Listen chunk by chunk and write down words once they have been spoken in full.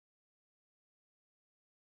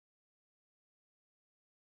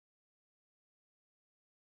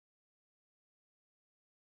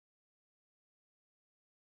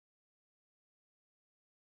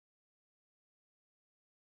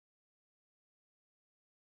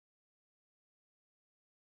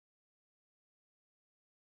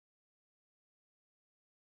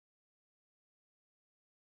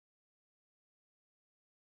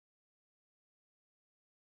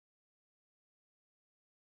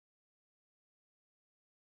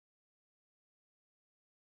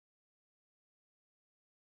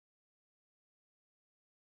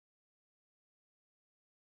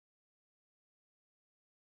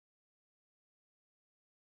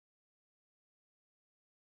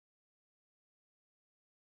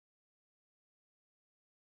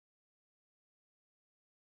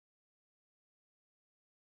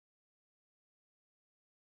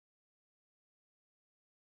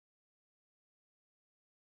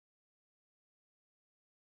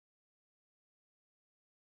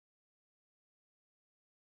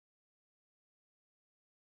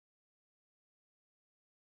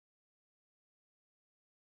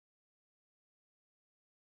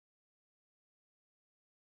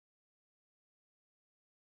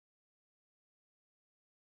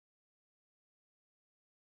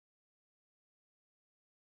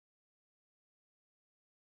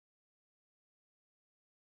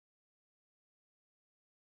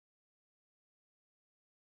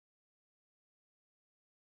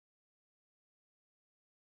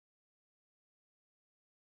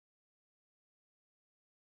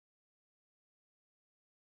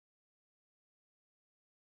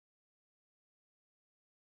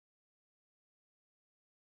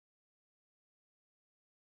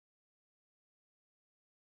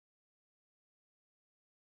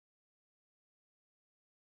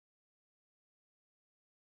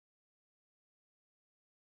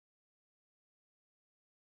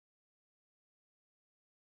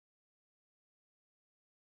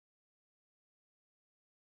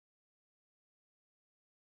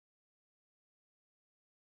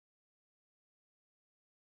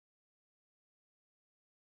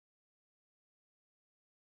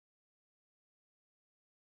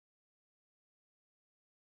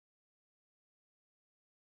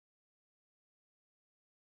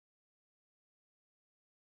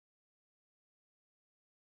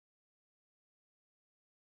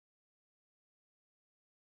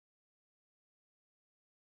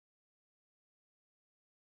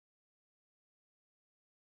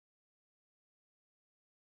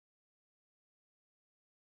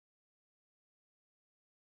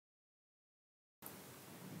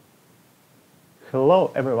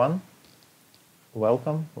Hello everyone,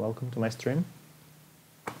 welcome to my stream.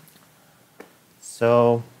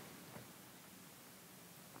 So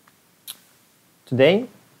today,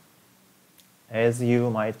 as you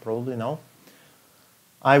might probably know,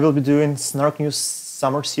 I will be doing Snark News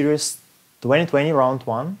Summer Series 2020 Round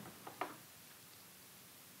 1.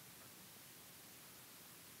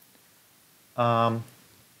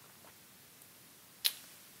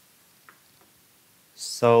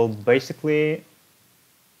 So basically,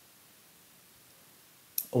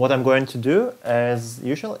 what I'm going to do, as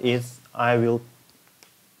usual, is I will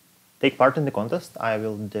take part in the contest. I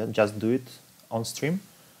will just do it on stream.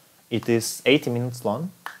 It is 80 minutes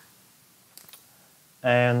long,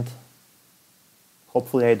 and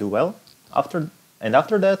hopefully I do well. After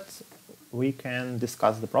that, we can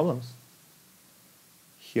discuss the problems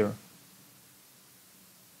here.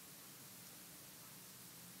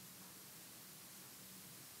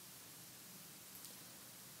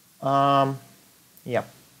 Yeah.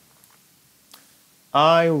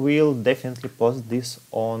 I will definitely post this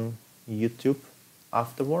on YouTube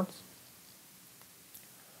afterwards.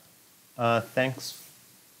 Thanks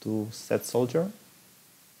to Set Soldier.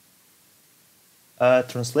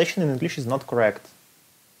 Translation in English is not correct.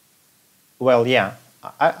 Well, yeah,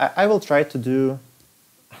 I will try to do.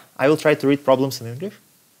 I will try to read problems in English,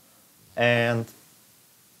 and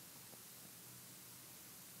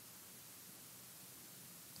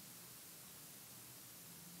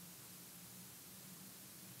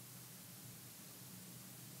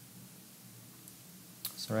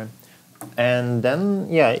sorry, and then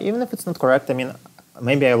yeah, even if it's not correct, I mean,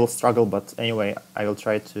 maybe I will struggle, but anyway, I will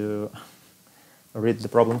try to read the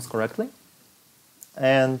problems correctly,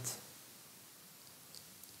 and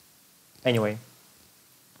anyway.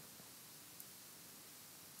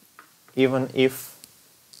 Even if,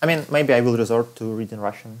 I mean, maybe I will resort to read in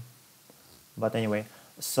Russian, but anyway.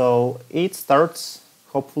 So it starts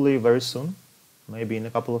hopefully very soon, maybe in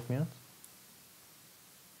a couple of minutes.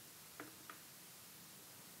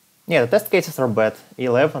 Yeah, the test cases are bad.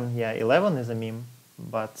 11, yeah, 11 is a meme,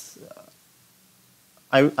 but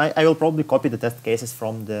I will probably copy the test cases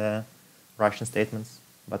from the Russian statements,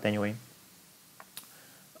 but anyway.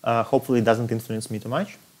 Hopefully it doesn't influence me too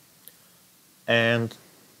much. And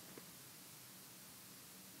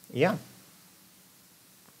yeah.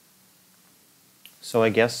 So I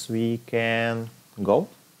guess we can go.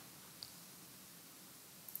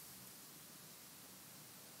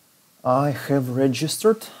 I have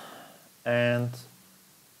registered and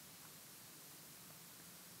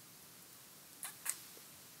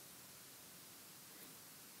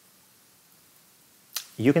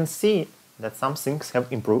you can see that some things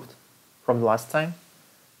have improved from the last time.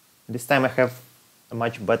 This time I have a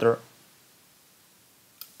much better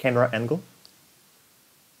camera angle.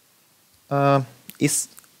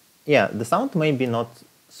 Yeah, the sound may be not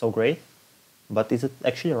so great, but is it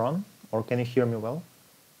actually wrong, or can you hear me well?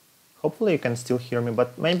 Hopefully you can still hear me,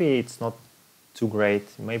 but maybe it's not too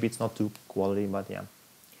great, maybe it's not too quality, but yeah.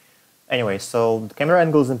 Anyway, so the camera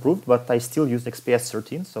angle is improved, but I still use XPS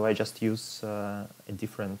 13, so I just use a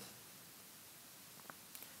different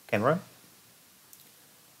camera.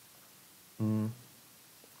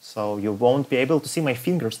 So you won't be able to see my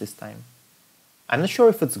fingers this time. I'm not sure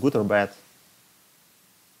if it's good or bad,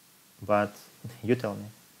 but you tell me.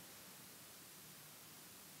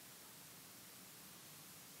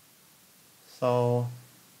 So,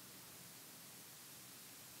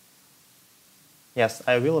 yes,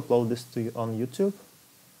 I will upload this to you on YouTube.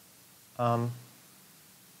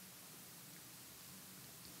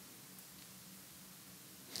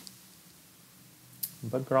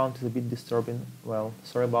 Background is a bit disturbing. Well,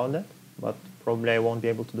 sorry about that, but probably I won't be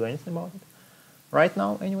able to do anything about it right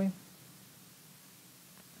now anyway.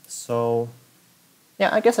 So,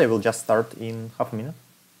 yeah, I guess I will just start in half a minute.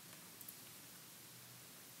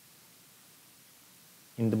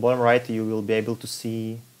 In the bottom right, you will be able to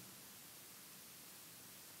see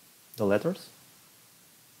the letters,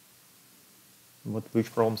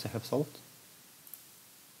 which problems I have solved.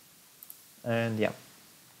 And yeah,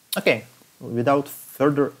 okay, without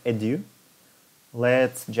further ado,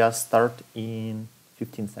 let's just start in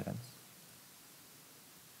 15 seconds.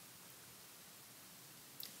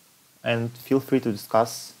 And feel free to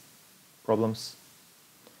discuss problems.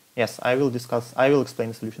 Yes, I will explain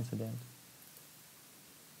the solutions at the end.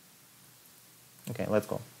 Okay, let's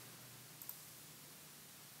go.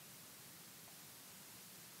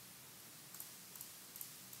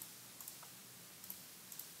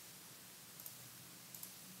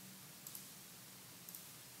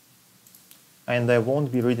 And I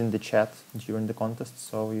won't be reading the chat during the contest,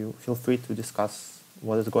 so you feel free to discuss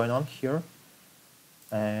what is going on here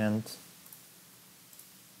and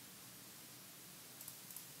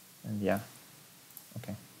yeah,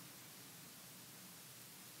 okay.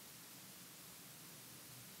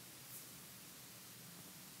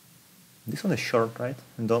 This one is short, right?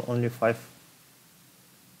 And only 5.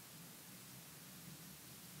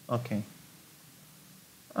 Okay.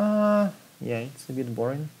 Yeah, it's a bit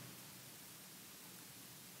boring.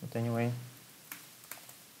 But anyway,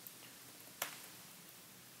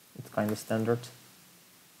 it's kind of standard.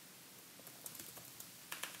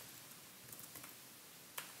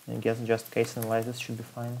 I guess just case analysis should be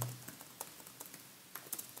fine.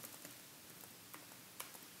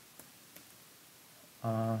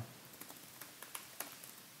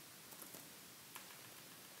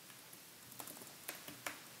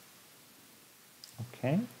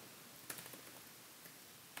 Okay.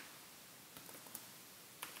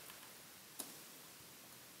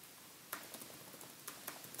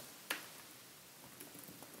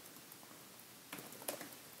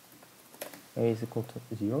 A is equal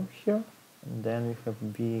to 0 here, and then we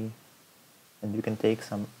have B, and we can take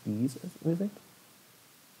some E's with it.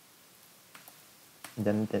 And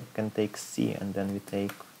then we can take C, and then we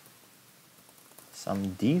take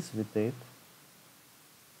some D's with it.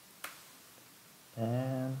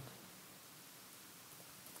 And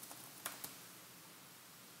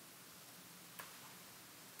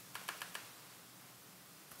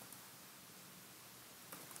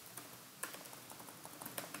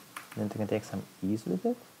then we can take some E's with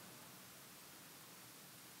it.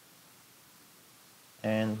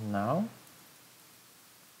 And now,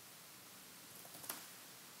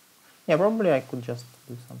 yeah, probably I could just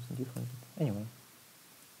do something different. Anyway.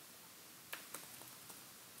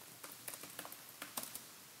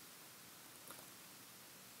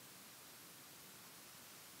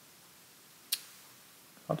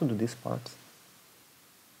 How to do this part?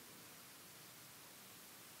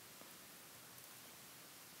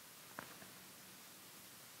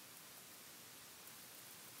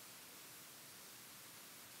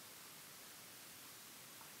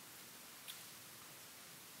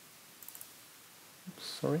 Oops,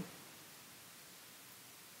 sorry.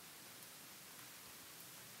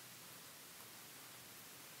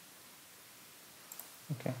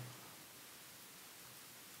 Okay.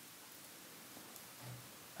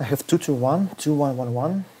 I have 2 to 1, 2 1 1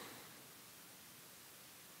 1. You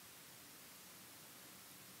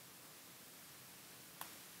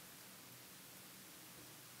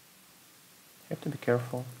have to be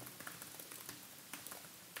careful.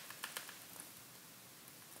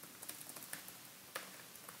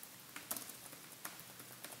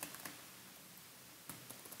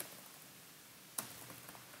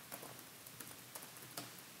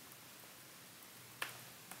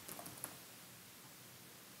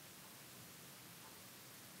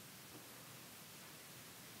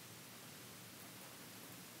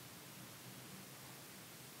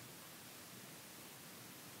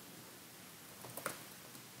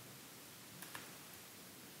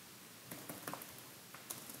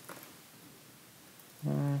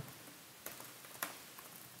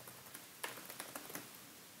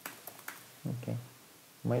 Okay,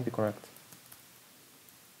 might be correct.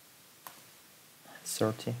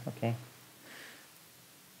 30, okay.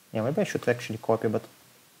 Yeah, maybe I should actually copy, but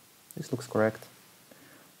this looks correct.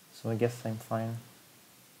 So I guess I'm fine.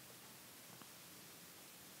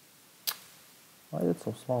 Why is it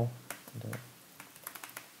so small?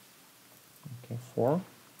 Okay, 4.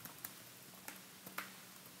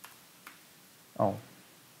 Oh,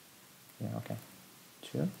 yeah, okay.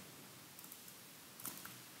 2.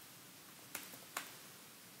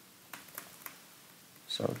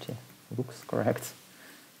 Looks correct.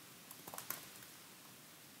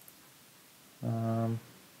 Okay.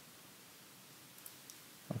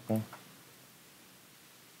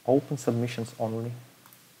 Open submissions only.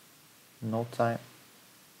 No time.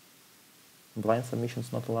 Blind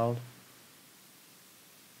submissions not allowed.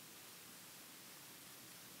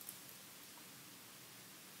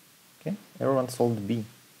 Okay, everyone solved B.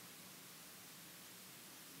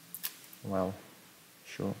 Well,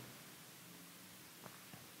 sure.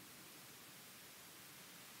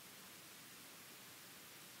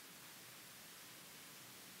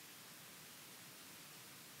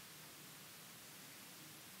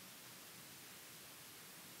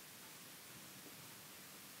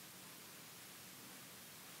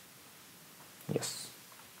 Yes.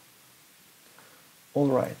 All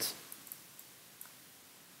right.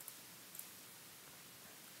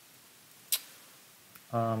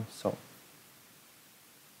 So,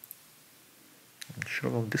 I'm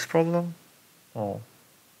sure of this problem. Oh.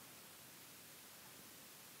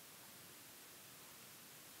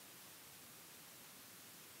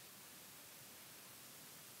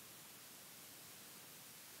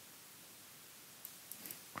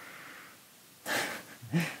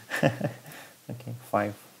 Okay,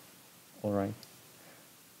 5. All right.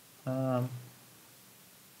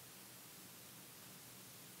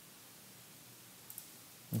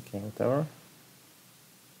 Okay, whatever.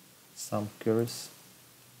 Some curves,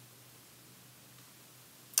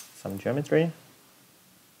 some geometry.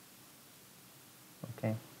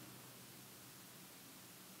 Okay.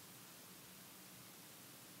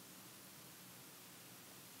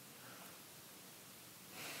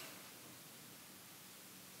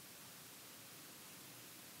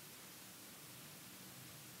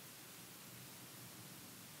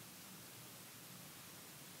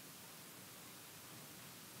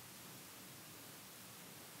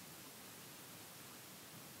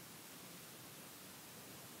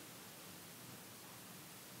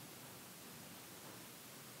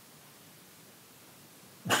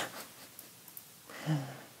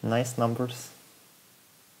 Nice numbers.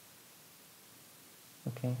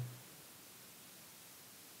 Okay.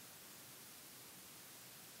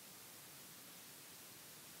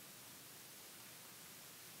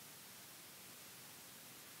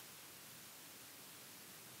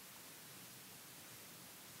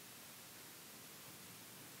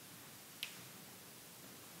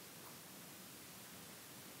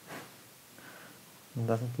 It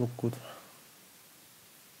doesn't look good.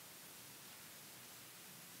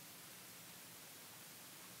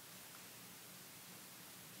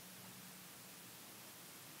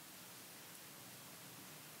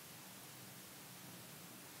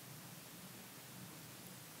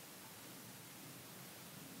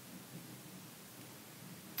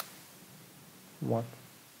 What?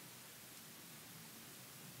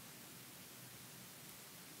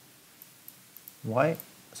 Why?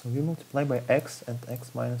 So we multiply by x and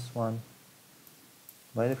x minus 1.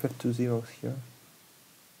 Why do we have 2 zeros here?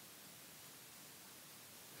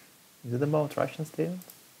 Is it about Russian statement?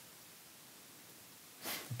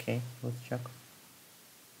 Okay, let's check.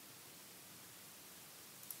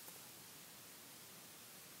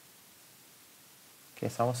 Okay,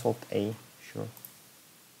 someone solved A, sure.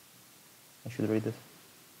 I should read it.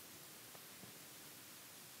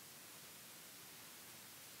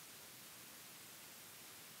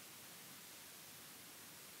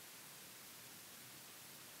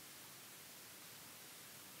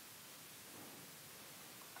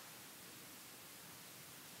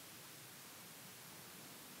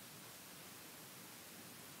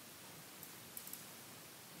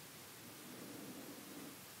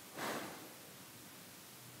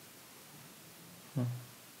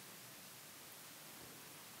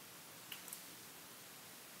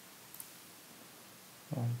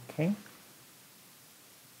 Okay.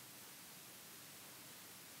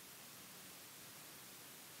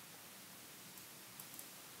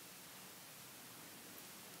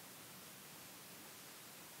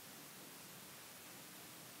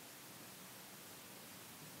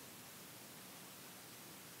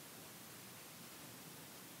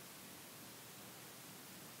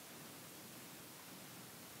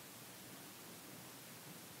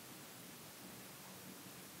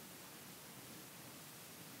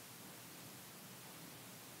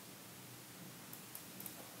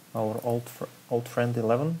 Our old friend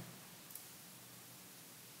 11.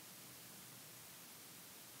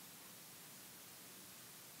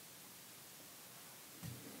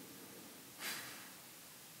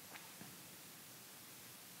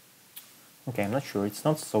 Okay, I'm not sure. It's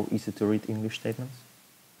not so easy to read English statements.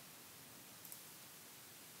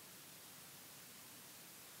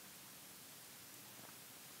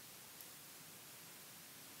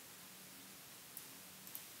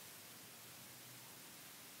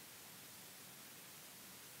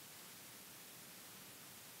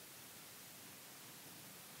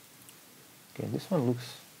 Okay, this one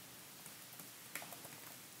looks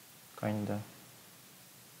kinda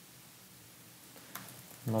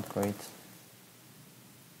not great.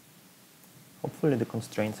 Hopefully the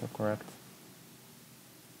constraints are correct.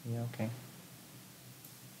 Yeah, okay.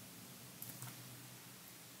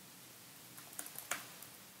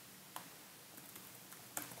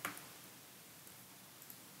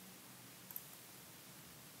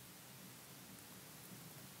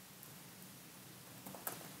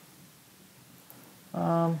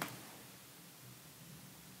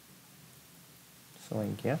 So I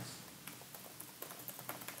guess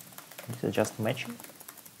this is just matching.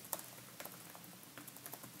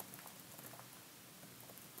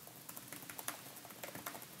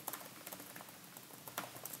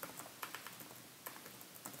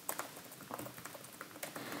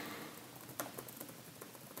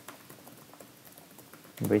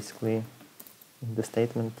 Basically, in the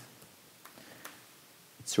statement,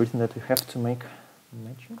 it's written that we have to make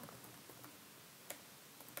matching.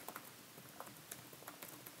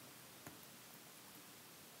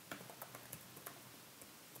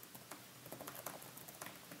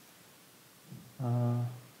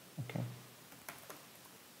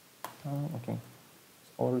 Okay,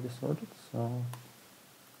 it's already sorted, so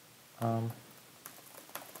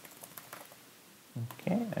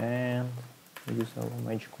okay, and use our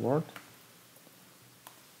magic word.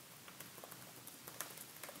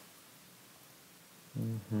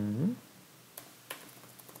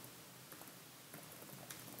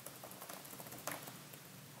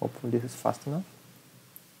 Hopefully this is fast enough.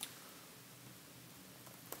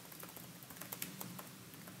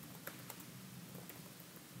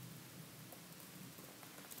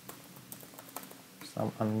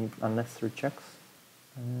 Some unnecessary checks,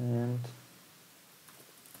 and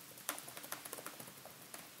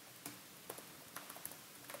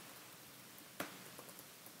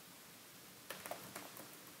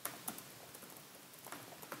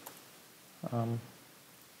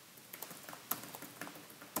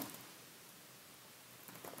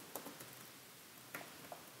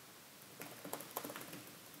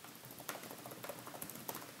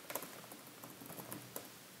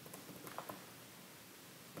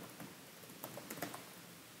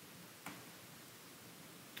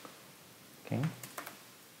okay.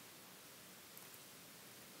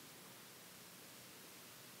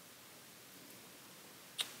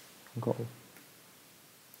 Go.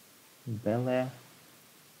 Belle.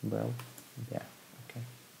 Well, yeah, okay.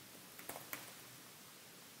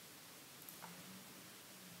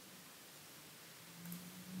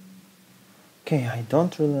 Okay, I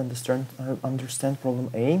don't really understand problem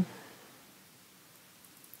A.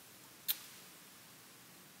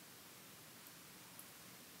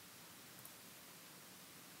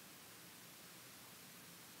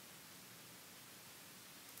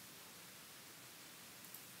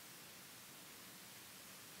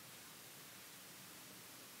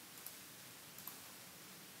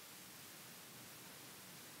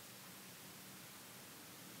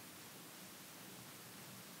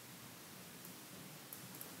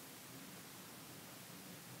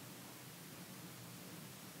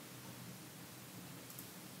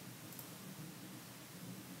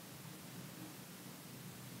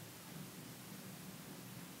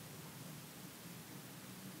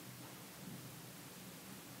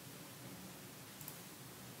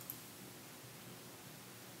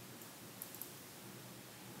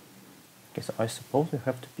 Okay, so I suppose we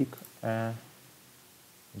have to pick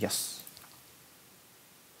yes.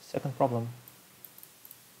 Second problem.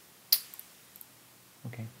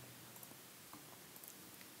 Okay.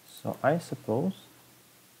 So I suppose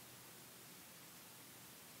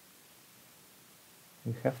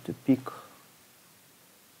we have to pick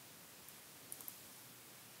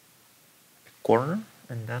a corner,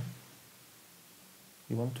 and then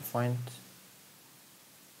you want to find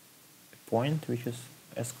a point which is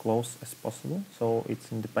as close as possible, so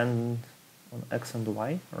it's independent on x and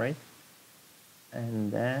y, right?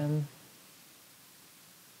 And then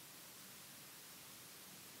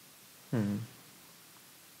and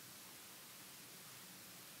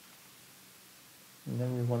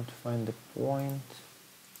then we want to find the point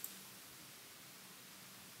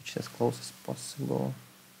which is as close as possible.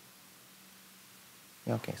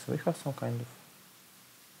 Yeah, okay, so we have some kind of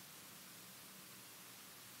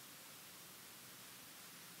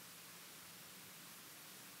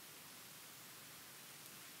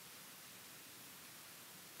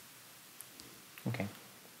okay,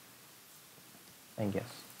 I guess.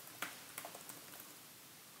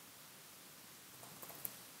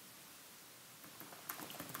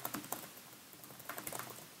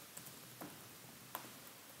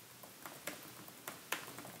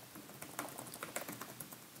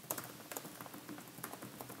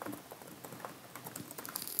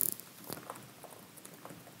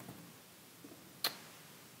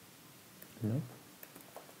 Nope.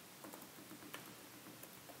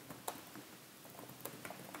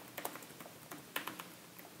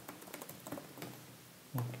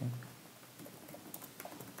 Okay.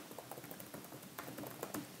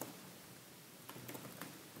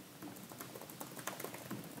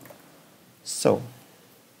 So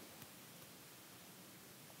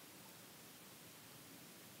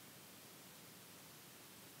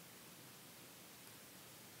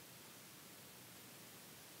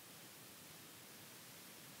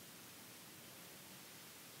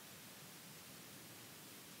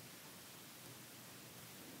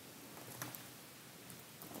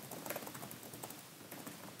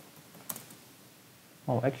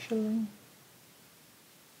oh, actually,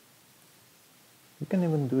 you can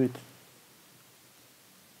even do it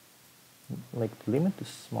like the limit is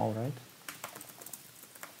small, right?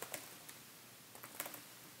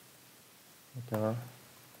 Whatever.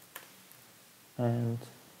 And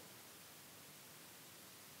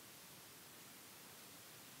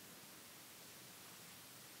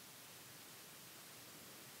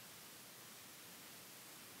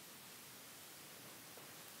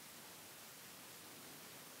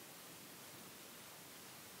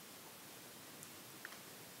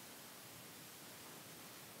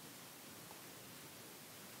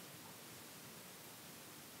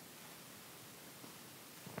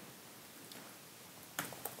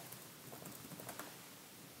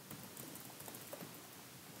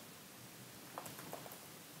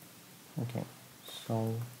Okay,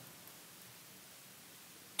 so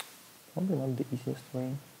probably not the easiest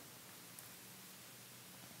way,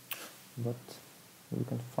 but we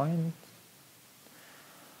can find it.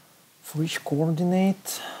 For each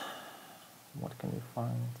coordinate, what can we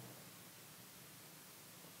find?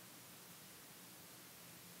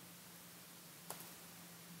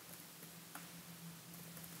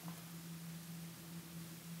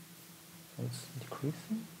 So it's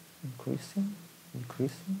decreasing, increasing,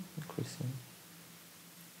 decreasing, increasing.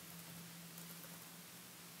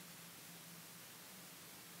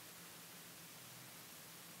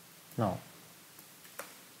 No.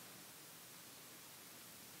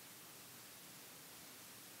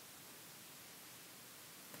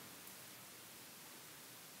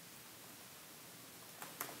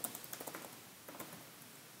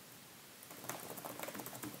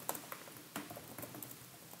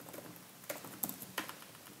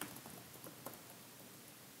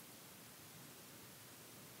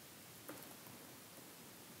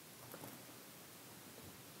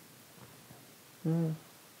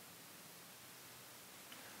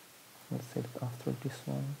 Let's say that after this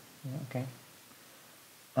one. Yeah, okay.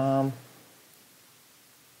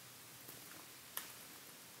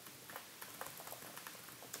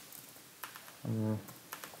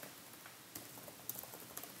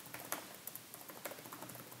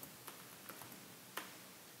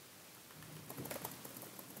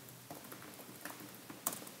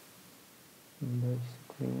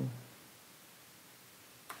 Basically.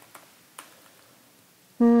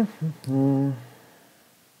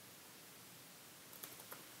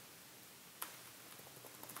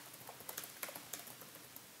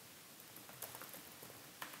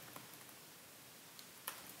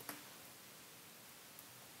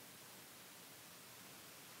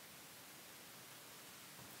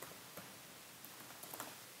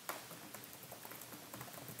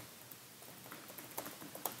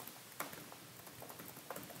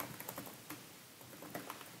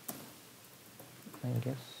 I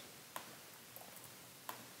guess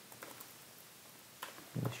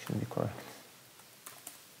this should be correct.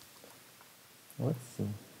 Let's see.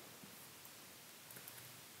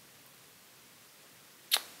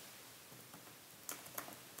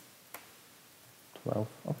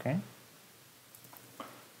 Okay.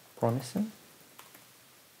 Promising.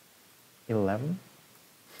 11.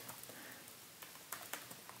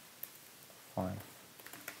 5.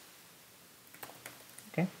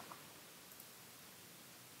 Okay.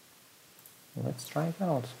 Let's try it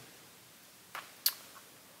out.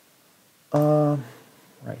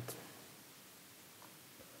 Right.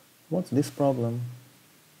 What's this problem?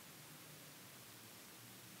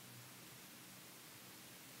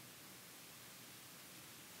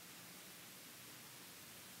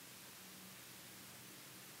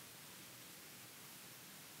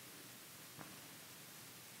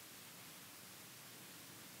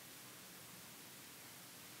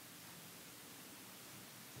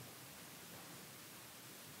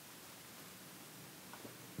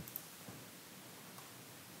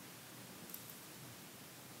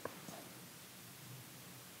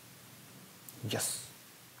 Yes.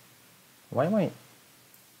 Why am I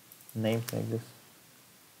named like this?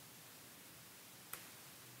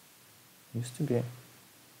 Used to be.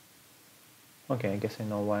 Okay, I guess I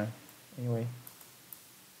know why. Anyway.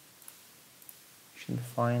 Should be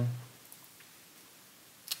fine.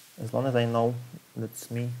 As long as I know that's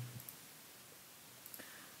me.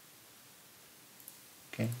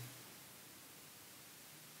 Okay.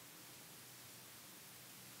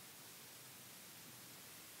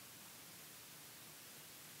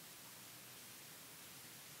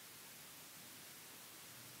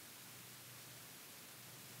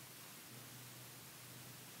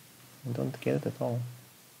 I don't get it at all.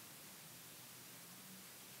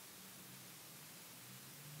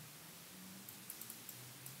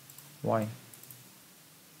 Why?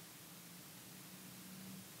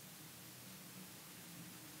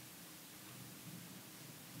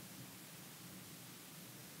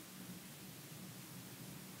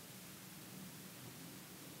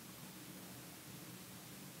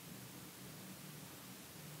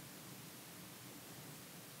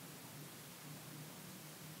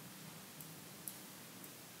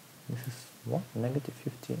 This is what? Negative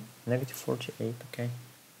 50, negative 48, okay.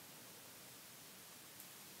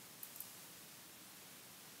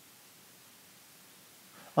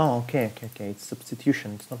 Oh, okay. It's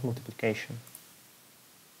substitution, it's not multiplication.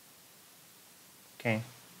 Okay.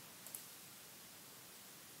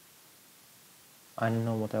 I don't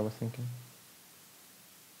know what I was thinking.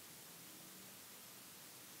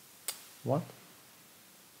 What?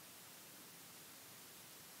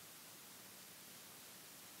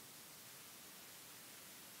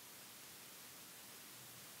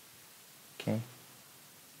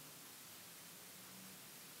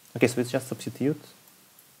 Okay, so let's just substitute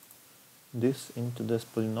this into this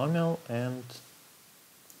polynomial and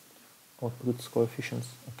output its coefficients.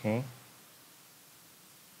 Okay.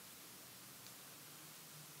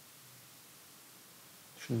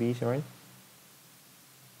 Should be easy, right?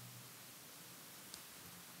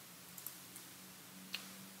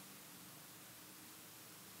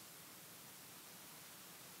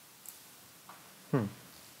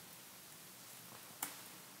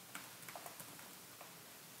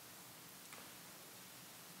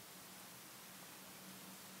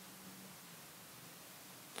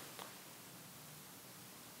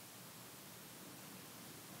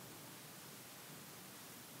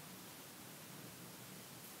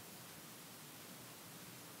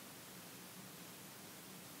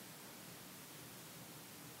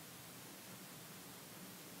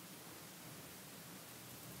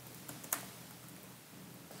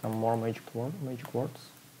 Some more magic words.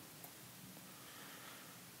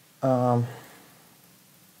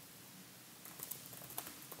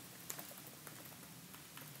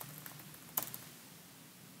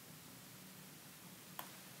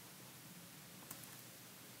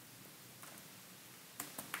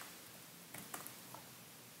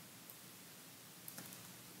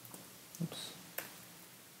 Oops.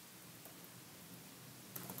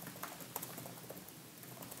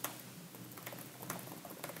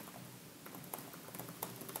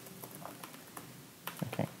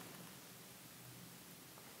 Okay.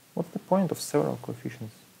 What's the point of several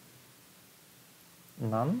coefficients?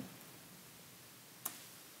 None?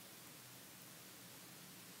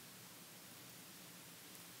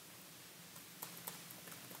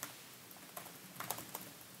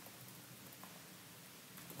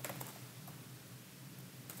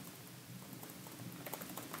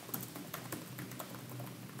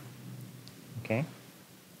 Okay.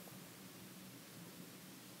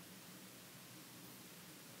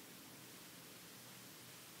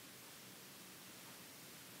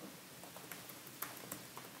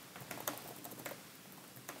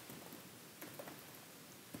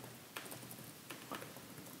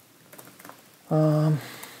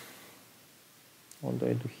 What do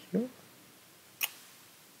I do here?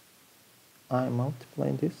 I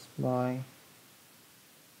multiply this by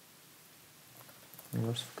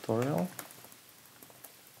inverse factorial.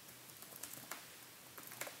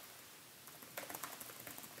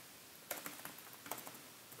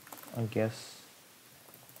 I guess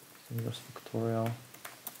inverse factorial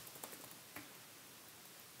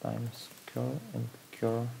times cur and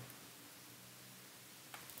cur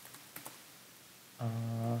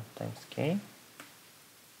times k,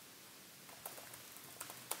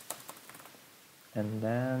 and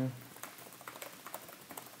then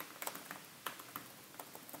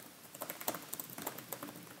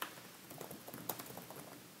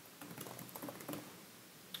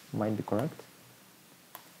might be correct.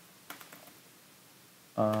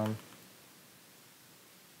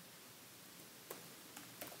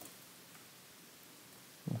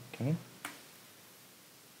 Okay.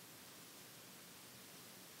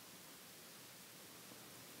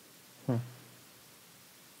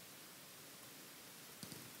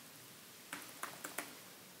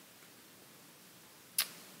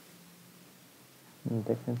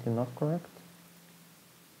 Definitely not correct.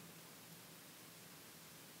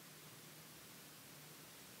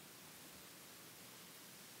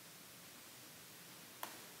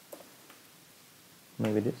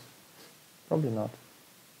 Maybe this. Probably not.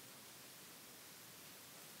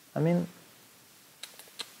 I mean,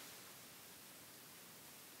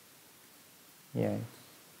 yeah,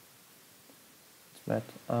 it's bad.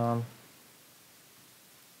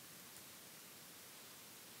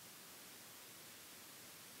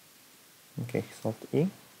 Okay, solved E.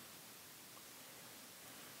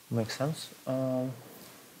 Makes sense. How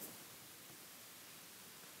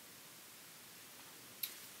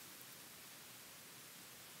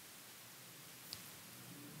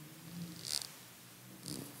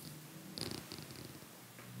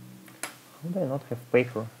do I not have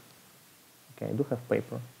paper? Okay, I do have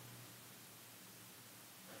paper.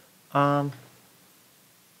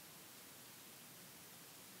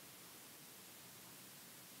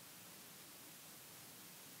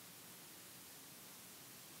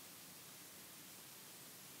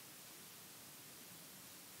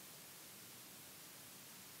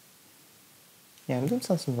 Yeah, I'm doing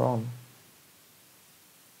something wrong.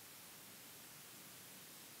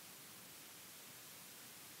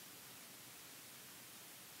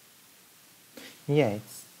 Yeah,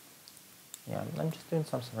 I'm just doing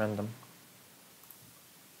something random.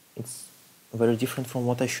 It's very different from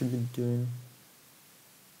what I should be doing.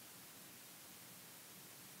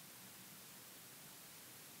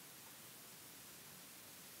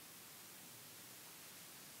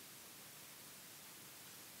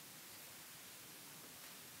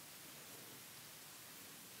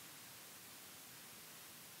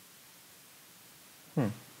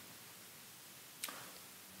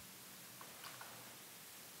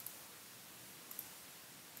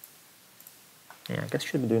 Yeah, I guess I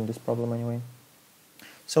should be doing this problem anyway.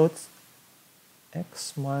 So it's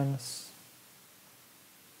x minus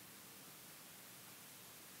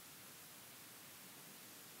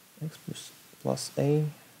x plus a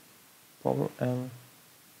power n.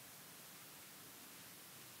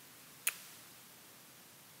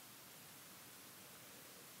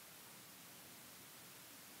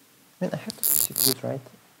 I mean, I have to substitute, right?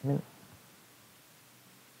 I mean,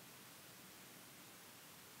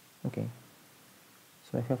 okay.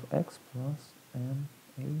 So I have x plus n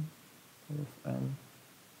a power of n.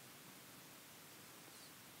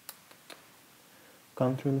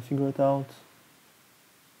 Can't really figure it out.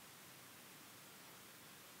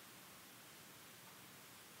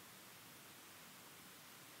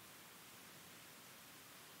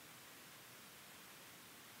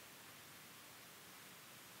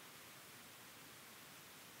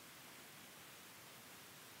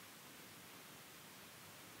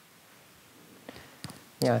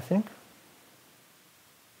 Yeah, I think.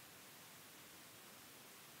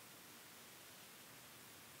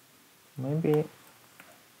 Maybe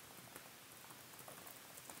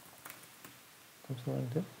something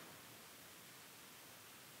like this.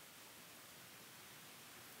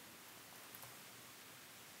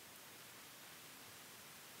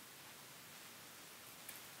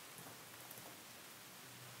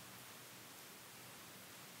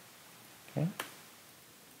 Okay.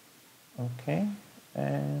 Okay.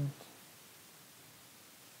 And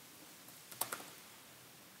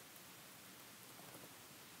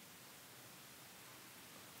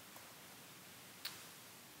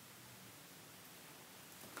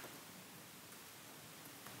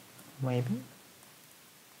maybe.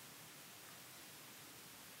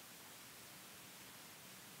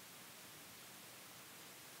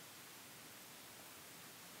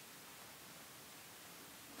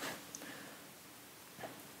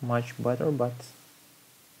 Much better, but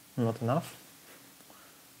not enough.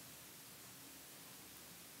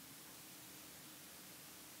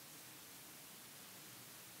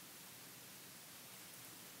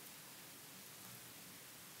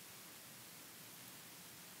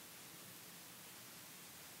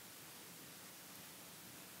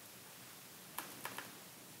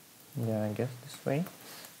 Yeah, I guess this way,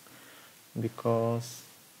 because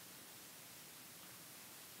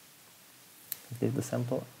if the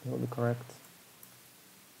sample will be correct.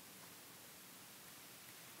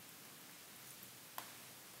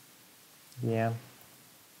 Yeah,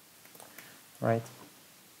 right.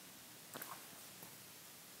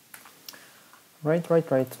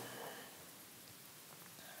 Right.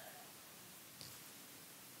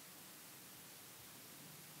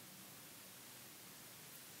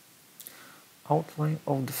 Outline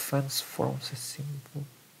of the fence forms a simple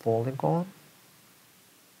polygon.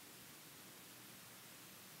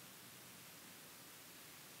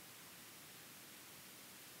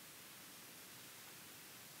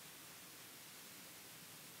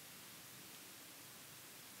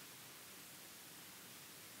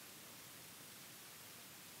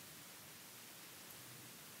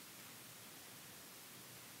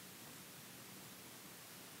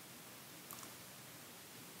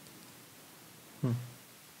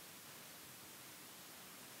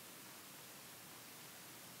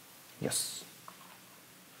 Yes.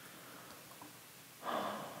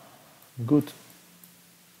 Good.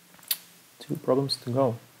 2 problems to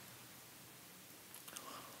go.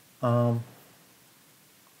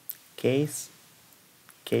 Case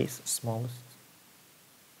smallest.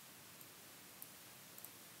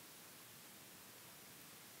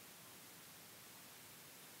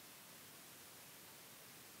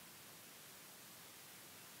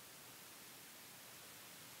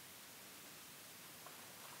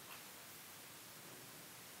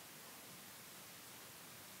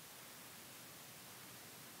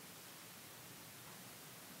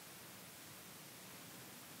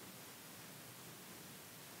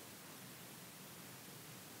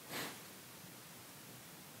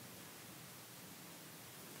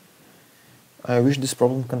 I wish this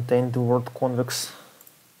problem contained the word convex,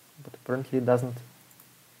 but apparently it doesn't.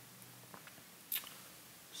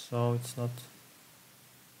 So it's not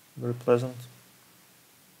very pleasant.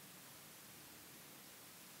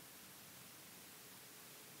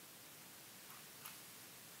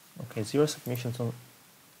 Okay, 0 submissions on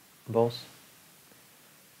both.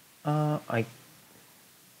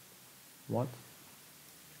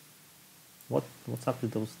 What's up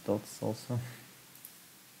with those dots also?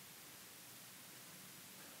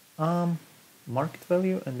 Market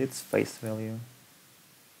value and its face value.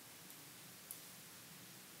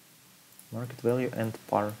 Market value and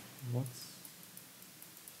par. What's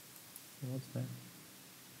that?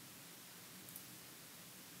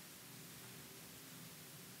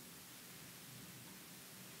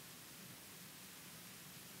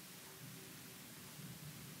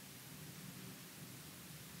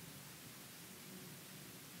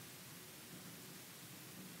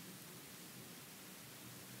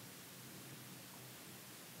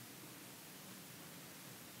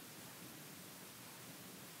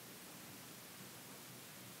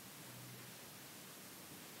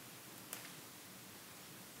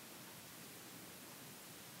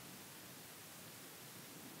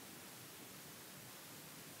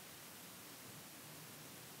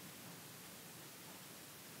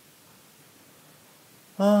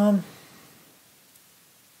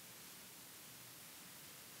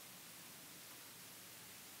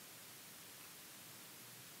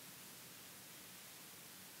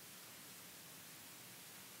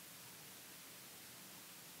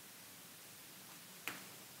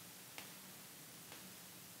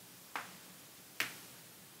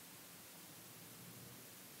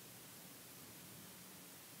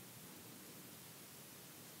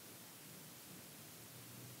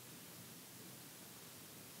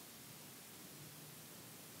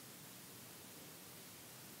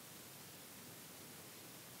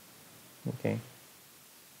 Okay.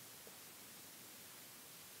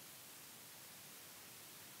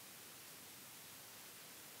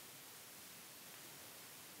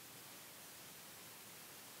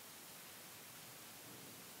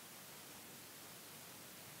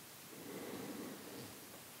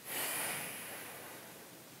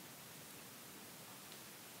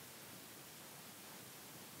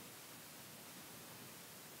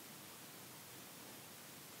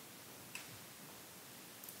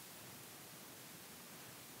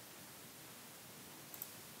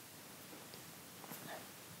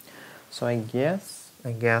 So I guess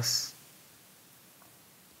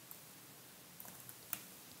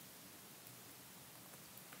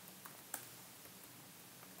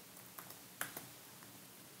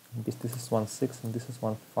this is 1.6 and this is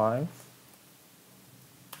 1.5.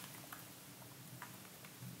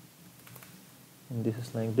 And this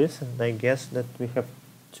is like this, and I guess that we have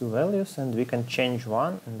two values and we can change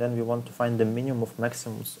one, and then we want to find the minimum of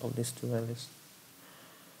maximums of these two values.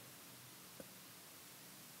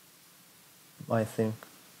 I think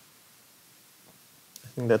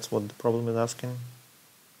that's what the problem is asking.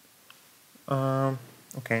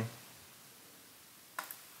 Okay.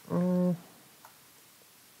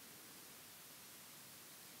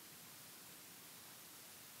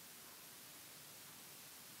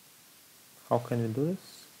 How can we do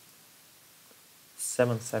this?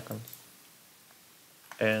 7 seconds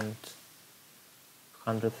and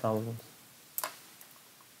 100,000.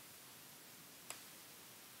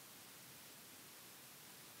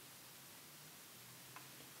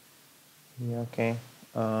 Yeah, okay.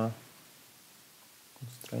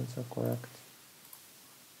 Constraints are correct.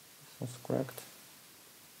 This was correct.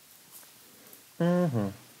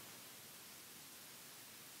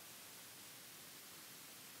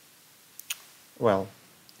 Well,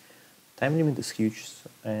 time limit is huge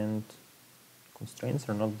and constraints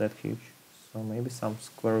are not that huge. So maybe some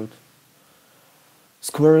square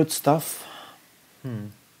root stuff.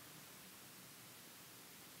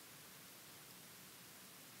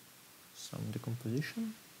 Some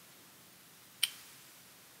decomposition.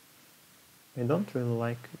 I don't really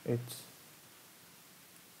like it.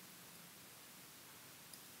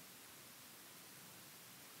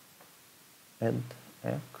 Add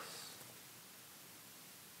x.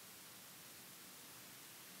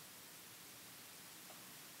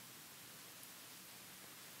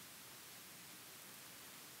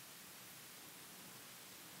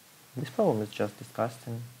 This problem is just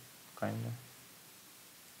disgusting, kinda.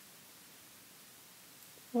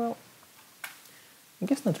 Well, I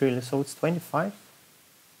guess not really. So it's 25.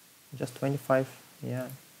 Just 25, yeah.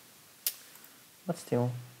 But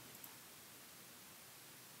still.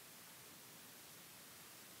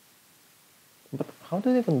 But how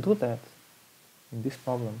do they even do that in this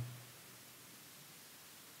problem?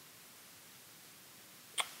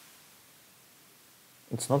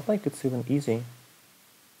 It's not like it's even easy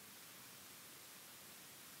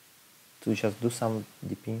to just do some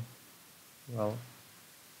DP. Well,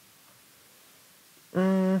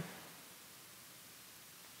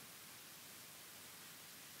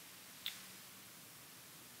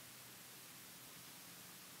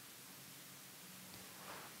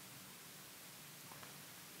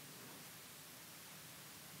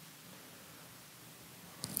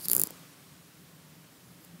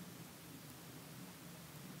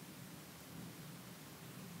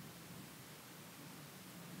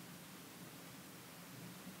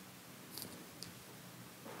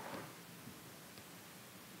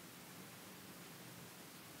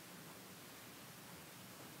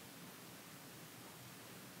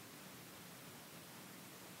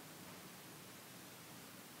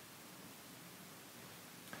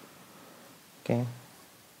 Okay.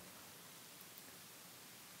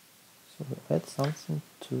 So we add something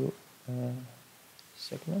to a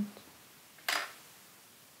segment.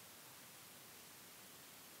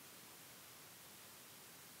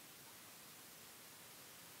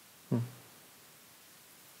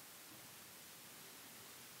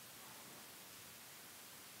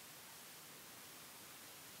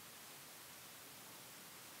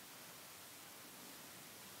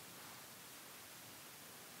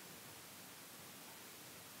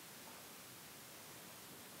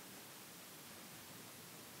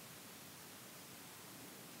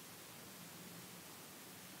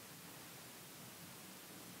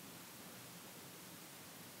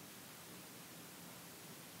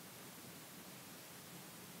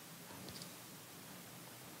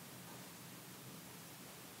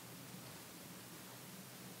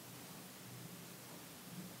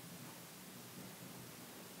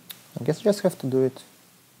 I guess you just have to do it.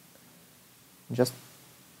 Just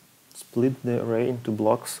split the array into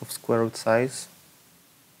blocks of square root size.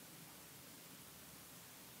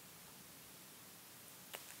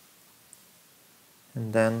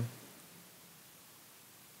 And then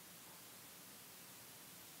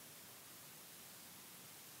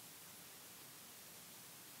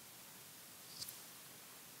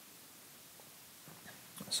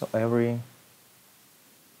so every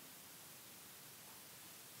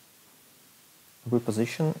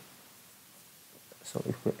position, so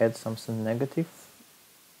if we add something negative,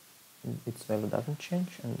 its value doesn't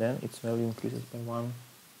change, and then its value increases by 1.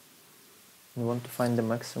 We want to find the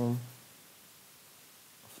maximum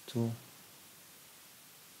of 2.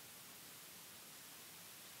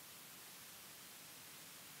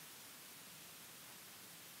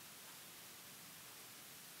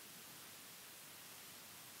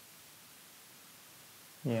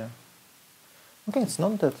 Yeah. Okay, it's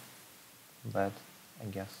not that bad, I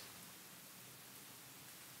guess.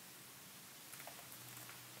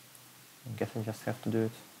 I guess I just have to do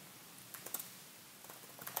it.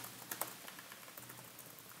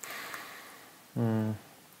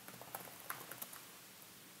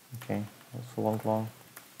 Okay, that's long.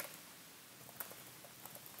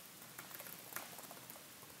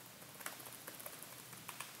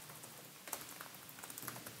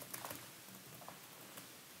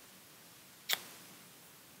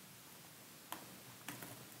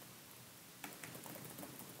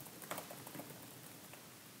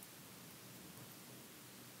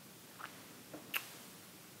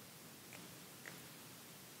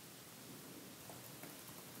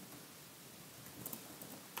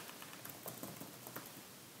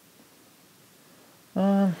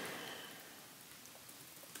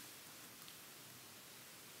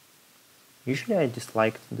 Usually I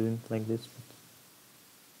dislike doing it like this, but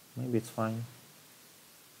maybe it's fine.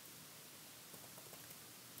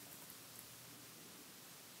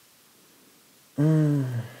 Okay,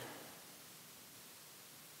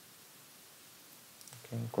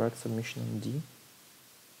 correct submission on D.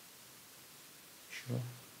 Sure.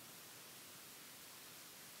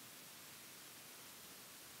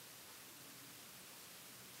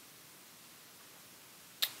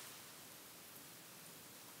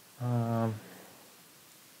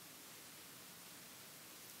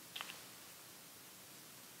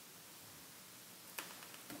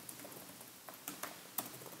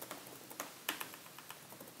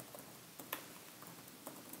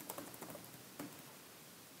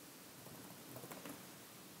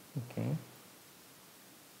 Okay.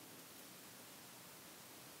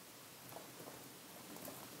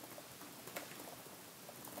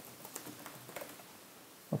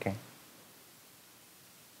 Okay.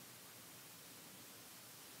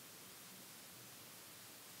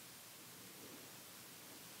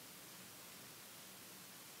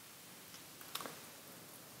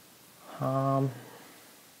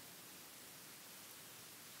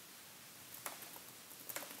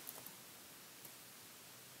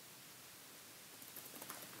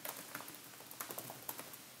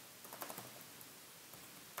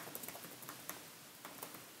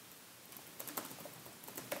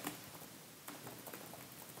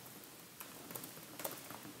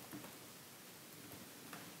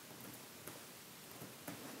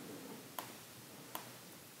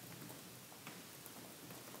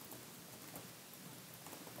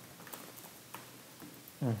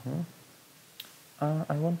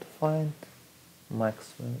 I want to find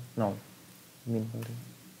max value. No, min value.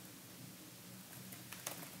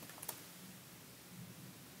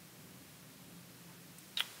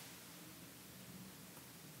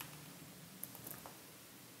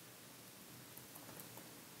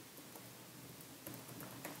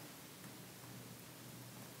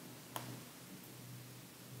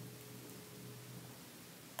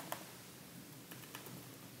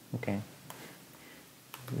 Okay.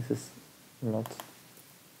 This is not...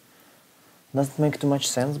 doesn't make too much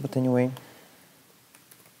sense, but anyway.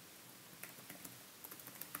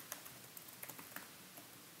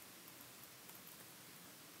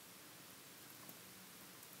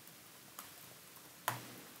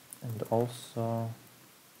 And also...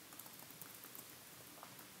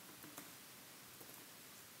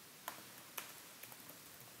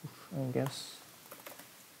 I guess...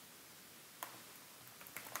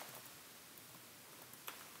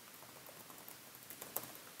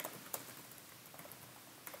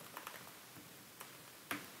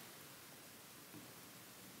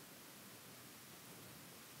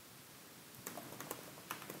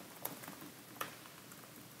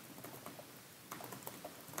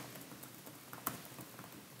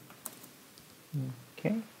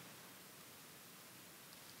 Okay.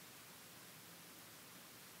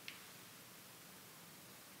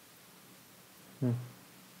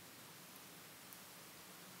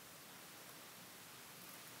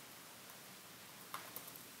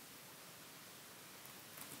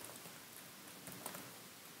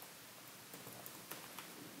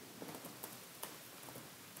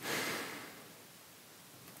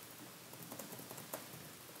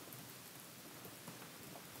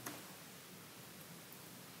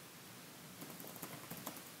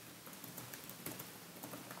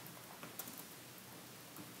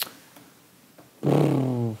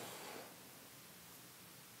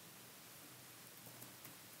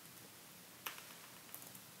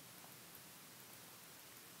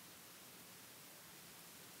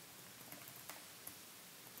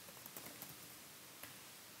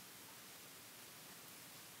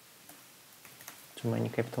 Too many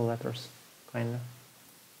capital letters, kinda.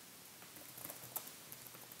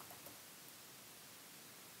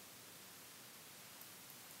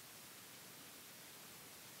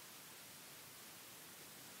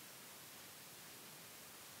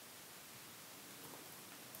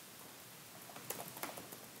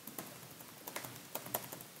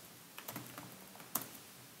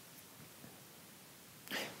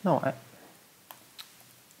 No,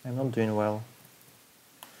 I'm not doing well.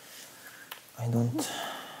 I don't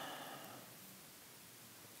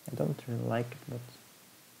really like it, but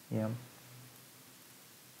yeah.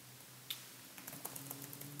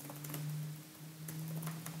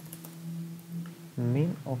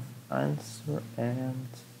 Mean of answer and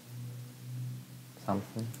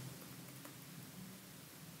something.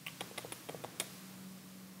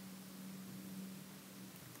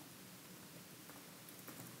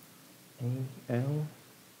 AL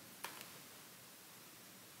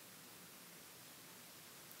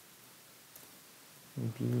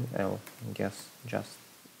BL, I guess, just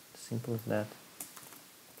simple as that.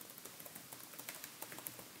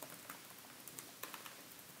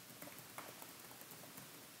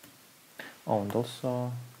 Oh, and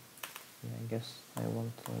also, yeah, I guess I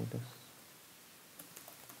want like this.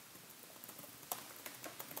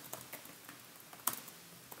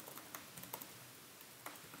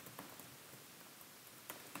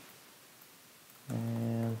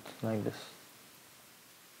 And like this.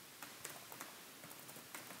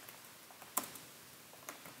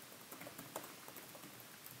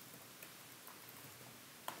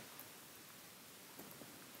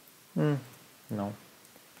 No.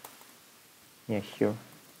 Yeah, here.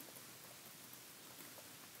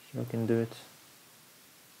 Here I can do it.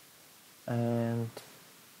 And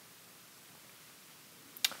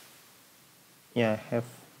yeah, I have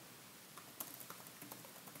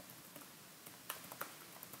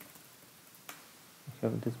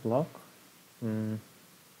this block.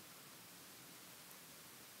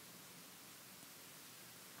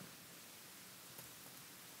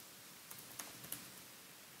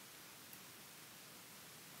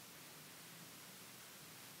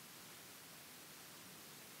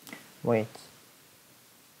 Wait.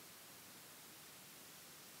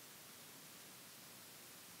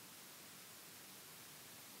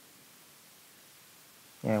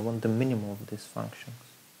 Yeah, I want the minimum of these functions.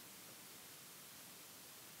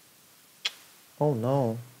 Oh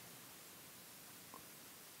no.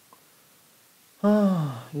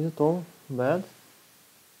 Is it all bad?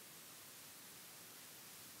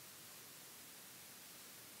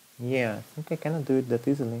 Yeah, I think I cannot do it that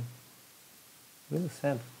easily. Really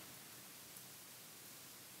sad.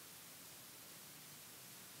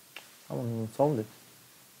 Someone solved it.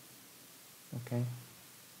 Okay.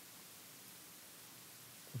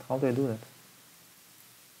 But how do I do that?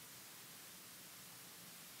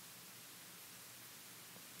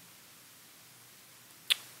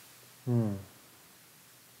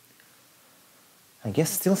 I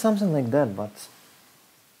guess still something like that, but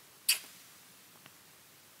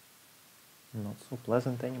so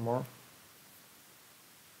pleasant anymore.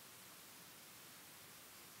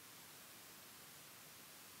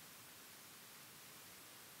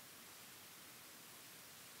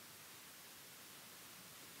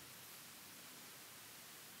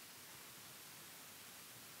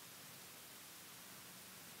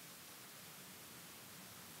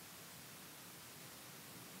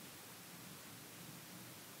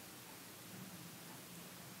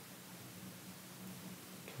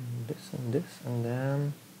 This, and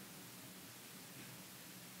then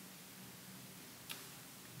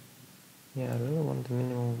yeah, I really want the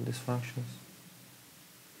minimum of these functions.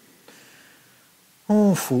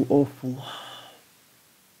 Awful, awful.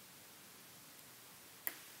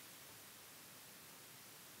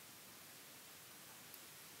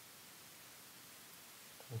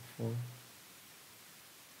 Awful.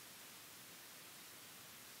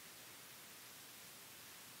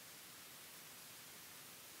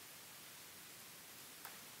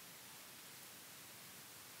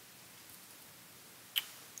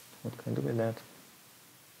 What can I do with that?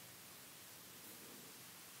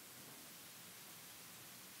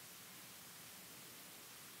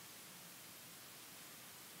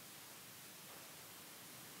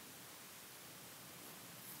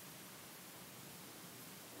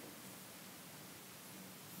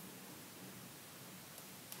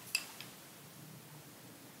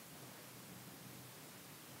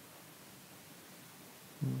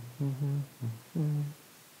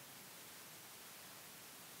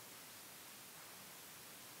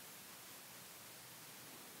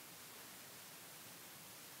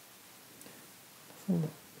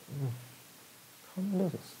 How do I do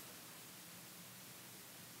this?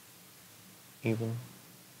 Even.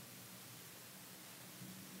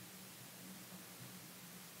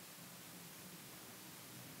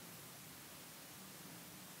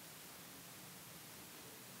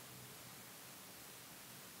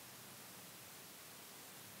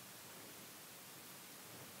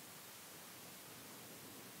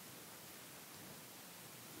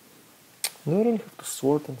 Do I really have to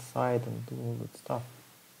sort inside and do all that stuff?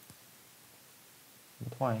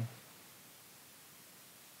 But why?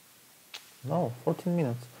 No, 14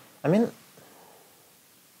 minutes. I mean,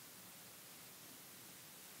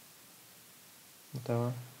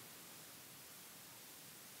 whatever.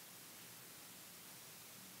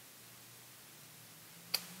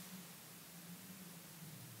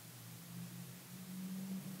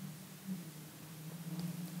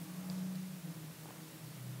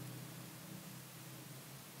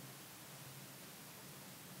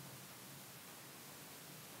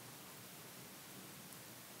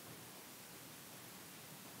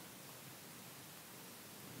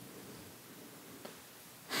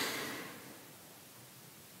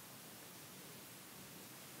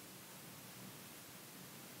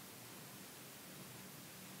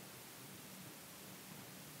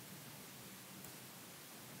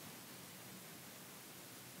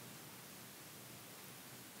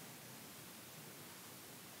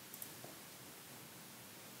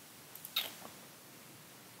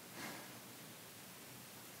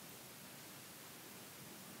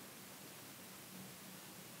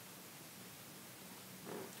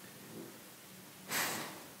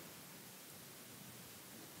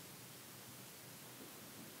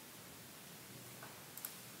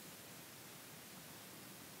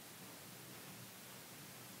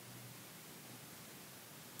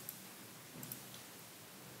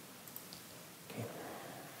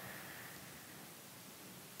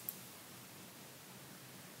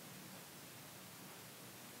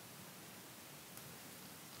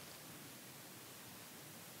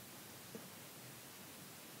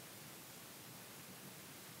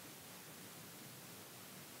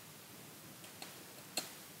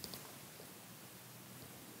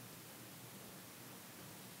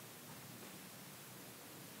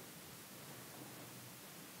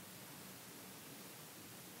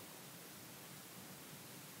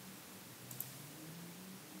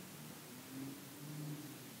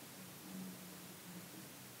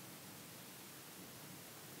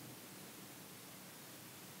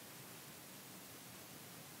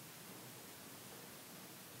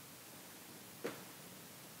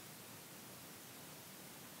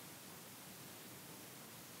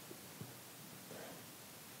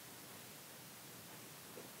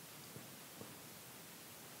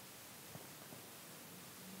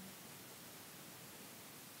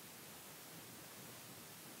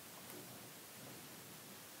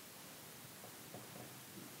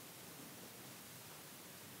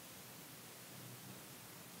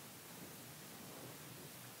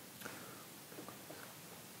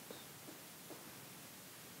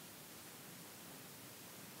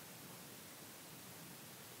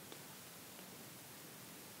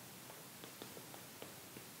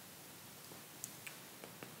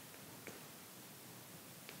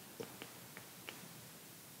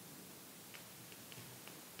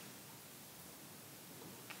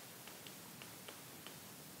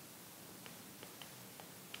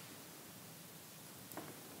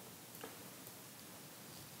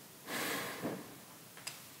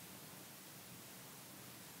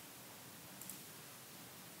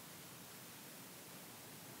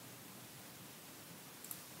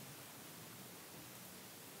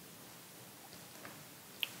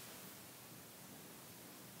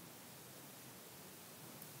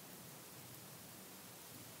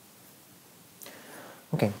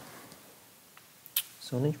 Okay,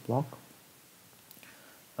 so in each block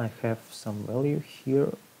I have some value here.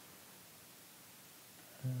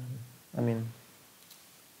 I mean,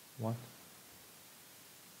 what?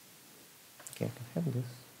 Okay, I can have this.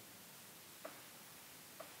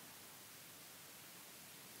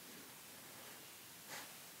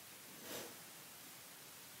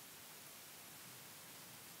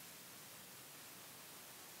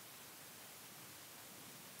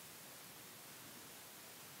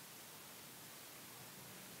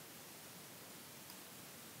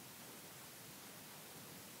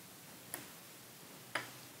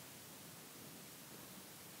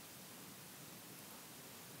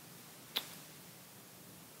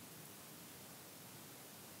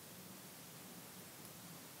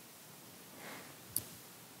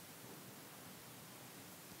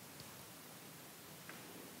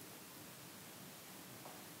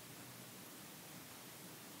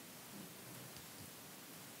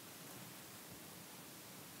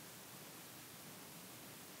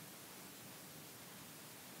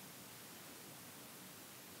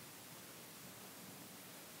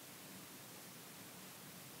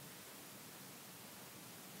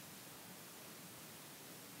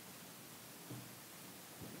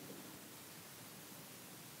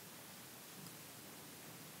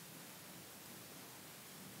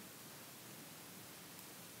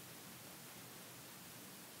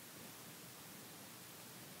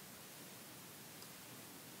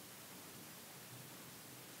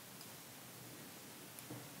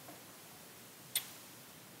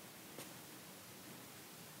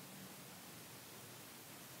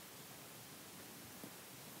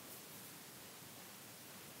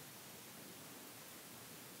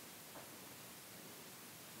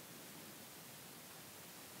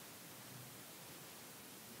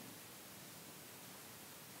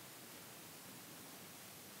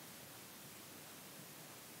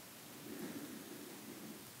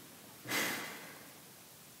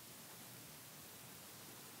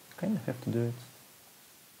 Kind of have to do it.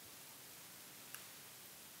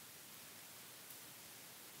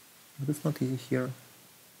 But it's not easy here.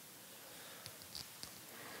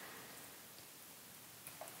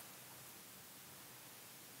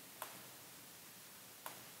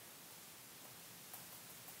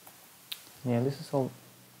 Yeah, this is all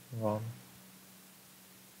wrong.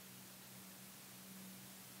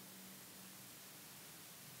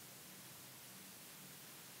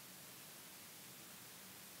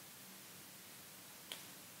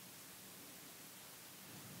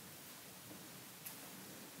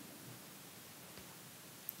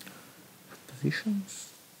 Positions.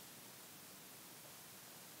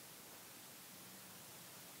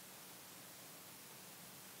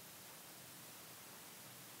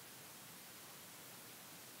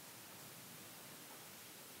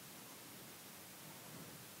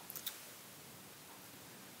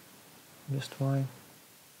 Just why?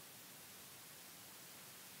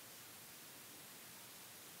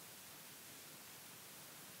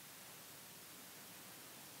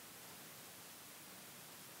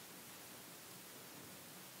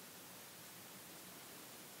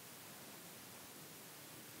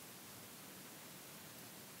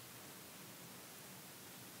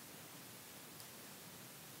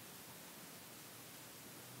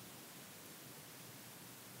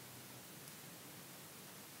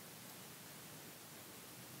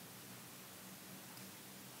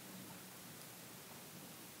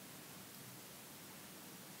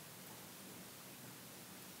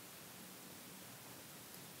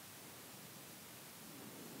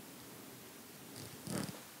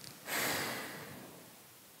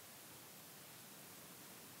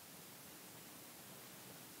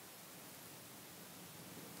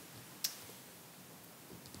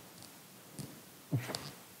 Okay.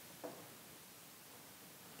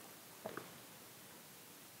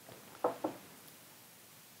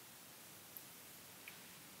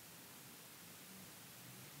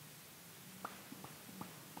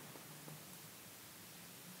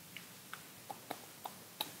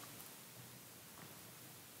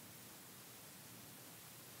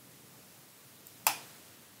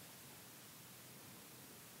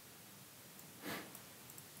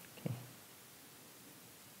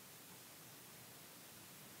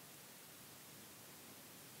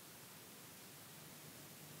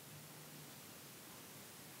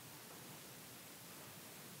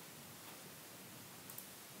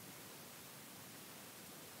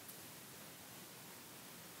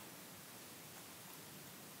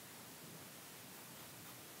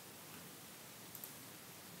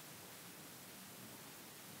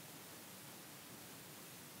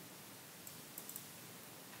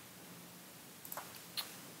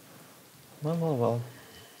 Well.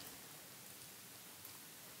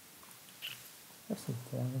 some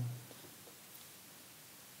point.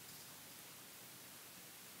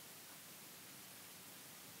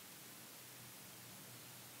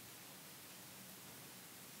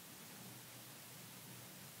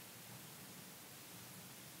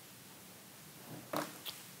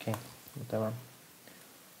 Okay, whatever.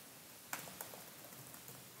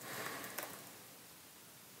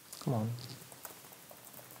 Come on.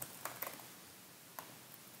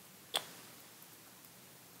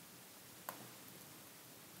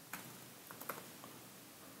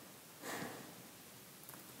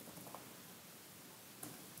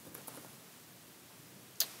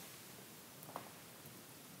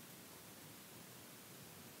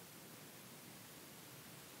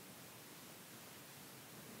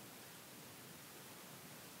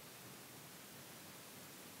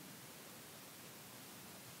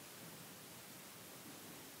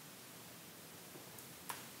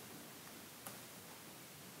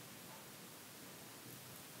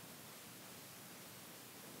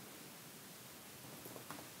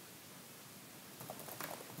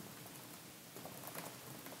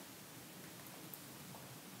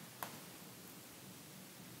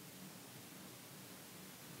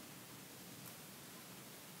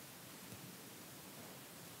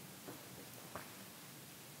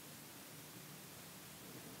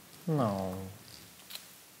 No.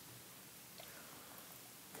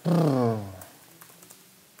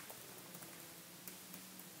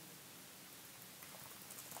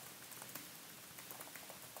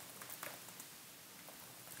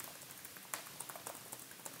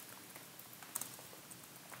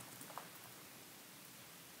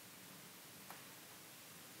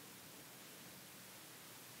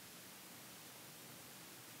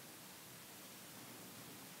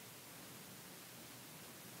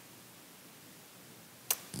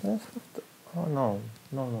 Let's have to, oh no,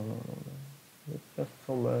 no, no, no, no, no. It's just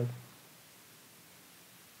so bad.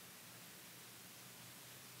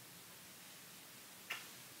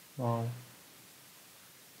 Wow.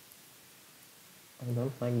 I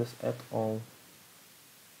don't like this at all.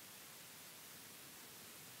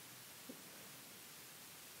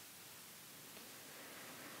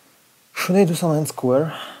 Should I do some end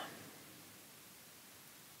square?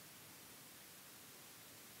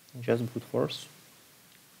 Just brute force?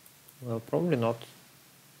 Well, probably not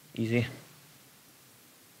easy.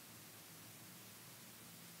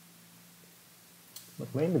 But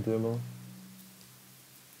maybe doable.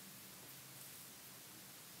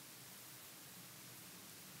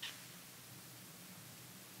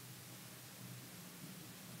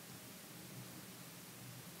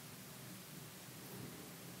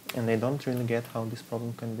 And I don't really get how this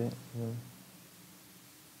problem can be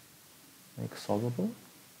like solvable.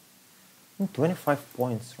 25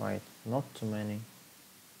 points, right? Not too many.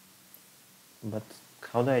 But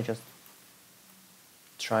how do I just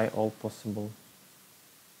try all possible?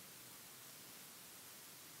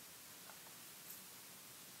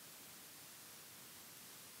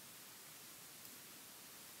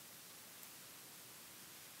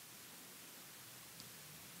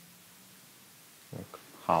 Like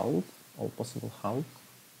half? All possible half?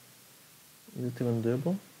 Is it even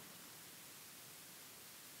doable?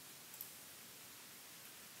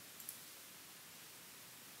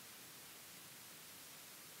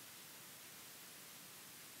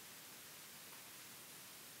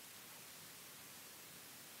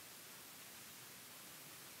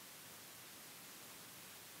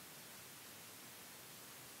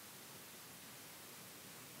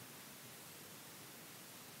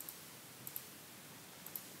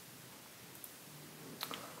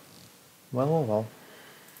 Well, well, well.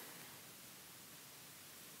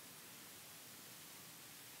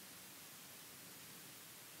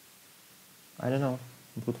 I don't know.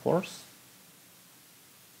 Brute force?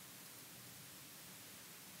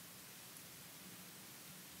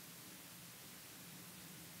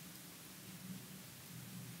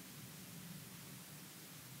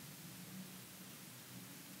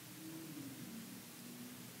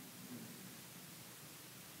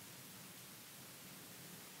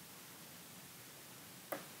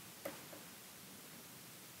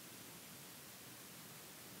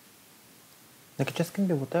 Like it just can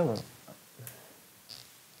be whatever.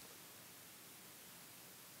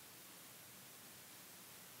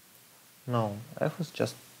 No, F was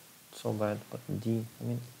just so bad, but D, I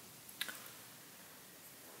mean...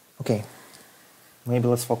 Okay, maybe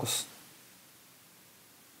let's focus.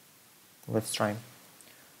 Let's try.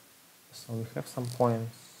 So we have some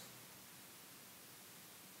points.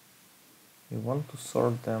 We want to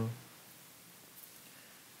sort them.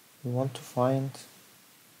 We want to find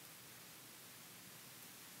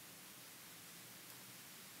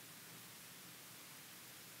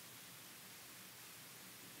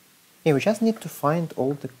Yeah, we just need to find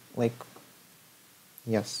all the, like,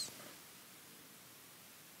 yes.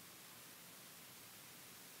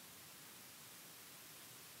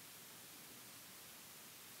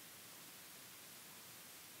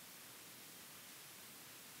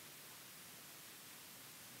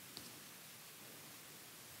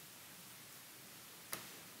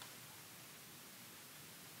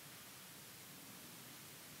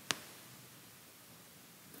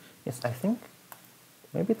 Yes, I think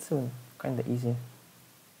maybe it's even kind of easy.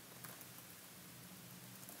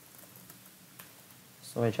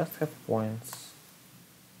 So I just have points.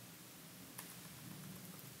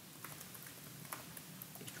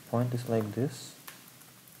 Each point is like this.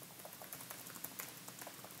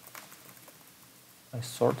 I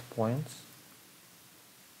sort points.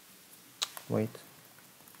 Wait.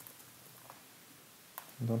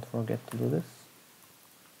 Don't forget to do this.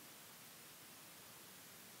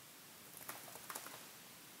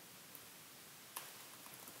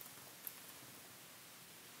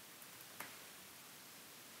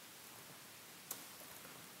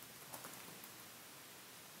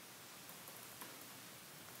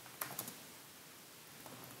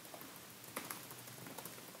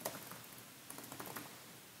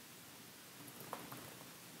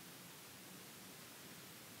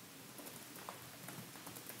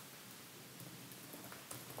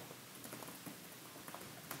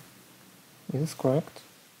 Is this correct?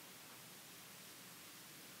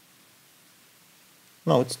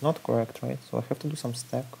 No, it's not correct, right? So I have to do some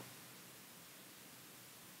stack.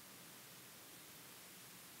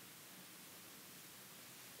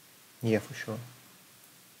 Yeah, for sure.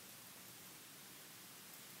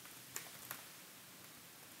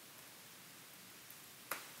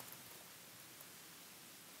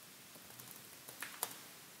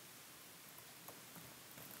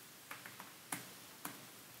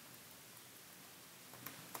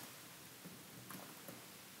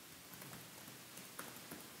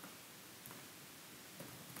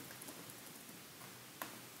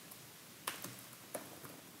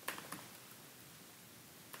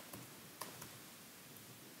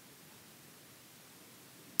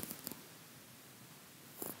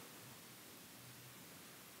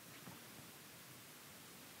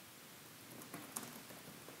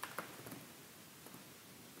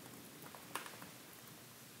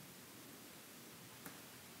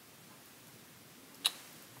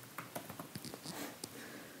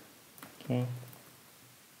 Okay.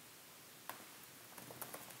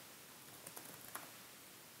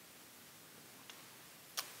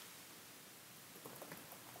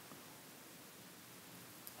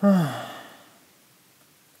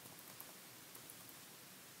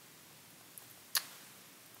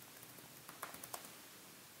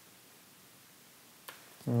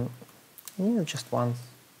 Yeah, just once.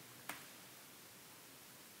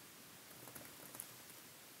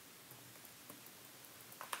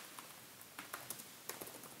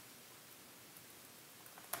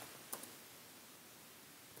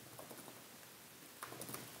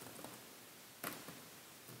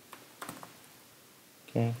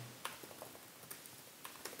 Okay.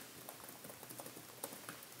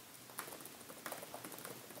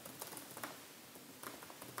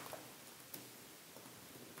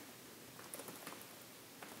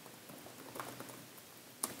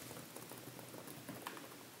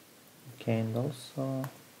 Okay, and also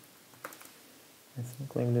I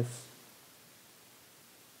think like this.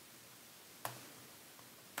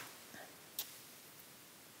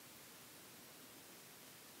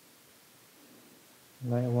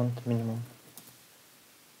 And I want minimum.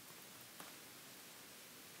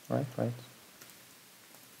 Right, right.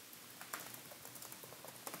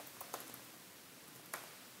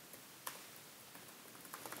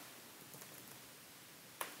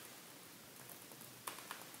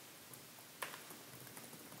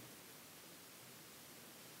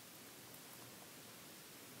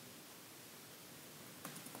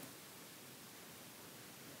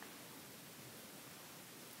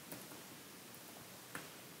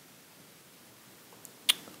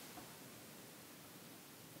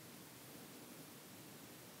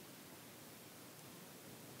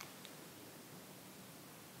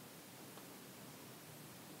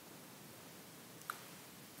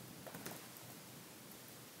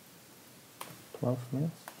 $12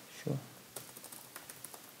 minutes? Sure.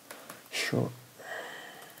 Sure.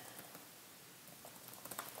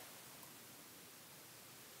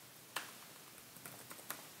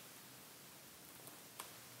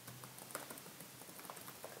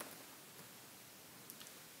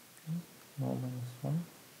 No -1.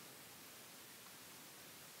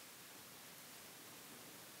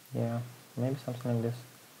 Yeah, maybe something like this.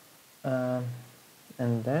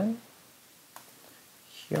 And then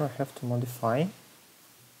here I have to modify.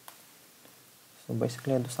 So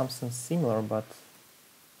basically I do something similar, but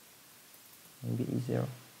maybe easier.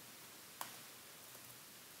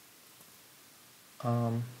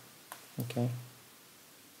 Okay.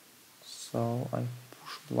 So I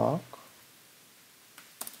push block,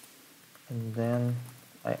 and then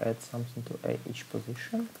I add something to each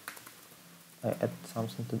position. I add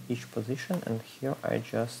something to each position, and here I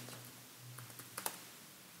just...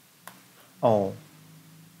 Oh.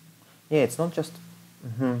 Yeah, it's not just...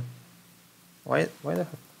 Why do I have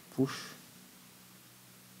push?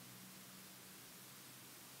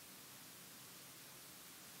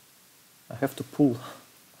 I have to pull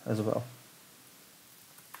as well.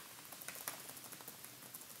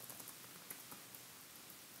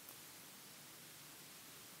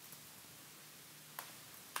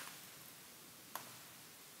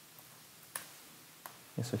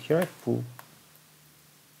 Yeah, so here I pull.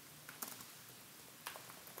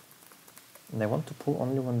 And I want to pull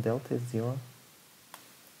only when delta is 0.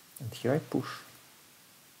 And here I push.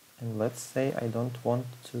 And let's say I don't want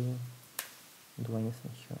to do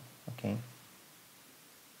anything here. Okay.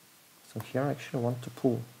 So here I actually want to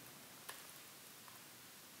pull.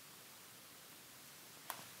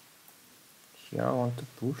 Here I want to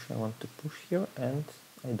push here, and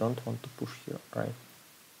I don't want to push here, right?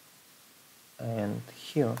 And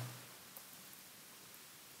here,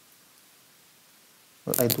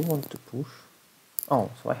 well, I do want to push.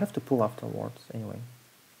 Oh, so I have to pull afterwards anyway.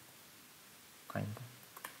 Kind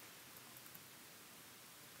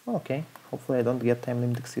of. Okay, hopefully I don't get time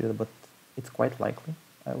limit exceeded, but it's quite likely,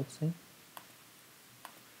 I would say.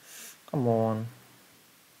 Come on.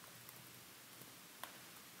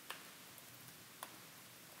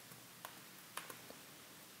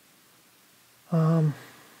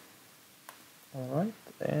 Alright,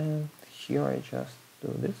 and here I just do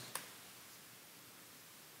this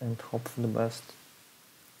and hope for the best.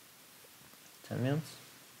 10 minutes.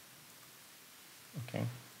 Okay.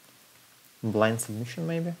 Blind submission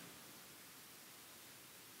maybe?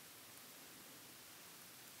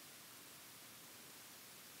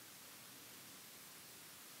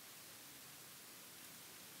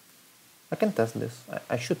 I can test this.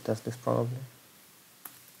 I should test this probably.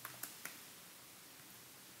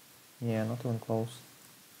 Yeah, not even close.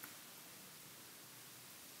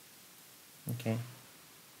 Okay.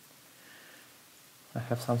 I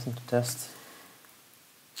have something to test.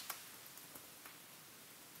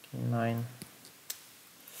 Okay, 9.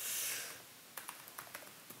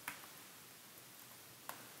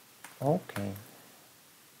 Okay.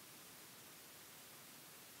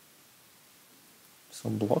 So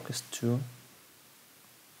block is 2.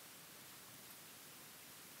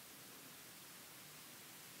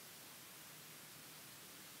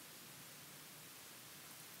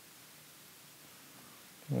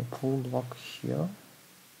 Okay, pull block here.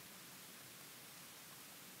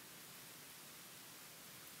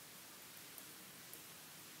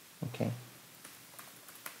 Okay.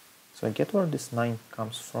 So I get where this 9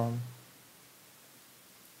 comes from.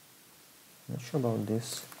 Not sure about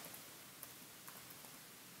this.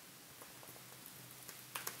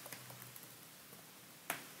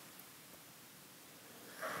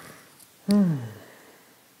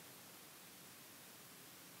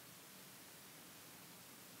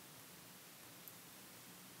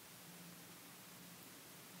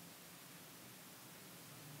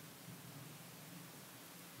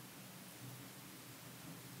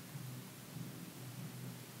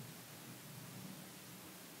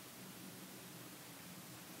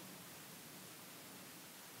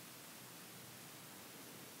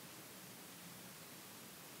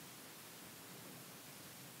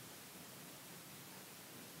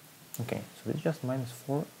 Okay, so it's just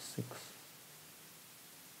 -4, 6.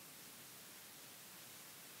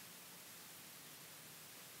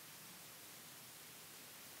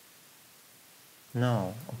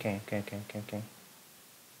 No, okay. I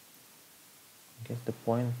guess the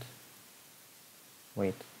point...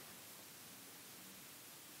 Wait.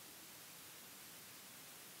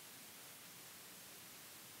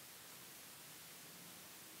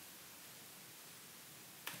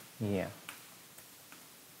 Yeah.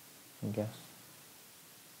 I guess.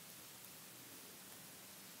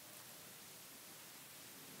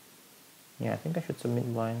 Yeah, I think I should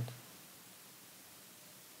submit blind.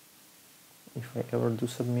 If I ever do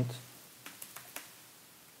submit.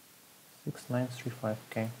 6935,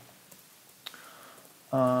 okay.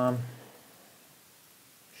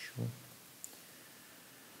 Sure.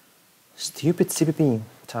 Stupid CPP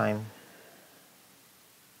time.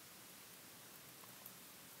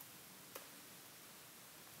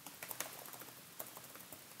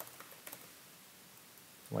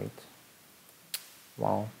 Wait.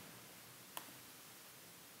 Wow.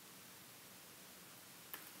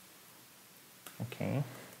 Okay.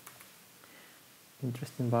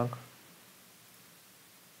 Interesting bug.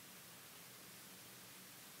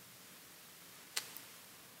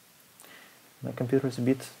 My computer is a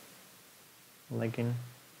bit lagging.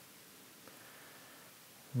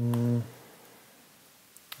 A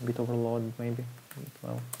bit overloaded maybe.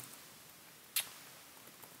 Well.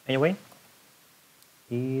 Anyway,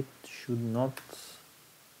 it should not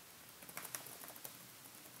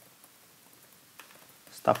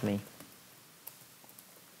stop me.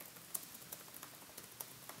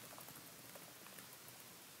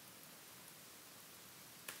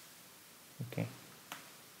 Okay.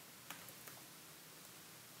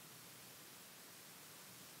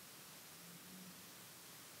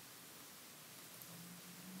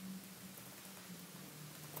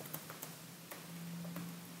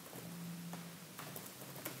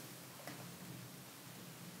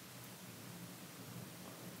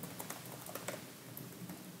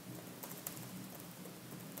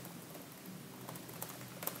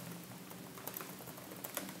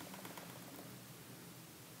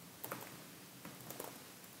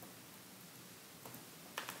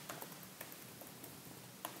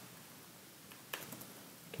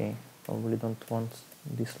 Okay, probably don't want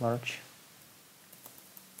this large.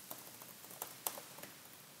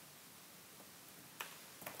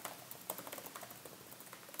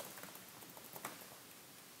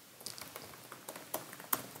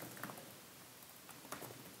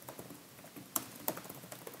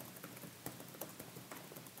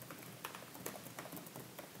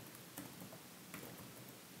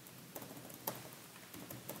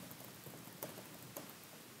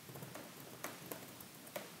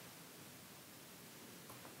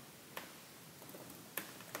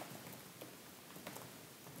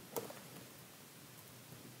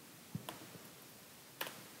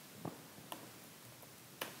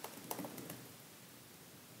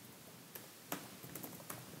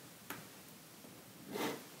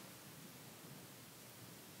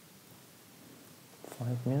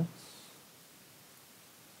 Five minutes.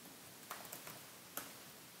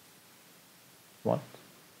 What?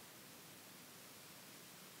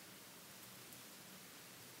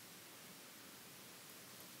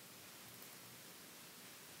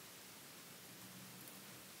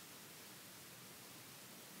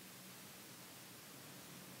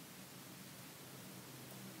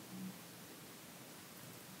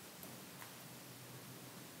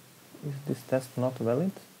 Is this test not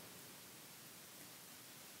valid?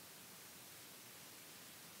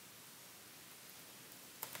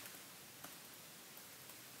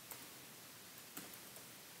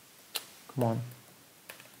 Come on.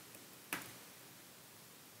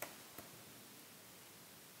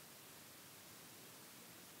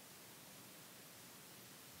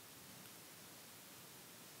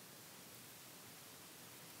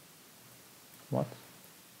 What?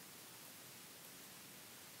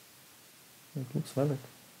 It looks valid.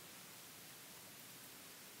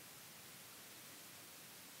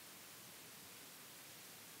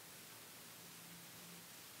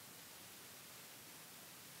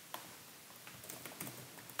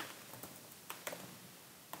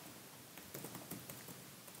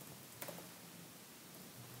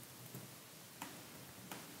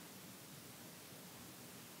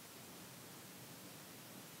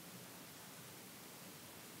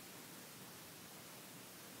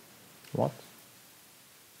 What?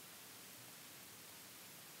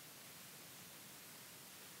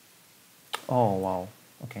 Oh, wow.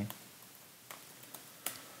 Okay.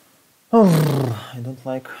 Oh, I don't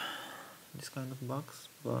like this kind of bugs,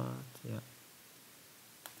 but yeah.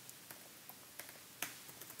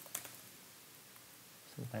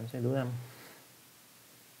 Sometimes I do them.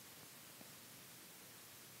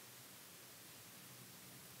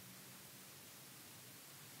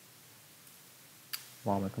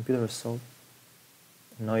 Wow, my computer is so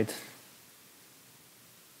annoyed.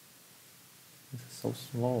 This is so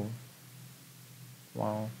slow.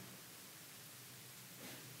 Wow.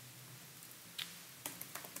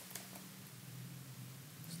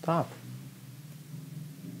 Stop.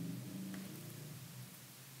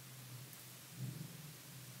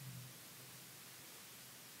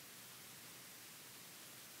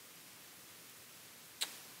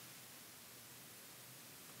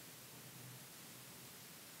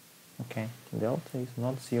 Okay, delta is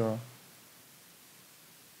not 0.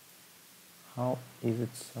 How is it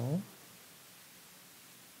so?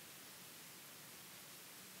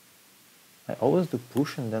 I always do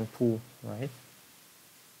push and then pull, right?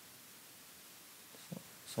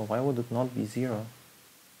 So why would it not be 0?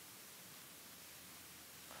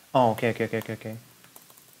 Oh, okay.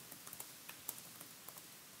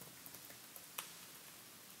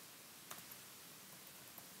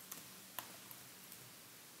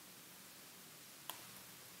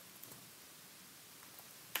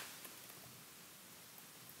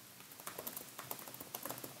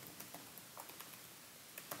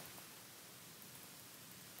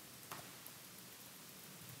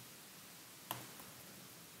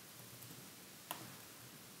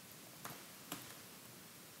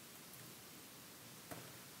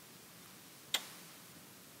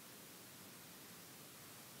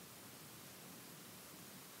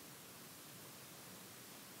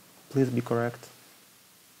 Please be correct.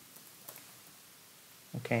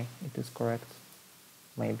 Okay, it is correct.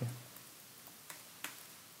 Maybe.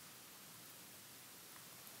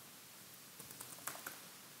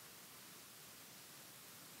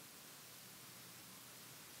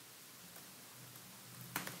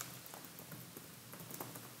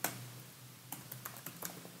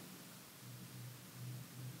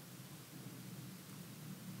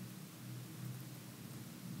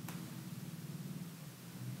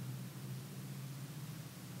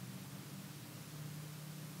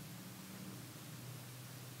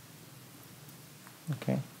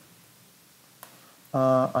 Okay.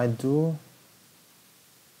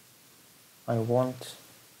 I want,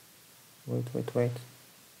 wait.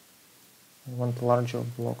 I want larger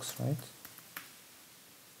blocks, right?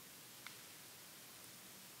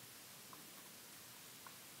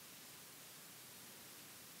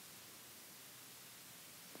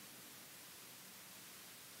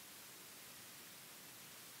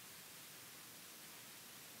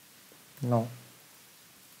 No.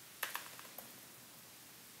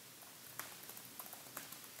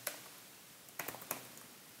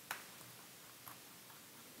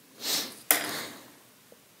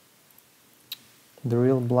 The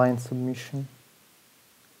real blind submission.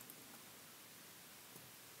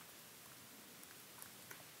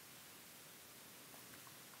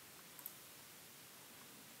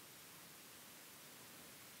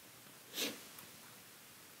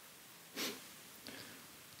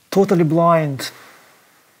 Totally blind.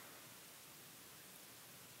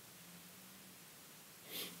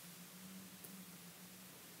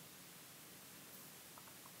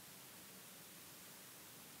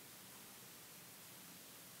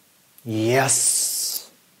 Yes!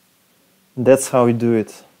 That's how we do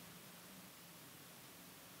it.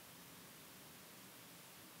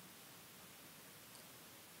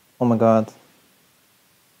 Oh my god.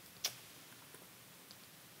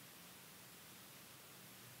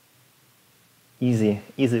 Easy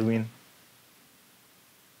win.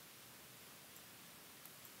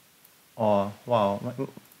 Oh, wow.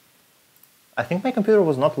 I think my computer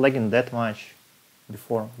was not lagging that much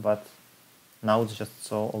before, but now it's just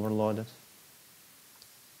so overloaded.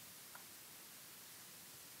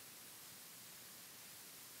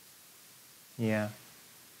 Yeah.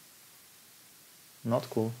 Not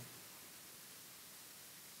cool.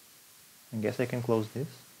 I guess I can close this.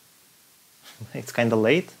 It's kinda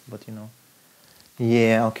late, but you know.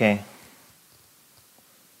 Yeah, okay.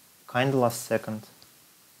 Kinda last second.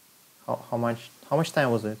 How much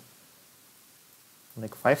time was it?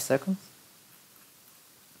 Like 5 seconds?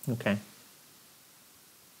 Okay.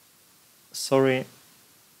 Sorry.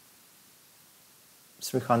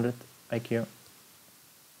 300 IQ.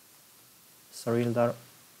 Sorry, Ildar.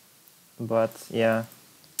 But yeah.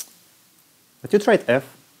 But you tried F.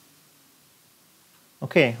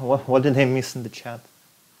 Okay, what did I miss in the chat?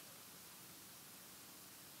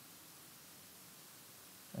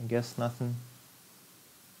 I guess nothing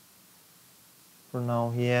for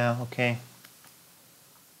now. Yeah, okay.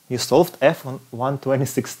 You solved F on 1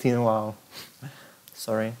 2016. Wow.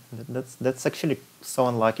 Sorry, that's actually so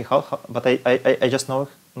unlucky. But I just no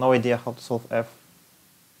idea how to solve F.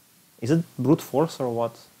 Is it brute force or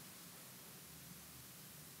what?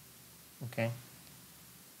 Okay.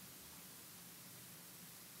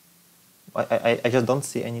 I just don't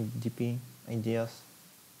see any DP ideas.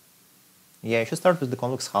 Yeah, you should start with the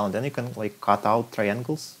convex hull, and then you can like cut out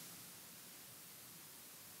triangles.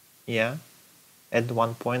 Yeah. Add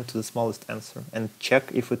 1 point to the smallest answer and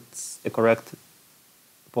check if it's a correct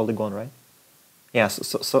polygon, right? Yeah,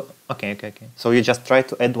 so okay. So you just try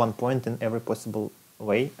to add 1 point in every possible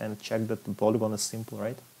way and check that the polygon is simple,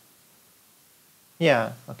 right?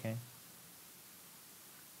 Yeah, okay.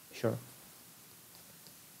 Sure.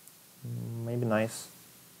 Maybe nice.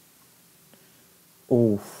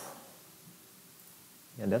 Oof.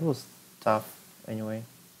 Yeah, that was tough anyway.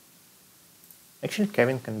 Actually,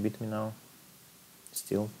 Kevin can beat me now.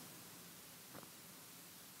 Still.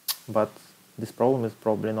 But this problem is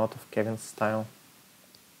probably not of Kevin's style.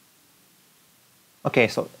 Okay,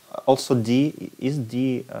 so also D, is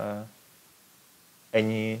D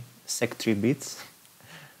any sec3 bits?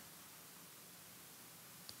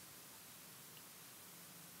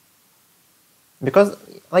 Because,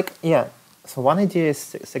 like, yeah, so one idea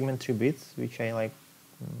is segment 3 bits, which I like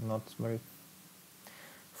not very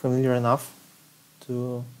familiar enough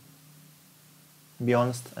to be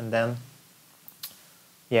honest. And then,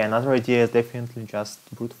 yeah, another idea is definitely just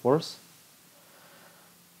brute force.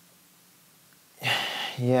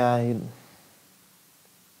 Yeah.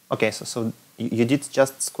 Okay, so you did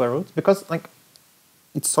just square root? Because, like,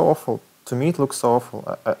 it's so awful. To me, it looks so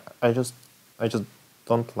awful. I just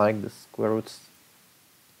don't like the square roots.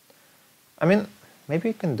 I mean, maybe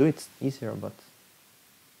you can do it easier, but...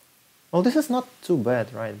 Well, this is not too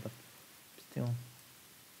bad, right? But still,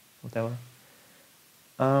 whatever.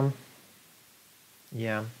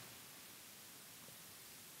 Yeah.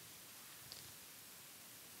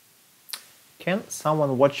 Can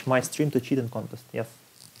someone watch my stream to cheat in contest? Yes.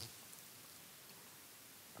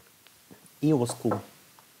 E was cool.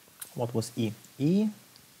 What was E? E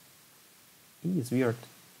is weird.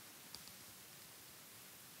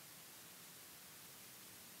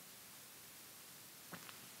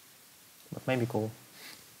 But maybe cool.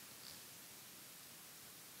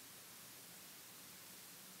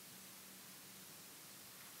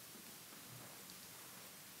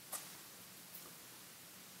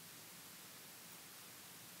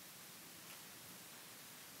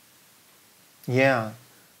 Yeah.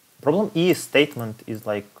 Problem E statement is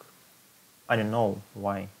like, I don't know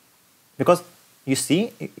why. Because you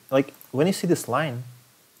see, like, when you see this line,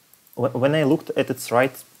 when I looked at its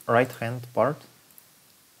right hand part,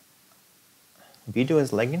 video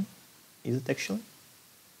is lagging. Is it actually?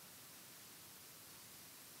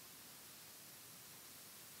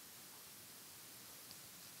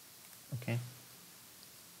 Okay.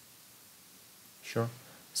 Sure.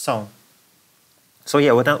 So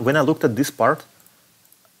yeah, when I looked at this part,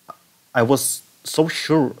 I was so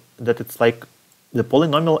sure that it's like the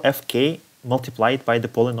polynomial fk multiplied by the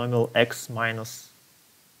polynomial x minus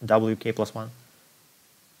wk plus 1.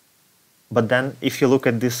 But then if you look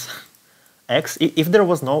at this x, if there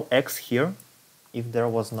was no x here, if there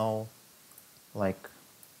was no like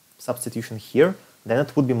substitution here, then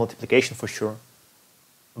it would be multiplication for sure.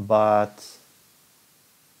 But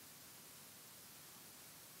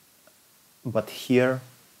here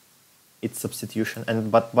it's substitution.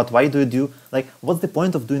 And but why do you do, like, what's the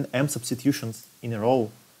point of doing m substitutions in a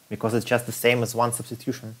row? Because it's just the same as one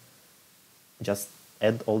substitution. Just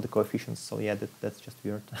add all the coefficients. So yeah, that's just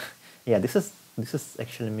weird. Yeah, this is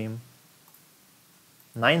actually a meme.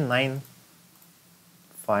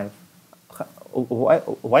 995.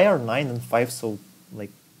 Why are 9 and 5 so,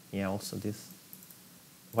 like, yeah, also this.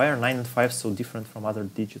 Why are 9 and 5 so different from other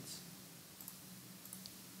digits?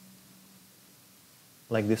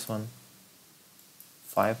 Like this one.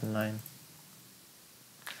 5 and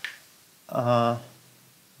 9.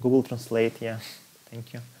 Google Translate, yeah,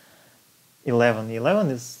 thank you. 11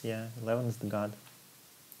 is, yeah, 11 is the god.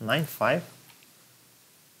 9, 5.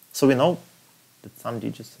 So we know that some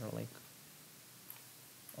digits are like,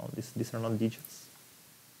 oh, these are not digits.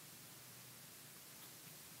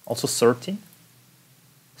 Also 30.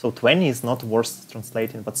 So 20 is not worth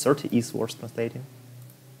translating, but 30 is worth translating.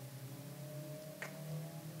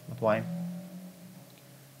 But why?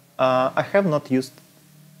 I have not used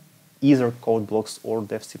either code blocks or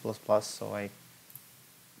dev C++, so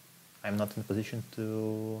I'm not in a position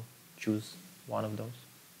to choose one of those.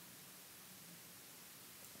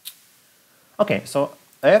 Okay, so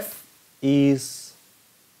F is,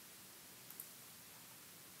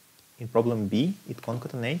 in problem B, it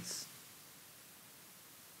concatenates.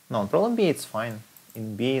 No, in problem B it's fine.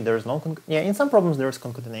 In B there's no, yeah, in some problems there's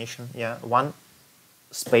concatenation. Yeah, one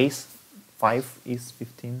space 5 is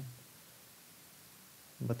 15.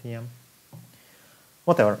 But yeah,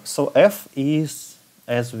 whatever. So F is,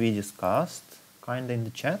 as we discussed kinda in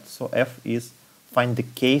the chat, so F is find the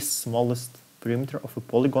case smallest perimeter of a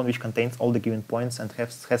polygon which contains all the given points and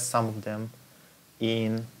has some of them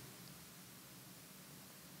in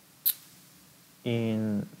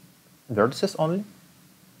vertices only.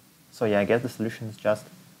 So yeah, I guess the solution is just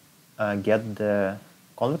get the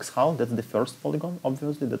convex hull. That's the first polygon,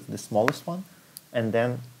 obviously. That's the smallest one. And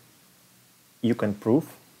then you can prove.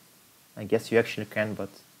 I guess you actually can, but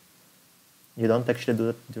you don't actually do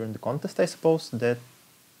that during the contest, I suppose, that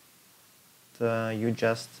you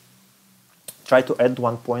just try to add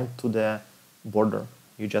one point to the border.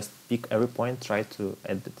 You just pick every point, try to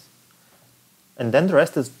add it. And then the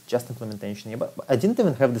rest is just implementation. Yeah, but I didn't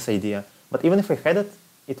even have this idea. But even if I had it,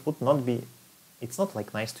 it would not be, it's not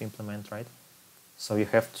like nice to implement, right? So you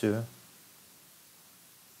have to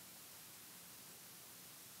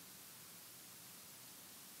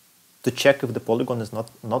check if the polygon is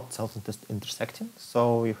not self-intersecting.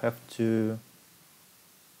 So you have to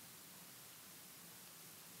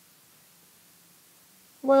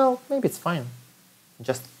well, maybe it's fine.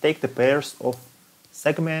 Just take the pairs of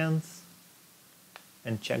segments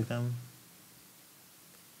and check them.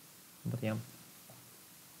 But yeah.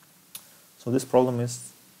 So this problem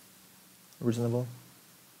is reasonable.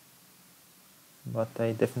 But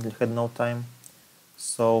I definitely had no time.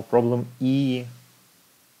 So problem E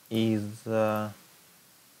is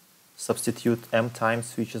substitute m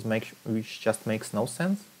times, which just makes no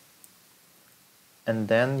sense. And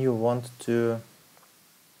then you want to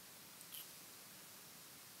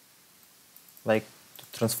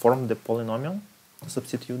transform the polynomial to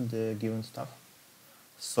substitute the given stuff.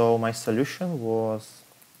 So my solution was,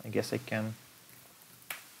 I guess I can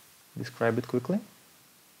describe it quickly.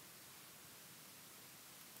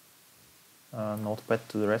 Notepad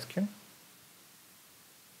to the rescue.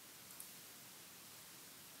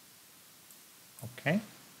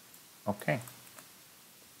 Okay.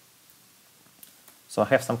 So I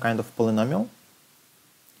have some kind of polynomial,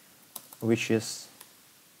 which is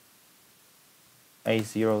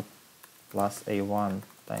a0 plus a1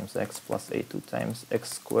 times x plus a2 times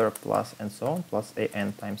x squared plus and so on, plus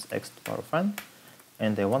an times x to the power of n.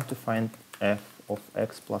 And I want to find f of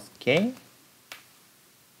x plus k.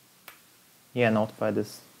 Yeah, Notepad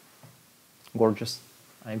is gorgeous.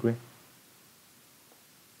 I agree.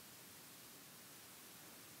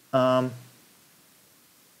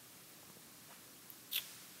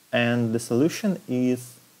 And the solution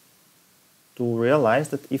is to realize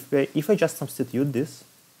that if I just substitute this,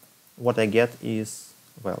 what I get is,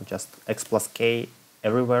 well, just x plus k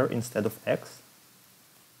everywhere instead of x.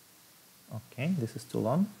 Okay, this is too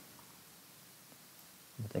long,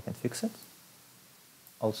 but I can fix it.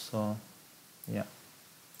 Also, yeah.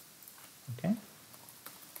 Okay,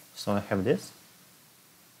 so I have this.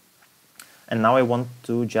 And now I want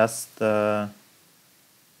to just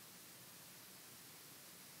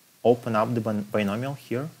open up the binomial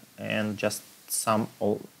here and just sum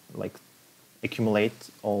all,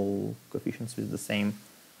 accumulate all coefficients with the same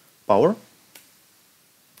power.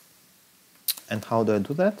 And how do I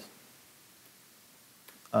do that?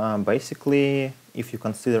 Basically, if you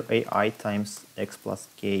consider ai times x plus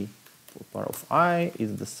k to the power of I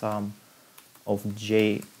is the sum of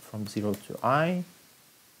j from 0 to I,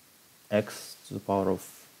 x to the power of,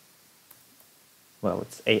 well,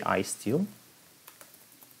 it's ai still,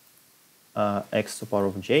 x to the power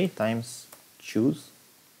of j times choose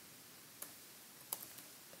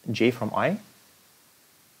j from I,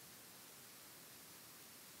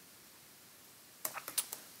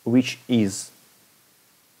 which is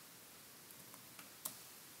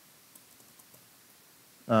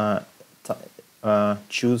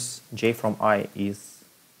choose j from I is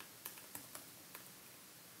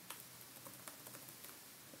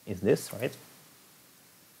this, right?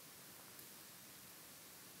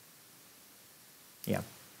 Yeah.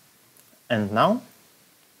 And now,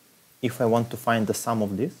 if I want to find the sum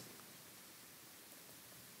of this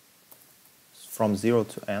from 0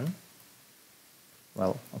 to n,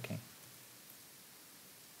 well, okay,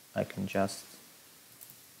 I can just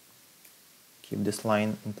keep this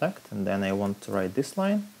line intact, and then I want to write this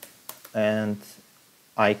line, and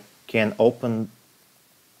I can open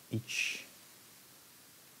each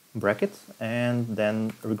bracket and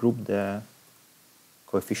then regroup the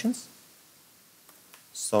coefficients.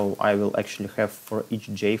 So I will actually have for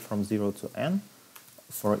each j from 0 to n,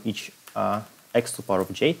 for each x to the power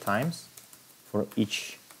of j times, for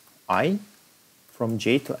each I from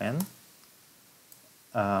j to n,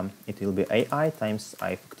 it will be ai times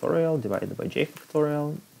I factorial divided by j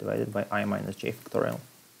factorial divided by I minus j factorial,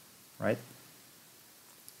 right?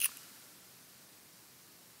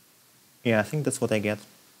 Yeah, I think that's what I get.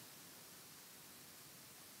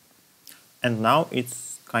 And now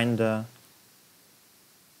it's kinda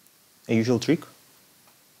a usual trick.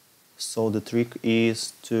 So the trick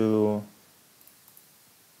is to,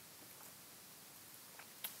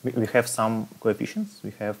 we have some coefficients.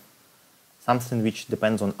 We have something which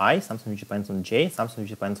depends on I, something which depends on j, something which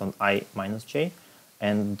depends on I minus j,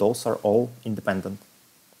 and those are all independent.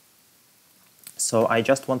 So I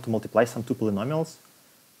just want to multiply some two polynomials,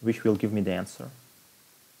 which will give me the answer.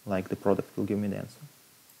 Like the product will give me the answer.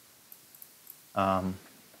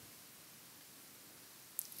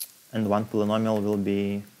 And one polynomial will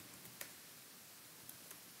be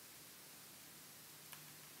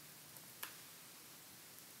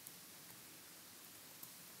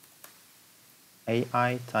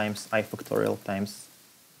ai times I factorial times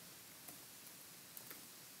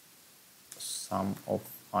sum of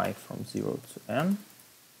I from 0 to n.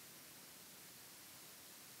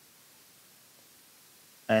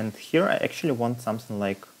 And here I actually want something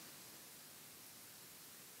like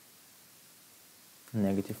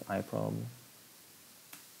negative I probably,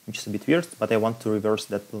 which is a bit weird, but I want to reverse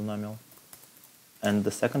that polynomial. And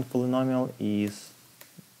the second polynomial is,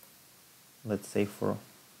 let's say for,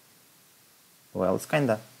 well, it's kind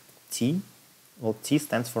of t. Well, t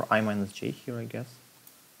stands for I minus j here, I guess.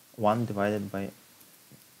 1 divided by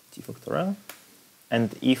t factorial.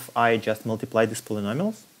 And if I just multiply these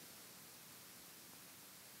polynomials,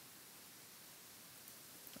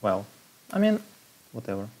 well, I mean,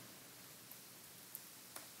 whatever.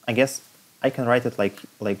 I guess I can write it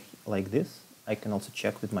like this. I can also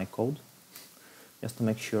check with my code just to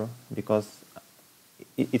make sure, because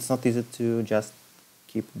it's not easy to just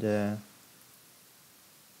keep the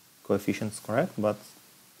coefficients correct, but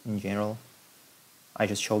in general, I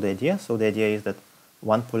just show the idea. So the idea is that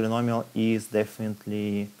one polynomial is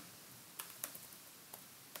definitely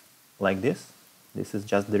like this. This is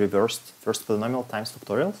just the reversed first polynomial times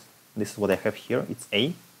factorials. This is what I have here. It's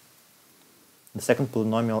a. The second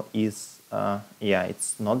polynomial is, yeah,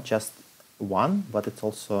 it's not just 1, but it's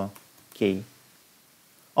also k.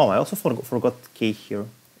 Oh, I also forgot k here.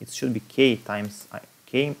 It should be k times I,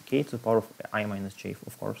 k to the power of I minus j,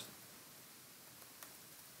 of course.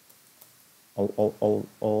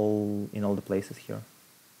 All in all the places here.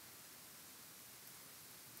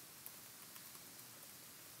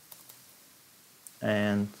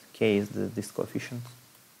 And k is this coefficient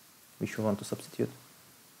which we want to substitute.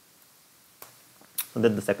 So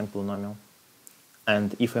that's the second polynomial.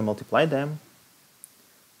 And if I multiply them,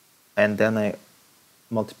 and then I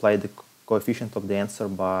multiply the coefficient of the answer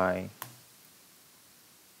by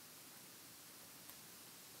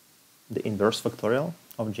the inverse factorial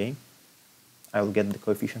of j, I will get the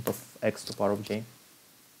coefficient of x to the power of j.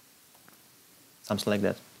 Something like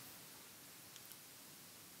that.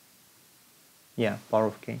 Yeah, power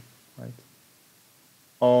of k, right.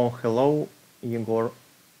 Oh, hello, Igor.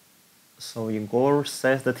 So Igor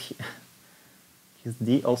says that his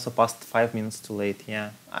D also passed 5 minutes too late.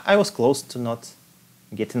 Yeah, I was close to not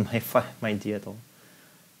getting my D at all.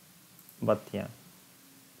 But yeah,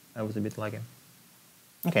 I was a bit lagging.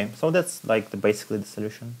 Okay, so that's like basically the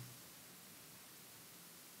solution.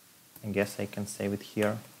 I guess I can save it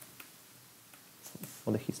here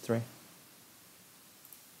for the history.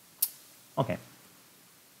 Okay.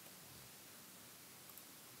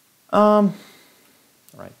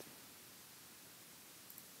 Right.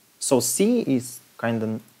 So C is kind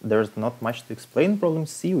of, there's not much to explain. Problem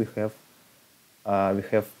C, we have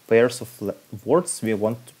pairs of words. We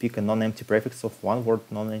want to pick a non-empty prefix of one word,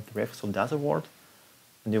 non-empty prefix of the other word,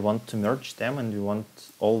 and we want to merge them, and we want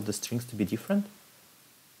all the strings to be different.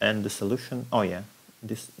 And the solution, oh yeah,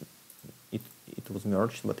 it was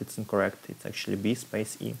merged, but it's incorrect. It's actually B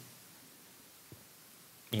space E.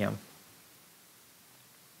 Yeah.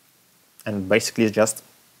 And basically it's just,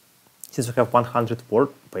 since we have 100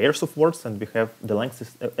 pairs of words and we have the length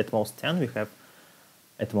is at most 10, we have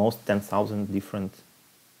at most 10,000 different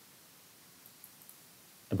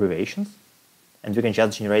abbreviations, and we can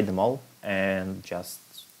just generate them all and just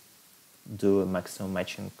do a maximum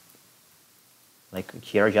matching. Like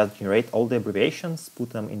here, just generate all the abbreviations,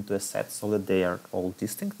 put them into a set so that they are all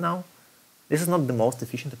distinct now. This is not the most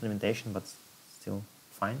efficient implementation, but still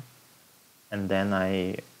fine. And then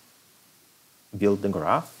I build the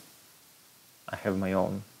graph. I have my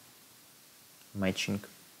own matching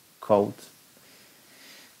code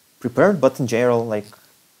prepared, but in general, like,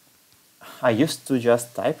 I used to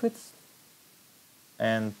just type it,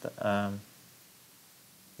 and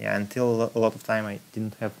yeah, until a lot of time I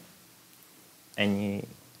didn't have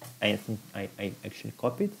anything I actually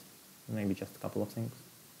copied, maybe just a couple of things.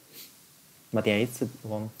 But yeah, it's a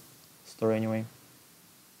long story anyway.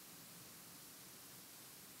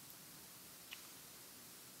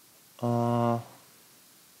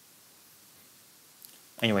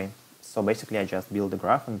 Anyway, so basically I just build the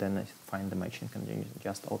graph and then I find the matching and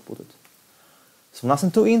just output it. So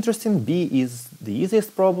nothing too interesting. B is the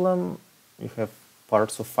easiest problem. We have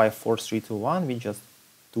parts of 5, 4, 3, 2, 1. We just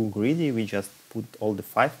too greedy. We just put all the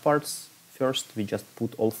 5 parts first. We just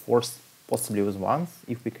put all 4s possibly with 1s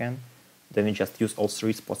if we can. Then we just use all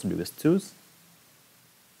 3s possibly with 2s.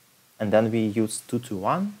 And then we use 2, 2,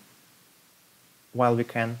 1 while we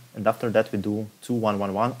can. And after that we do 2, 1,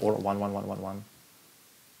 1, 1 or 1, 1, 1, 1, 1.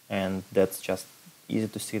 And that's just easy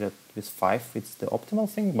to see that with 5 it's the optimal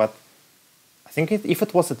thing, but I think if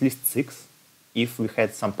it was at least 6, if we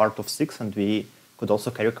had some part of 6 and we could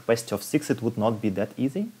also carry capacity of 6, it would not be that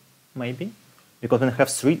easy, maybe. Because when you have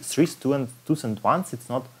threes, twos, and ones, it's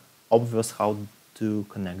not obvious how to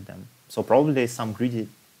connect them. So probably some greedy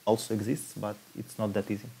also exists, but it's not that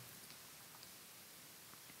easy.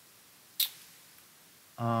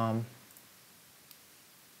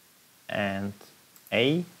 And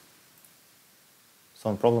A. So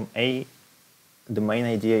in problem A, the main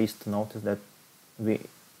idea is to notice that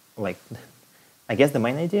I guess the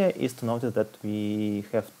main idea is to notice that we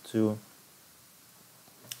have to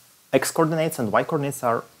x coordinates and y coordinates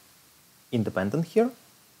are independent here,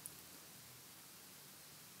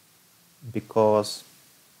 because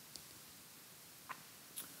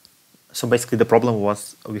so basically the problem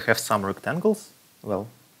was we have some rectangles, well,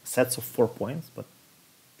 sets of 4 points, but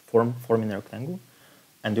forming a rectangle,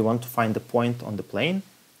 and we want to find the point on the plane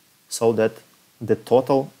so that the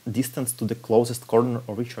total distance to the closest corner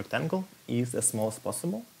of each rectangle is as small as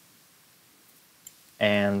possible.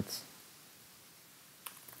 And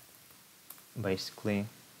basically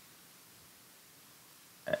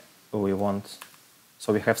we want,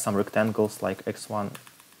 so we have some rectangles like x1,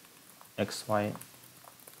 xy,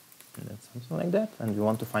 and then something like that, and we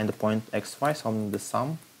want to find the point xy, so the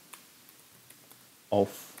sum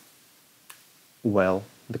of, well,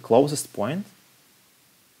 the closest point,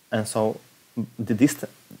 and so the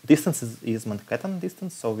distance is Manhattan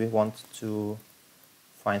distance, so we want to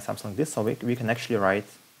find something like this, so we can actually write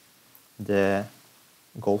the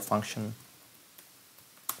goal function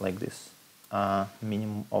like this.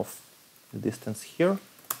 Minimum of the distance here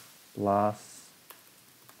plus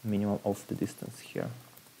minimum of the distance here.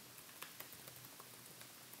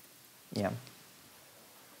 Yeah.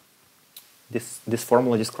 This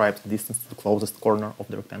formula describes the distance to the closest corner of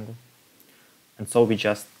the rectangle. And so we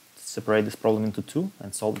just separate this problem into two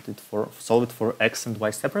and solve it for x and y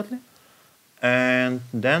separately. And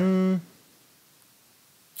then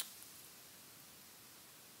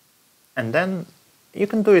you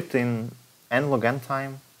can do it in n log n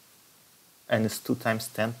time, and it's 2 times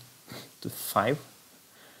 10 to 5.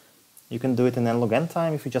 You can do it in n log n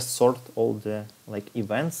time if you just sort all the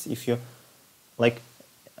events. If you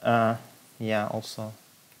yeah, also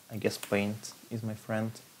I guess Paint is my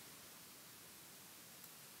friend.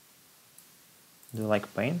 Do you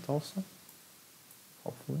like Paint also?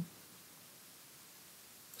 Hopefully.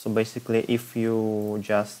 So basically, if you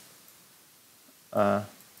just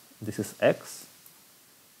this is x,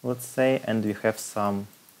 let's say, and we have some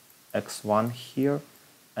x1 here,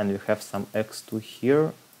 and we have some x2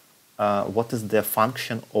 here. What is the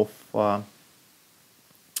function of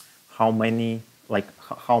how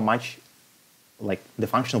much, the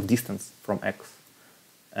function of distance from x?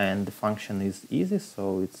 And the function is easy,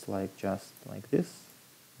 so it's just like this,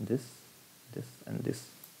 this, and this.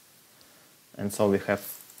 And so we have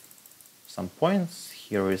some points.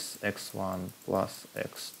 Here is x1 plus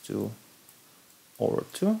x2 over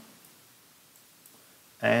 2.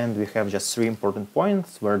 And we have just 3 important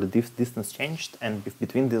points where the distance changed, and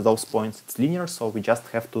between those points it's linear, so we just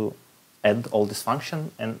have to add all these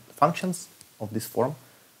functions of this form,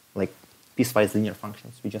 like piecewise linear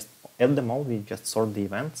functions. We just add them all, we just sort the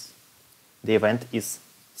events. The event is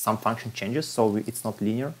some function changes, so it's not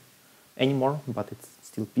linear anymore, but it's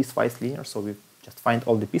still piecewise linear, so we just find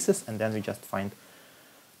all the pieces, and then we just find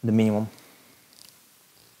the minimum.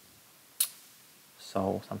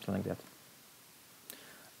 So something like that.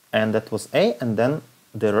 And that was A, and then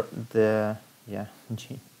the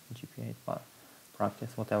GPA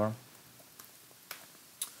practice, whatever.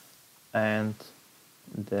 And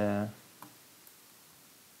the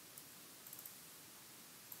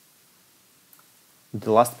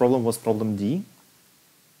last problem was problem D,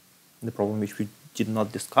 the problem which we did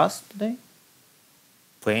not discuss today.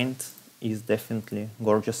 Paint is definitely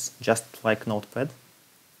gorgeous, just like Notepad.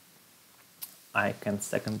 I can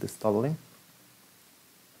second this totally.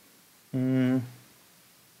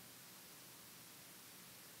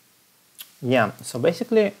 Yeah, so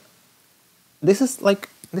basically this is like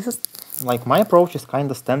my approach is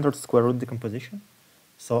kind of standard square root decomposition.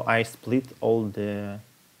 So I split all the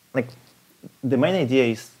the main idea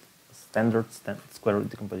is standard square root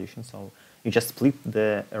decomposition. So you just split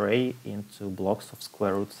the array into blocks of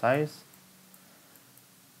square root size,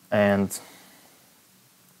 and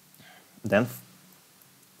then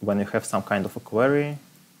when you have some kind of a query,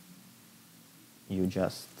 you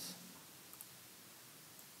just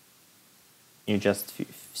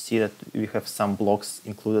see that we have some blocks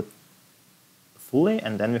included fully,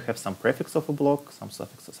 and then we have some prefix of a block, some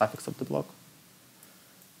suffix of the block.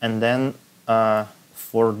 And then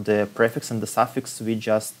for the prefix and the suffix, we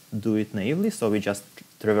just do it naively, so we just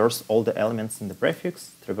traverse all the elements in the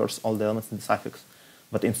prefix, traverse all the elements in the suffix.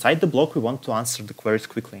 But inside the block, we want to answer the queries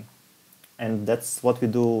quickly. And that's what we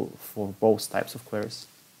do for both types of queries.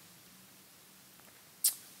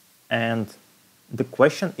 And the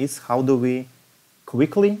question is, how do we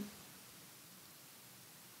quickly,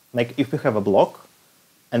 like if we have a block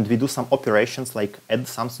and we do some operations like add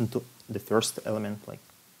something to the first element, like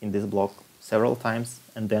in this block several times,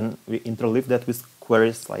 and then we interleave that with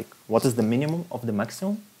queries like what is the minimum of the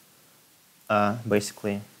maximum?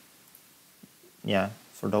 Basically, yeah,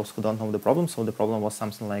 for those who don't know the problem, so the problem was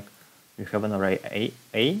something like we have an array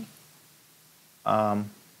A.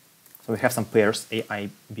 So we have some pairs AI,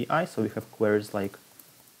 BI, so we have queries like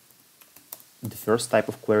the first type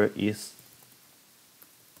of query is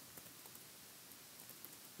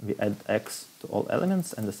we add X to all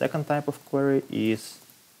elements, and the second type of query is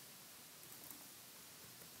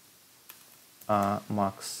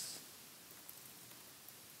max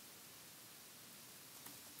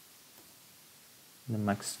the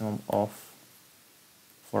maximum of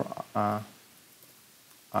for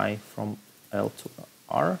I from L to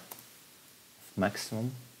R,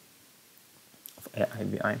 maximum of AI,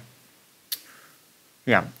 BI.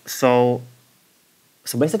 Yeah, so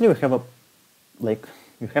basically we have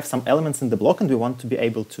we have some elements in the block and we want to be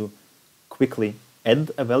able to quickly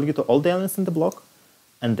add a value to all the elements in the block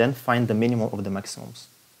and then find the minimum of the maximums.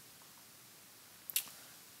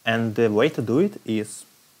 And the way to do it is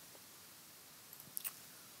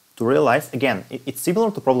to realize, again, it's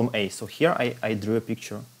similar to problem A. So here I drew a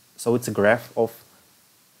picture. So it's a graph of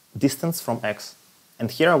distance from X.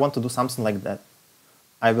 And here I want to do something like that.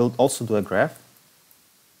 I will also do a graph.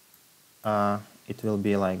 It will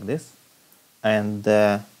be like this. And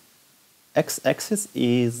the x-axis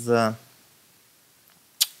is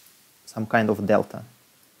some kind of delta,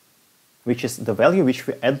 which is the value which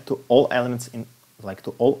we add to all elements in, like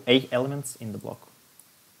to all A elements in the block.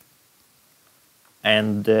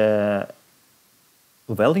 And the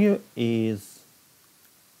value is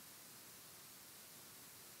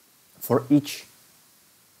for each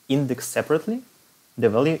index separately, the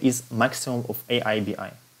value is maximum of AI,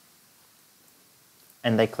 BI.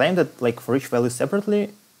 And I claim that like for each value separately,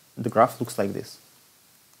 the graph looks like this.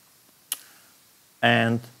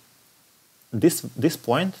 And this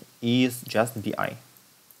point is just BI.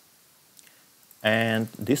 And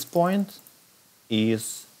this point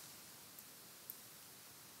is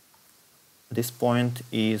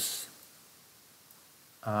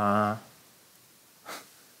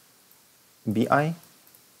BI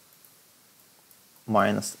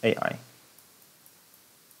minus AI.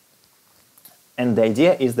 And the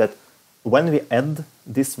idea is that when we add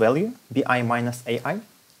this value, BI minus AI,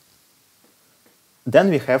 then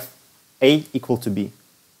we have A equal to B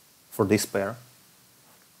for this pair.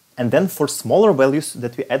 And then for smaller values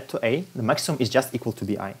that we add to A, the maximum is just equal to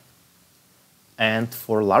BI. And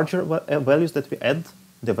for larger values that we add,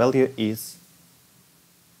 the value is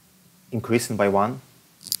increasing by 1,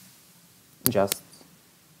 just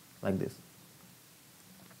like this.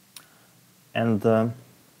 And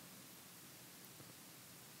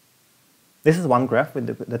this is one graph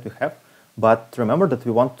that we have, but remember that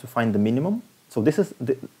we want to find the minimum. So this is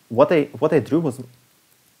what I drew was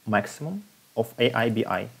maximum of AI,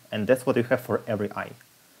 BI, and that's what we have for every I.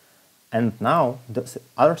 And now the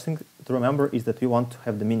other thing to remember is that we want to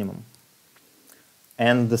have the minimum.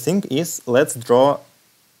 And the thing is, let's draw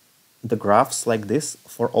the graphs like this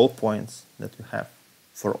for all points that we have,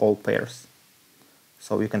 for all pairs.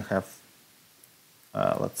 So you can have,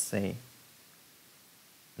 let's say,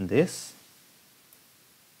 this,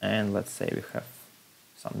 and let's say we have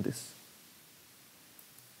some this.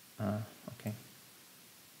 Okay.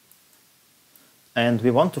 And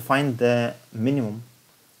we want to find the minimum.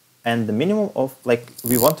 And the minimum of, like,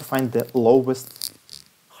 we want to find the lowest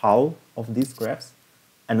hull of these graphs.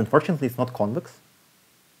 And unfortunately, it's not convex.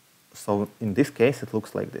 So in this case, it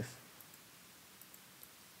looks like this.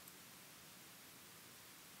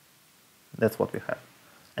 That's what we have.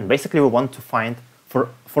 And basically, we want to find,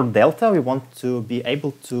 for delta, we want to be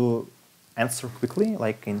able to answer quickly,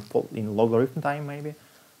 like in logarithm time maybe,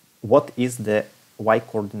 what is the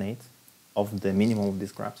y-coordinate of the minimum of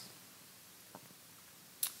these graphs.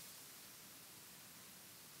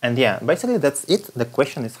 And yeah, basically that's it. The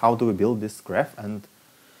question is, how do we build this graph? And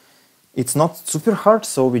it's not super hard,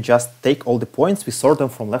 so we just take all the points, we sort them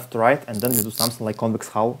from left to right, and then we do something like convex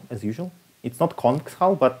hull as usual. It's not convex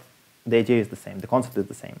hull, but the idea is the same, the concept is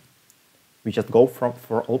the same. We just go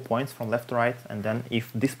for all points from left to right, and then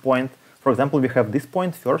if this point, for example, we have this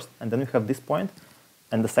point first, and then we have this point,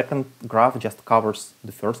 and the second graph just covers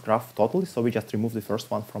the first graph totally, so we just remove the first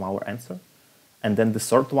one from our answer. And then the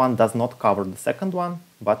third one does not cover the second one,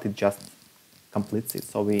 but it just completes it.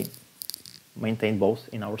 So we maintain both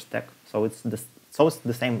in our stack. So it's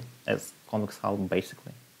the same as convex hull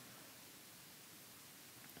basically.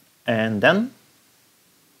 And then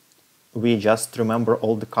we just remember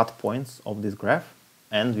all the cut points of this graph,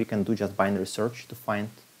 and we can do just binary search to find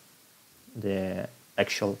the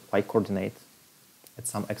actual y coordinate at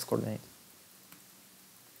some x coordinate.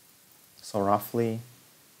 So roughly,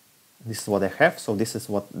 this is what I have. So this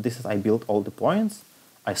is I built all the points,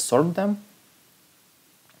 I sort them,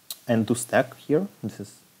 and do stack here. This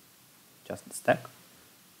is just stack,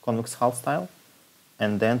 convex hull style.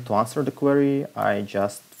 And then to answer the query, I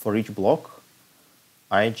just, for each block,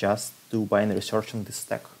 I just do binary search on this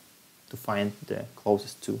stack to find the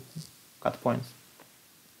closest two cut points.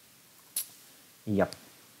 Yep.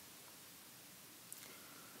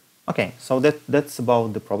 Okay, so that's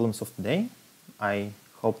about the problems of today. I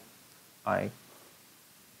hope I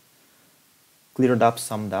cleared up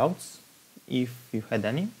some doubts, if you had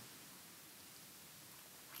any.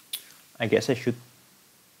 I guess I should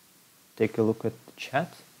take a look at the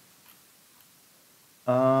chat.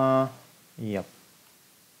 Yep.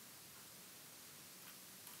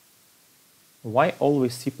 Why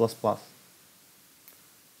always C++?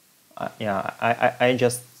 Yeah, I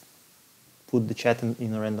just put the chat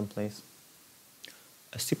in a random place.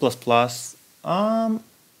 C++,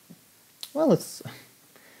 well, it's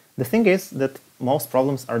the thing is that most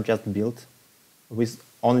problems are just built with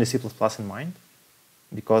only C++ in mind,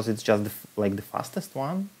 because it's just like the fastest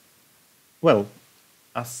one. Well,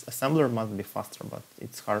 as assembler must be faster, but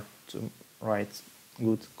it's hard to write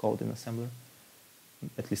good code in assembler,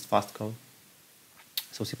 at least fast code.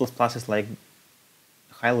 So C++ is like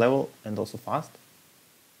high level and also fast,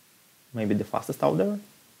 maybe the fastest out there.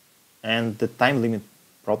 And the time limit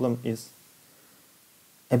problem is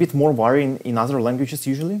a bit more varying in other languages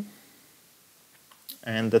usually.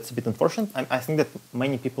 And that's a bit unfortunate. I think that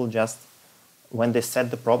many people just, when they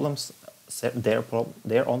set the problems, set their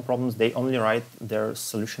own problems, they only write their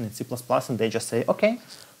solution in C++ and they just say, okay,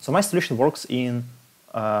 so my solution works in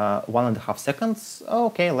 1.5 seconds.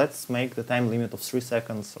 Okay, let's make the time limit of 3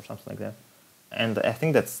 seconds or something like that. And I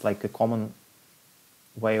think that's like a common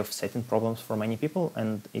way of setting problems for many people,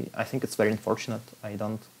 and I think it's very unfortunate. I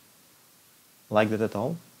don't like that at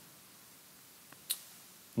all.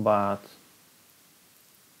 But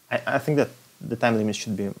I think that the time limit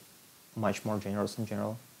should be much more generous in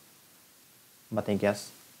general. But I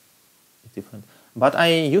guess it's different. But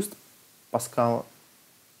I used Pascal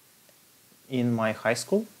in my high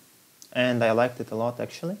school, and I liked it a lot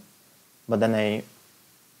actually. But then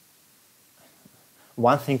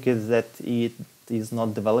one thing is that it is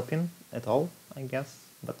not developing at all, I guess.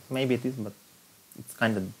 But maybe it is, but it's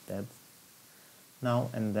kind of dead now.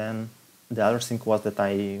 And then the other thing was that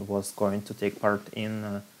I was going to take part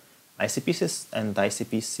in ICPCs, and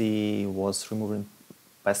ICPC was removing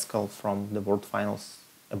Pascal from the world finals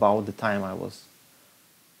about the time I was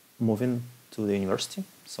moving to the university.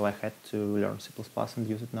 So I had to learn C++ and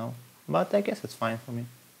use it now. But I guess it's fine for me.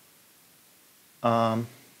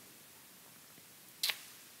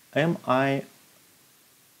 Am I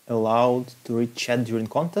allowed to read chat during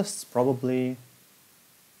contests? Probably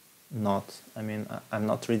not. I mean, I'm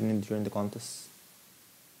not reading it during the contests.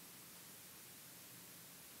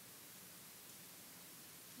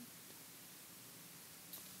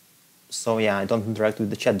 So yeah, I don't interact with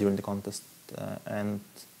the chat during the contest, and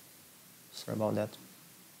sorry about that.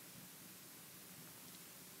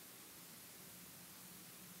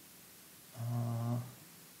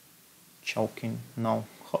 Choking? No.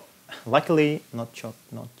 Luckily, not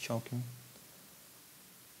choking.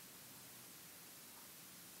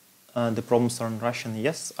 The problems are in Russian.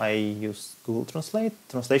 Yes, I use Google Translate.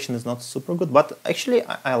 Translation is not super good, but actually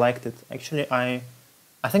I liked it. Actually, I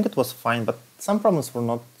think it was fine, but some problems were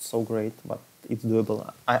not so great, but it's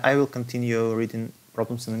doable. I will continue reading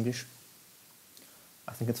problems in English.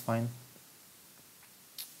 I think it's fine.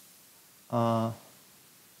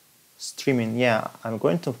 Streaming, yeah, I'm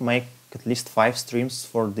going to make at least 5 streams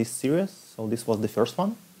for this series. So this was the first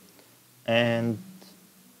one, and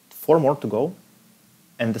 4 more to go.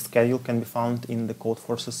 And the schedule can be found in the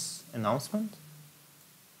Codeforces announcement.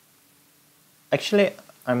 Actually,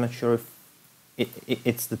 I'm not sure if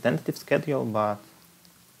it's the tentative schedule, but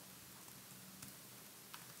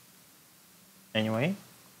anyway.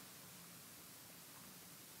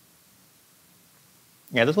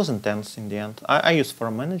 Yeah, that was intense in the end. I use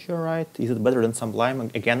Farm Manager, right? Is it better than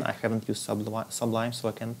Sublime? Again, I haven't used Sublime, so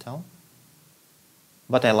I can't tell.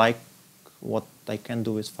 But I like what I can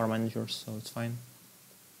do with Farm Manager, so it's fine.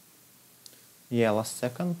 Yeah, last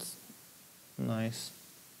second. Nice.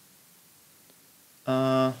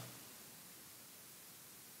 Yeah,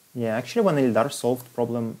 actually when Ildar solved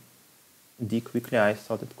problem D quickly, I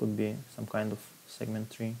thought it could be some kind of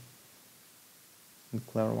segment tree. A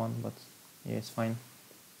clever one, but yeah, it's fine.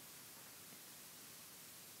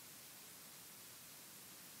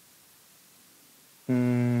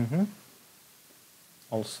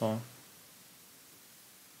 Also,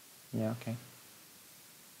 yeah, okay.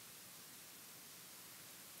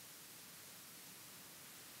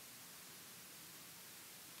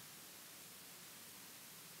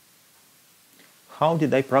 How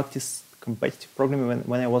did I practice competitive programming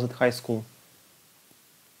when I was at high school?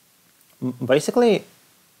 Basically,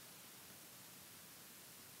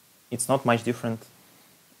 it's not much different.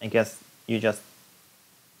 I guess you just,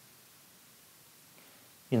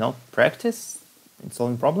 practice in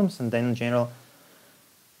solving problems, and then in general,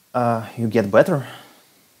 you get better.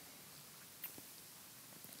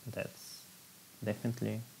 That's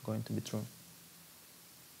definitely going to be true.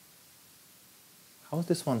 How is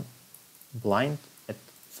this one blind at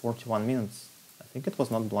 41 minutes? I think it was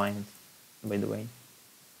not blind, by the way.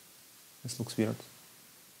 This looks weird.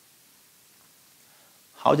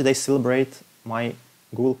 How did I celebrate my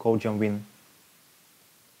Google Code Jam win?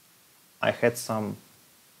 I had some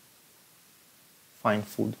fine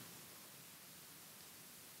food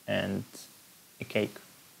and a cake.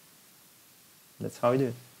 That's how I do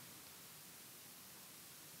it.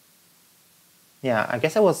 Yeah, I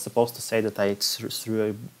guess I was supposed to say that I threw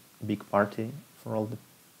a big party for all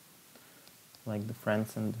the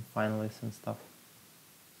friends and finalists and stuff.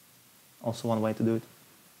 Also one way to do it.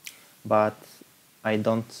 But I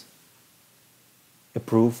don't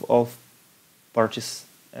approve of parties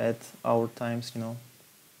at our times,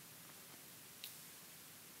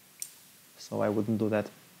 So I wouldn't do that.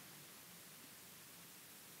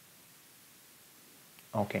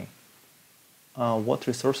 Okay. What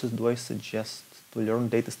resources do I suggest to learn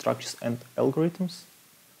data structures and algorithms?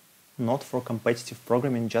 Not for competitive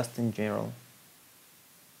programming, just in general.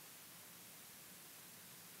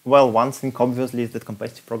 Well, one thing obviously is that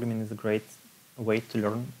competitive programming is a great way to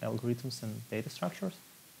learn algorithms and data structures.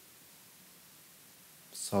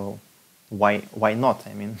 So why not?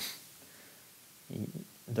 I mean,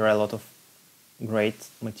 there are a lot of great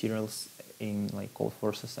materials in code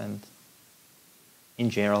courses and in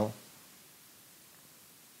general.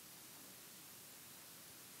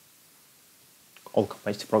 All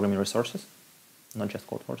competitive programming resources, not just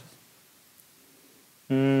code courses.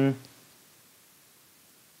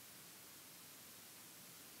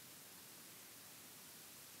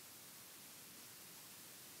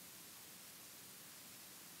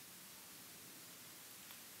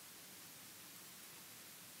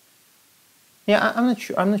 Yeah, I'm not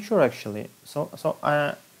sure. I'm not sure actually.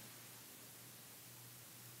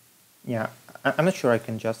 Yeah, I'm not sure I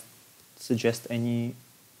can just suggest any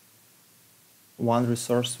one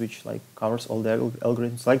resource which covers all the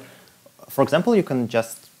algorithms. For example, you can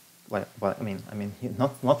just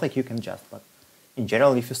not like you can just, but in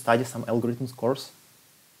general, if you study some algorithms course,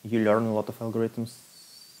 you learn a lot of algorithms,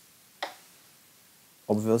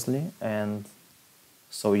 obviously, and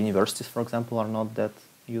so universities, for example, are not that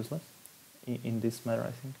useless in this matter,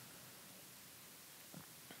 I think.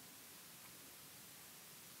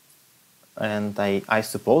 And I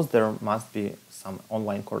suppose there must be some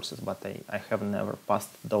online courses, but I have never passed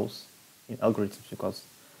those in algorithms because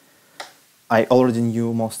I already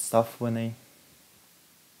knew most stuff when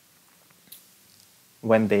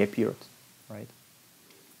they appeared, right?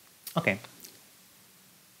 Okay,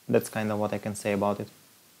 that's kind of what I can say about it.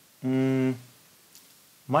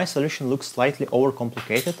 My solution looks slightly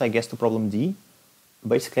overcomplicated, I guess, to problem D.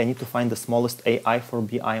 Basically, I need to find the smallest AI for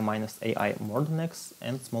BI minus AI more than X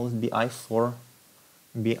and smallest BI for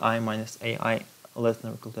BI minus AI less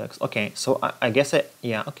than or equal to X. Okay, so I guess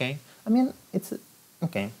yeah, okay. I mean, it's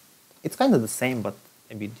okay. It's kind of the same, but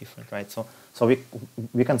a bit different, right? So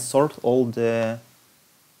we can sort all the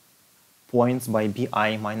points by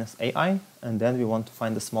BI minus AI, and then we want to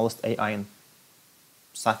find the smallest AI in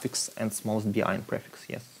suffix and smallest BI in prefix,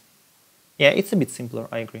 yes. Yeah, it's a bit simpler,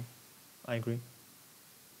 I agree.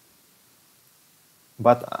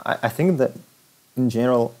 But I think that in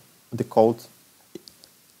general, the code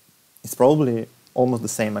is probably almost the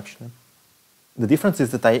same, actually. The difference is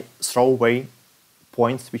that I throw away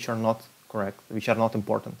points which are not correct, which are not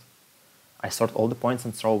important. I sort all the points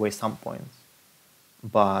and throw away some points.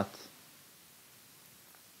 But,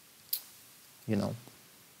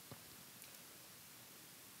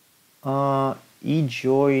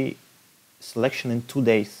 eJoy selection in 2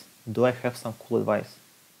 days. Do I have some cool advice?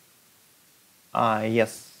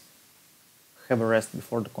 Yes. Have a rest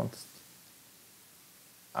before the contest.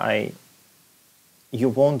 you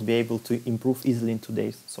won't be able to improve easily in 2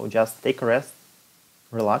 days. So just take a rest,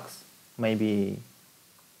 relax, maybe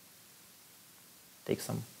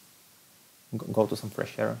go to some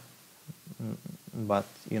fresh air. But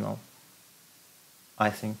I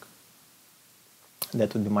think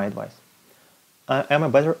that would be my advice. Am I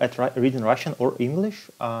better at reading Russian or English?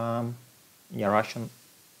 Yeah, Russian,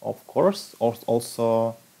 of course.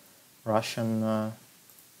 Also, Russian.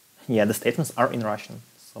 Yeah, the statements are in Russian,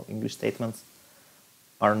 so English statements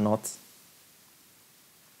are not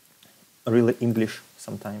really English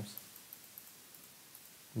sometimes.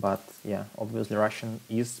 But yeah, obviously Russian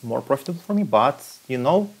is more profitable for me. But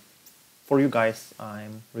for you guys,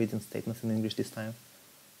 I'm reading statements in English this time,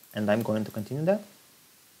 and I'm going to continue that.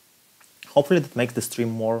 Hopefully that makes the stream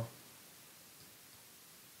more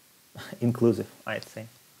inclusive, I'd say.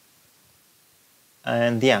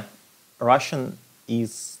 And yeah, Russian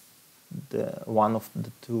is one of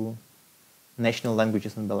the 2 national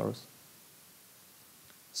languages in Belarus.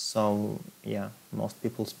 So yeah, most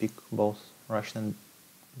people speak both Russian and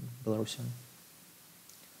Belarusian.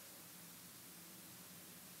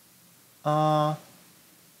 How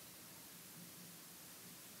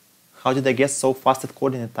did I get so fast at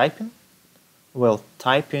coding and typing? Well,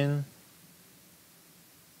 typing.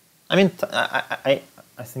 I mean, I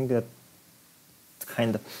think that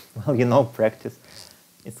kind of practice.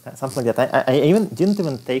 It's something like that. I didn't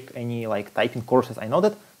even take any typing courses. I know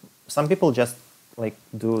that some people just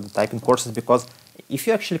do the typing courses because if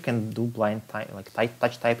you actually can do blind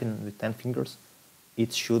touch typing with 10 fingers,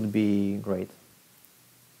 it should be great.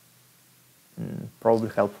 Probably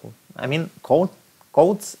helpful. I mean,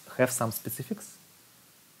 codes have some specifics.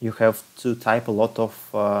 You have to type a lot of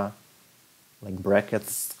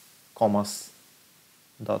brackets, commas,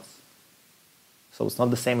 dots. So it's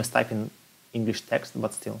not the same as typing English text,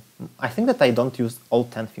 but still. I think that I don't use all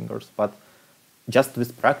 10 fingers, but just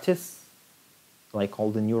with practice,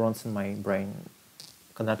 all the neurons in my brain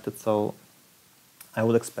connected, so I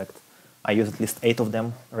would expect I use at least 8 of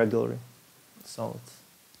them regularly. So it's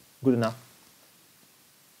good enough.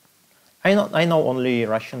 I know only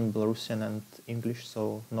Russian, Belarusian, and English,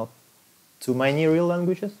 so not too many real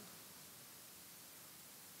languages.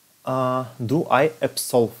 Do I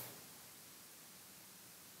absolve?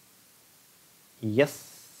 Yes,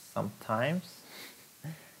 sometimes.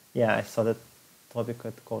 Yeah, I saw that topic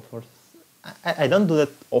at Codeforce. I don't do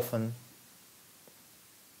that often,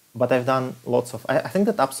 but I've done lots of. I think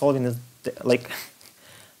that absolving is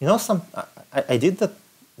I did that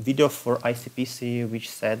video for ICPC which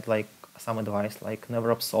said some advice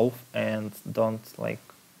never absolve and don't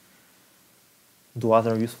do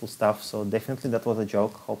other useful stuff. So definitely that was a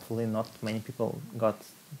joke. Hopefully not many people got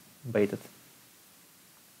baited.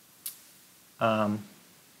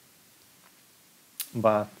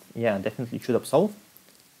 But yeah, definitely should absolve.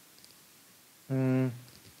 And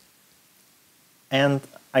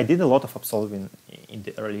I did a lot of absolving in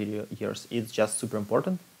the early years. It's just super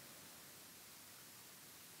important.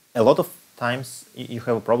 A lot of times you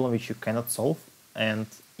have a problem which you cannot solve, and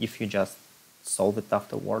if you just solve it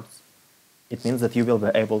afterwards, it means that you will be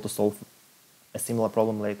able to solve a similar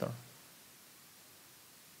problem later.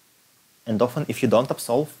 And often if you don't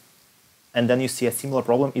absolve and then you see a similar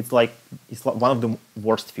problem, it's one of the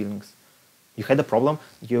worst feelings. You had a problem,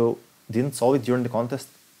 you didn't solve it during the contest,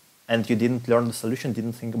 and you didn't learn the solution,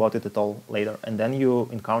 didn't think about it at all later, and then you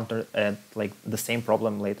encounter the same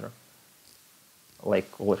problem later,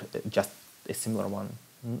 or just a similar one.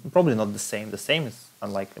 Probably not the same. The same is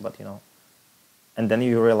unlikely, but and then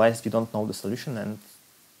you realize you don't know the solution, and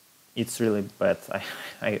it's really bad.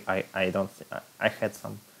 I had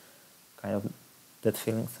some kind of that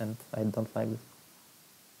feelings, and I don't like it.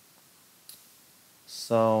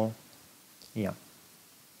 So yeah.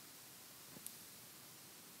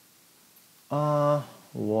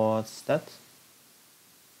 What's that?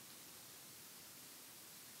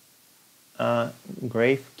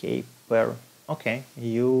 Grave Caper. Okay,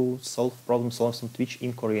 you solve problem solves on Twitch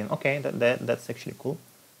in Korean. Okay, that's actually cool.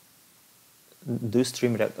 Do you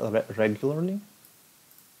stream regularly?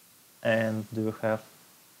 And do you have?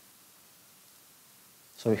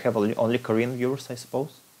 So you have only Korean viewers, I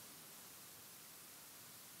suppose.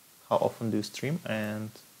 How often do you stream,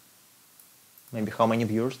 and maybe how many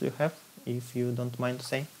viewers do you have, if you don't mind to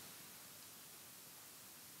say?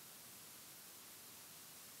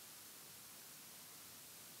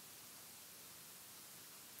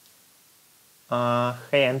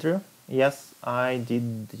 Hey Andrew, yes, I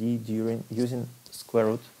did during using square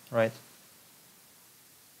root, right?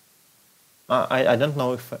 I don't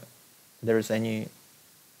know if there is any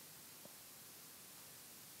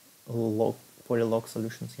polylog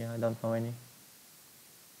solutions. Yeah, I don't know any.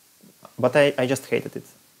 But I just hated it.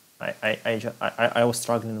 I was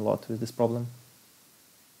struggling a lot with this problem.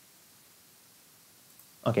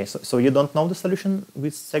 Okay, so you don't know the solution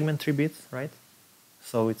with segment 3 bits, right?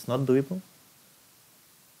 So it's not doable.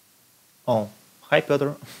 Oh, hi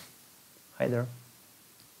Piotr. Hi there.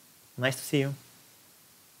 Nice to see you.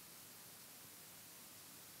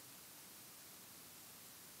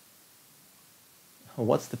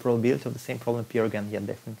 What's the probability of the same problem appear again? Yeah,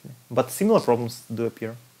 definitely. But similar problems do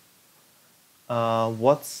appear.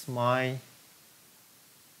 What's my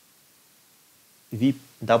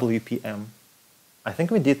WPM? I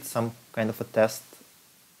think we did some kind of a test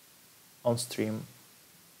on stream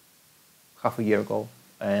half a year ago,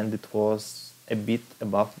 and it was a bit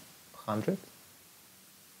above 100.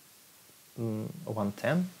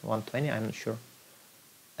 110, 120, I'm not sure.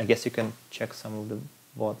 I guess you can check some of the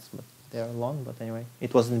bots, but they are long. But anyway,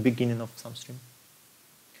 it was in the beginning of some stream.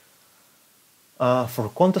 For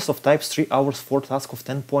contest of types 3 hours, 4 tasks of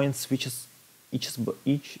 10 points, which is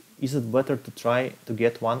each is it better to try to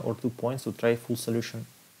get 1 or 2 points to try full solution?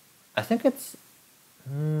 I think it's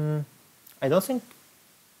I don't think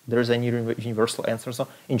there's any universal answer. So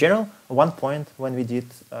in general, 1 point when we did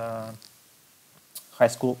high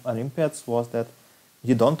school Olympiads was that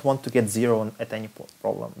you don't want to get 0 at any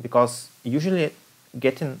problem, because usually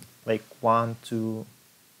getting like 1, 2,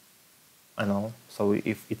 I know, so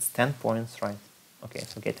if it's 10 points, right? Okay,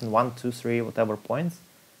 so getting 1, 2, 3, whatever points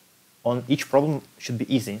on each problem should be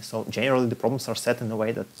easy. So generally the problems are set in a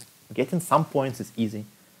way that getting some points is easy,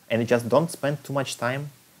 and you just don't spend too much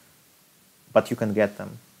time, but you can get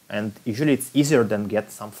them. And usually it's easier than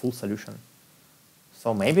get some full solution.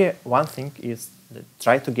 So maybe one thing is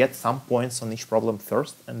try to get some points on each problem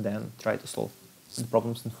first, and then try to solve the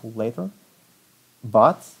problems in full later.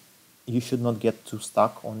 But you should not get too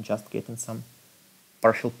stuck on just getting some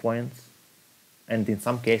partial points. And in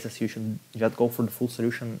some cases, you should just go for the full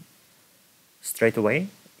solution straight away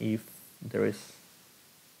if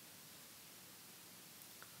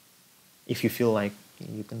you feel like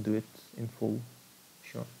you can do it in full.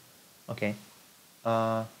 Sure. Okay.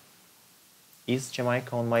 Is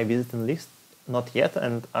Jamaica on my visiting list? Not yet,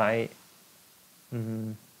 and I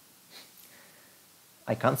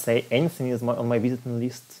can't say anything is on my visiting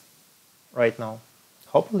list right now.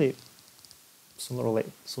 Hopefully, sooner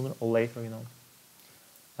or later,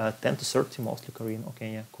 10 to 30, mostly Korean.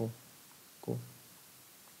 Okay, yeah, cool.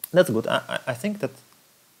 That's good. I think that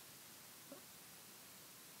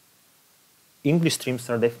English streams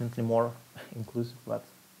are definitely more inclusive, but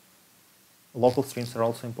local streams are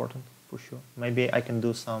also important, for sure. Maybe I can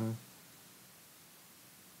do some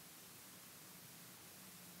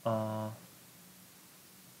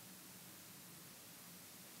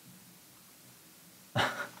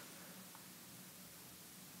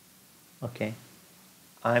okay.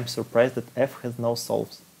 I'm surprised that F has no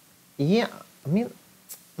solves. Yeah, I mean,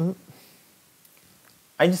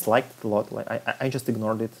 I just liked it a lot. Like I just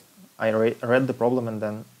ignored it. I read the problem, and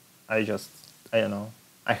then I don't know.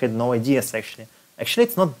 I had no ideas actually. Actually,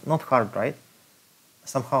 it's not hard, right?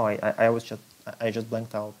 Somehow I just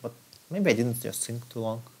blanked out, but maybe I didn't just think too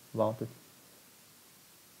long about it.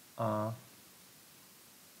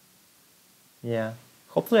 Yeah.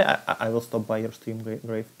 Hopefully I will stop by your stream,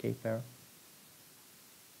 Grave K Pair.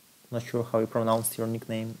 Not sure how you pronounced your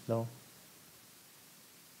nickname though.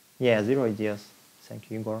 Yeah, 0 ideas. Thank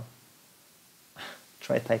you, Igor.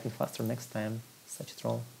 Try typing faster next time. Such a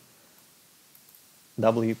troll.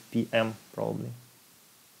 WPM probably.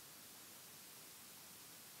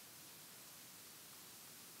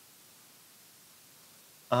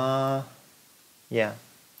 Yeah.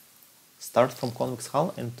 Start from convex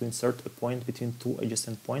hull and to insert a point between 2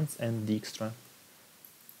 adjacent points and Dijkstra.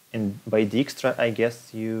 And by Dijkstra, I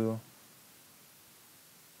guess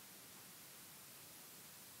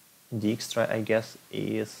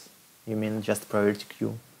is, you mean just priority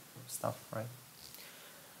queue stuff, right?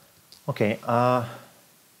 Okay.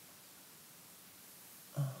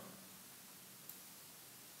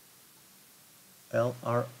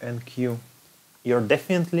 LRNQ. You're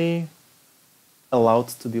definitely allowed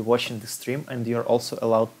to be watching the stream, and you're also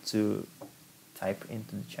allowed to type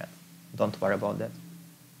into the chat. Don't worry about that.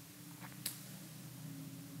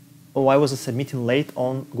 Oh, I was submitting late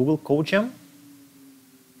on Google Code Jam.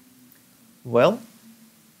 Well,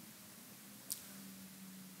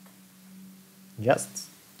 just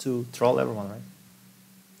to troll everyone, right?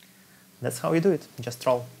 That's how you do it, just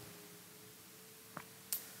troll.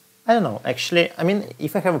 I don't know, actually, I mean,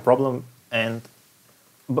 if I have a problem, and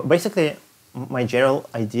basically my general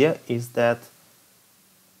idea is that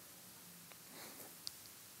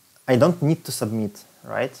I don't need to submit,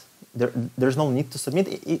 right? There's no need to submit.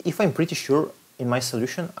 If I'm pretty sure in my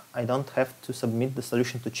solution, I don't have to submit the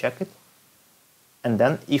solution to check it. And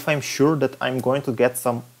then if I'm sure that I'm going to get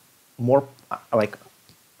some more, like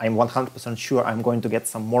I'm 100% sure I'm going to get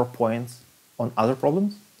some more points on other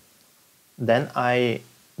problems, then I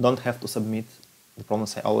don't have to submit the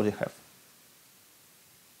problems I already have.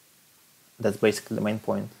 That's basically the main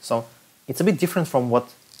point. So it's a bit different from what,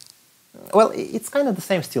 well, it's kind of the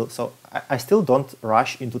same still. So I still don't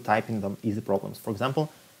rush into typing them easy problems. For example,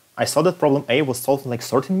 I saw that problem A was solved in like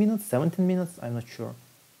 13 minutes, 17 minutes, I'm not sure.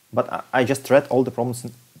 But I just read all the problems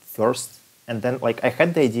first, and then like I had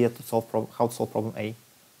the idea to solve how to solve problem A,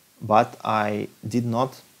 but I did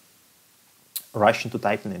not rush into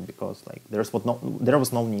typing it because like there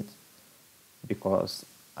was no need, because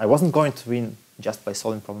I wasn't going to win just by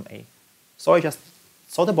solving problem A. So I just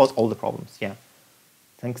thought about all the problems. Yeah.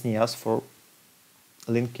 Thanks, Nias, for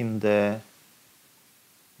linking the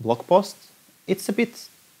blog post. It's a bit,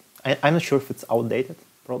 I'm not sure if it's outdated,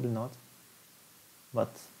 probably not, but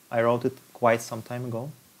I wrote it quite some time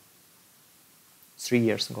ago. 3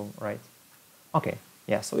 years ago, right? Okay,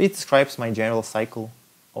 yeah, so it describes my general cycle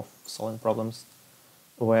of solving problems,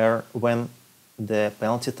 where when the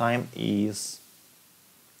penalty time is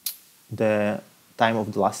the time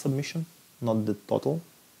of the last submission, not the total.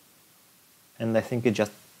 And I think it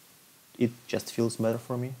just feels better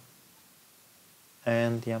for me.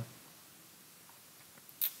 And yeah.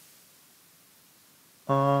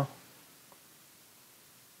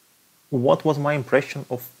 What was my impression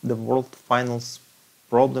of the World Finals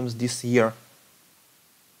problems this year?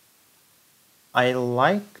 I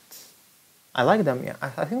liked them. Yeah,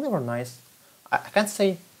 I think they were nice. I can't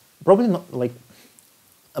say, probably not like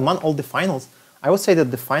among all the finals. I would say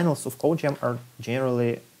that the finals of CodeJam are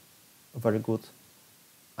generally very good.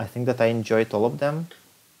 I think that I enjoyed all of them.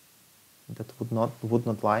 That would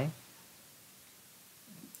not lie.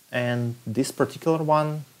 And this particular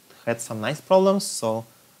one had some nice problems. So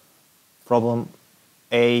problem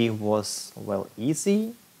A was, well,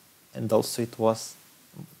 easy, and also it was,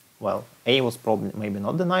 well, A was probably maybe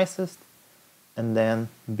not the nicest, and then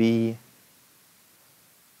B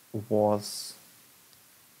was,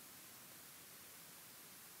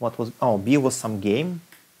 what was, oh, B was some game.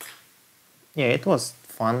 Yeah, it was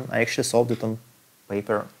fun. I actually solved it on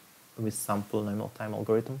paper with some polynomial time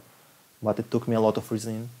algorithm, but it took me a lot of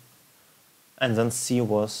reasoning. And then C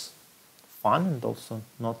was fun and also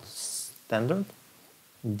not standard.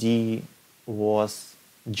 D was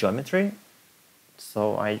geometry,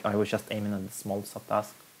 so I was just aiming at the small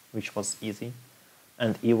subtask, which was easy.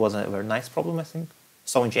 And E was a very nice problem, I think.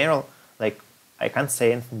 So in general, like, I can't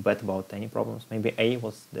say anything bad about any problems. Maybe A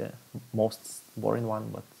was the most boring one,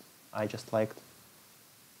 but I just liked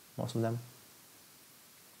most of them.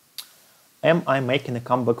 Am I making a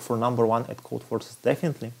comeback for #1 at Codeforces?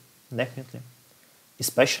 Definitely, definitely.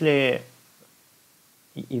 Especially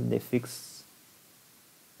if they fix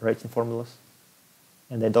rating formulas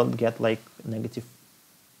and they don't get like negative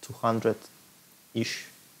 200-ish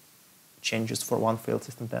changes for one failed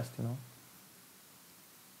system test, you know,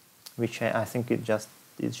 which I think is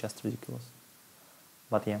just ridiculous.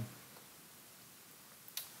 But yeah.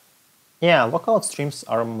 Yeah, lockout streams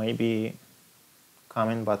are maybe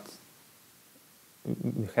coming, but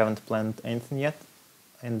we haven't planned anything yet.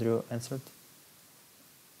 Andrew answered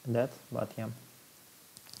that, but yeah,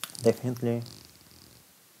 definitely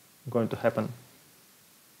going to happen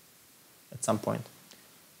at some point.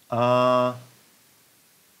 Half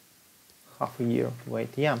a year,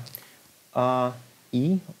 wait, yeah.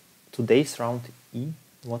 E, today's round E,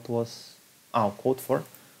 what was, code for.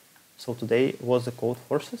 So today was the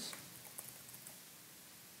Codeforces.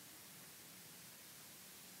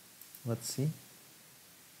 Let's see.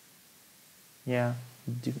 Yeah,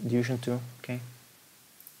 division 2, okay.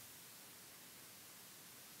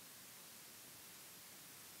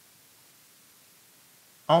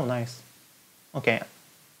 Oh, nice. Okay.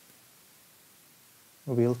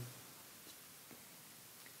 We'll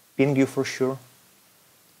ping you for sure,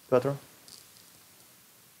 Piotr.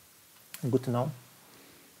 Good to know.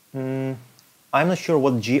 I'm not sure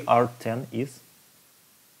what GR10 is.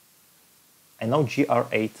 I know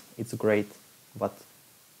GR8, it's great, but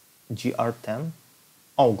GR10?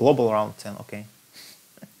 Oh, global round 10, okay.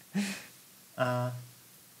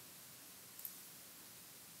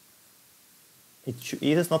 It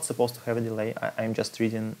is not supposed to have a delay. I'm just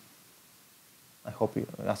reading. I hope you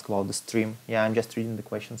ask about the stream. Yeah, I'm just reading the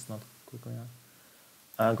questions, not quickly.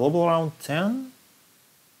 Global round 10?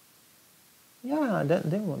 Yeah,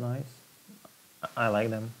 they were nice. I like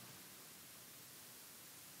them.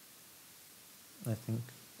 I think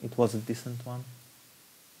It was a decent one,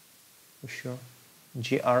 for sure.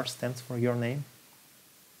 GR stands for your name.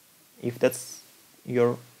 If that's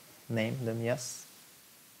your name, then yes.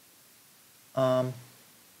 Problem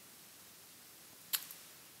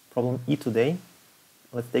E today.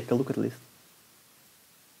 Let's take a look at list.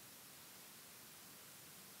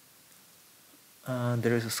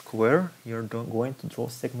 There is a square. You're going to draw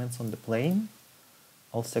segments on the plane.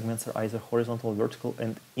 All segments are either horizontal or vertical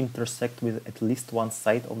and intersect with at least one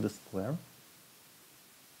side of the square.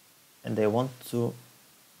 And they want to...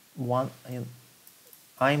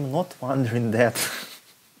 I'm not wondering that.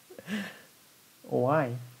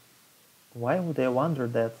 Why? Why would I wonder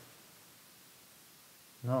that?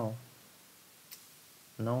 No.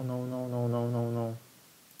 No, no, no, no, no, no, no.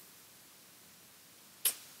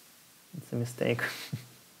 It's a mistake.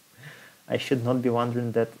 I should not be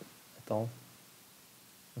wondering that at all.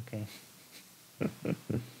 Okay.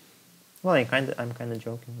 Well, I'm kind of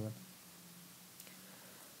joking,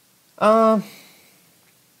 but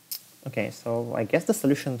okay. So I guess the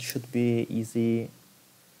solution should be easy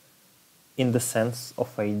in the sense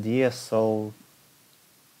of idea. So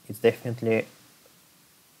it's definitely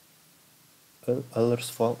Euler's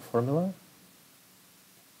formula.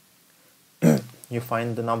 You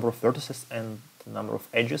find the number of vertices and the number of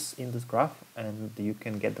edges in this graph, and you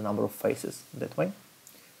can get the number of faces that way.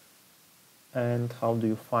 And how do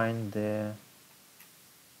you find the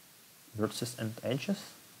vertices and edges?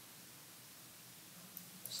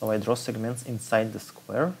 So I draw segments inside the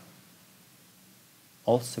square.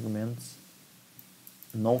 All segments,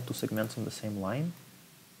 no two segments on the same line.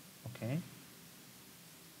 Okay.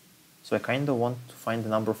 So I kind of want to find the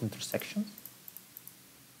number of intersections.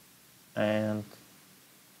 And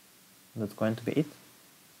that's going to be it,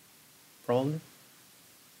 probably.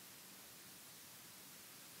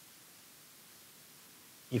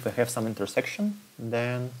 If I have some intersection,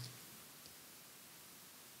 then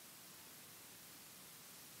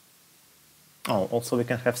also we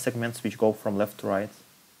can have segments which go from left to right.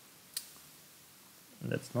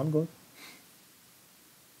 That's not good.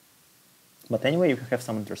 But anyway, if you have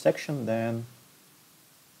some intersection, then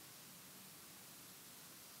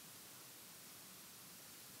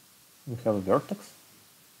we have a vertex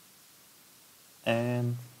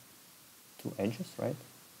and two edges, right?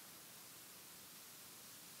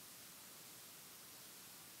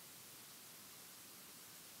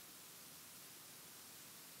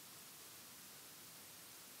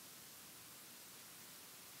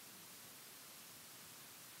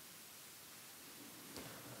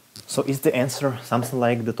 So is the answer something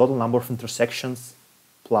like the total number of intersections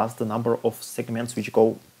plus the number of segments which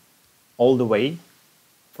go all the way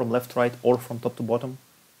from left to right or from top to bottom,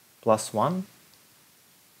 plus 1,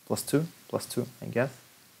 plus 2, I guess.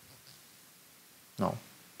 No,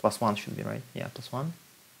 plus 1 should be right. Yeah, plus 1.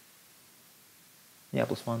 Yeah,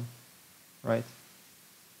 plus 1, right.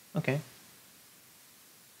 Okay.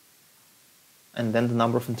 And then the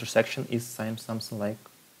number of intersection is something like,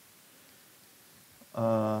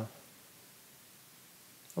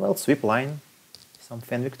 well, sweep line, some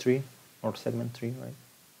Fenwick tree or segment tree, right?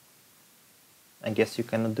 I guess you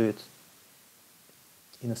cannot do it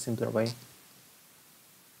in a simpler way.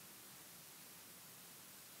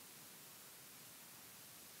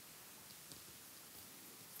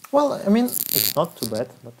 Well, I mean, it's not too bad,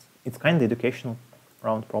 but it's kind of educational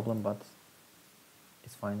round problem, but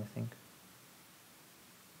it's fine, I think.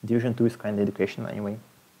 Division 2 is kind of educational anyway.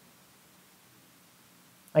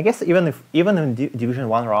 I guess even in Division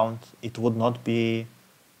 1 round, it would not be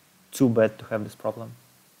too bad to have this problem.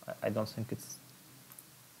 I don't think it's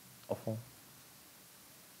awful.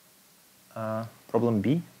 Problem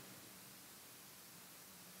B.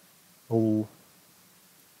 Lul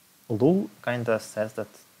kind of says that,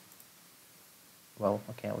 well,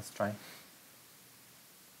 okay, let's try.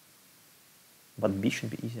 But B should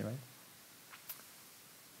be easy, right?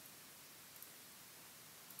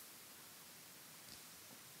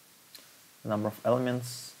 The number of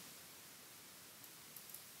elements.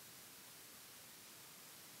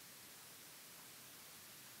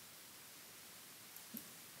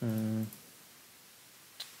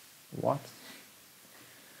 What?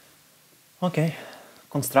 Okay,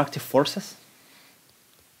 constructive forces.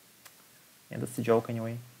 Yeah, that's the joke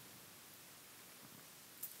anyway.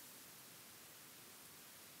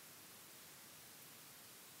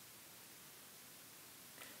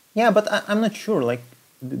 Yeah, but I'm not sure. Like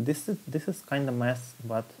this is kind of math,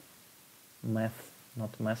 but math,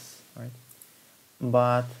 not mess, right?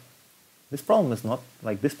 But this problem is not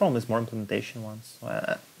like this problem is more implementation one.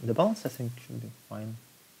 So the balance I think should be fine.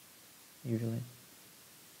 Usually,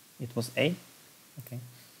 it was A. Okay,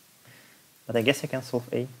 But I guess I can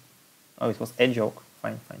solve A. Oh, it was a joke.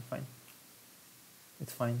 Fine, fine, fine.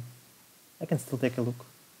 It's fine. I can still take a look.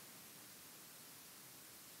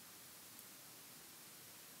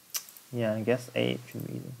 Yeah, I guess A should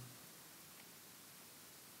be easy.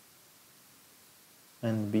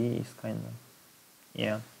 And B is kind of,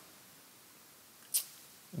 yeah.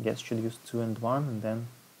 I guess should use 2 and 1 and then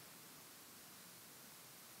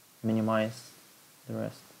minimize the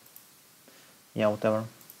rest. Yeah, whatever.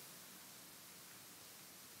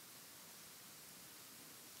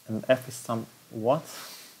 And F is some what?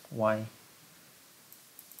 Why?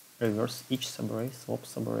 Reverse each subarray, swap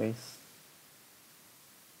subarrays.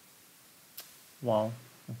 Wow,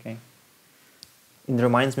 okay. It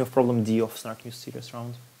reminds me of problem D of Snark News Serious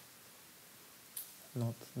Round.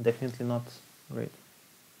 Definitely not great.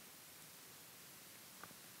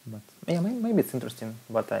 But yeah, maybe it's interesting,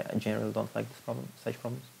 but I generally don't like this problem, such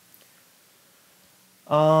problems.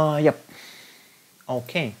 Yep.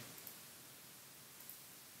 Okay.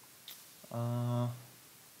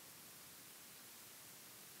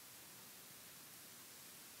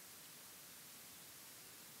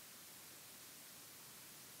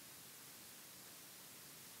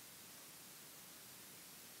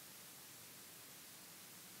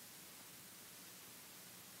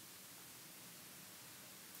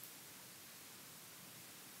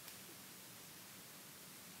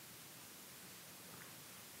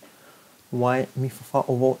 Why Mifafa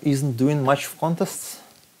Ovo isn't doing much of contests?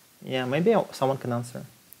 Yeah, maybe someone can answer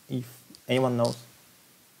if anyone knows.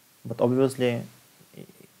 But obviously,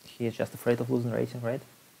 he is just afraid of losing rating, right?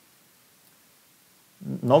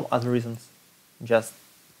 No other reasons. Just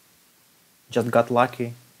got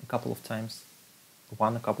lucky a couple of times,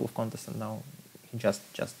 won a couple of contests, and now he just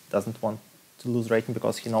doesn't want to lose rating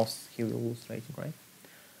because he knows he will lose rating, right?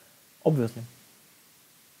 Obviously.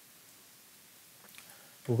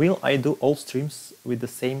 Will I do all streams with the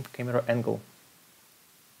same camera angle?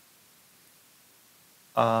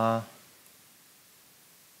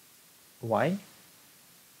 Why?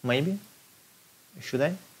 Maybe? Should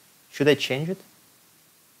I? Should I change it?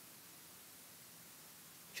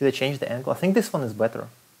 Should I change the angle? I think this one is better.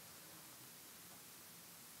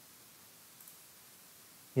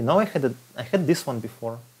 You know, I had this one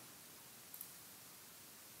before.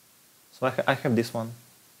 So I have this one.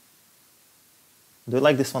 Do you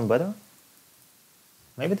like this one better?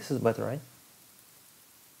 Maybe this is better, right?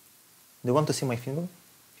 Do you want to see my fingers?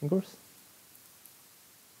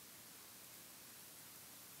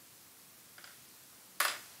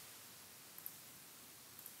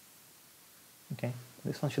 Okay,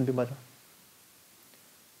 this one should be better.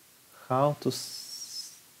 How to...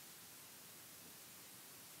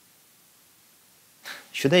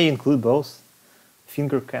 Should I include both?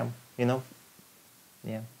 Finger cam, you know?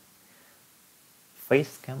 Yeah.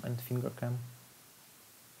 Face cam and finger cam.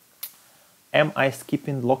 Am I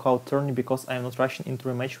skipping lockout tourney because I am not rushing into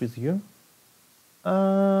a match with you?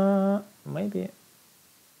 Maybe.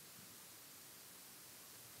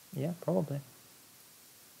 Yeah, probably.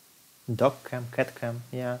 Dog cam, cat cam,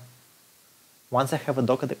 yeah. Once I have a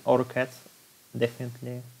dog or a cat,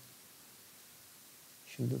 definitely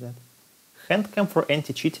should do that. Hand cam for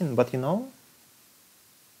anti-cheating, but you know,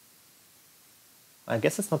 I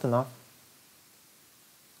guess it's not enough.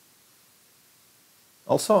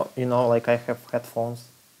 Also, you know, like I have headphones.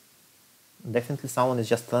 Definitely someone is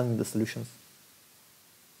just telling me the solutions.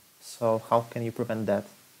 So how can you prevent that?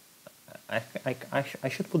 I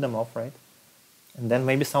should put them off, right? And then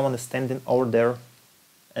maybe someone is standing over there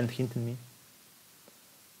and hinting me.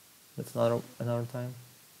 That's another time.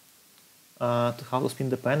 To how to spin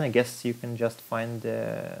the pen, I guess you can just find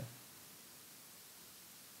the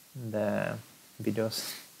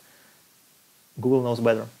videos. Google knows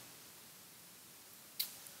better.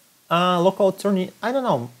 Lockout tourney, I don't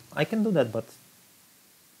know. I can do that, but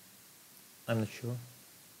I'm not sure.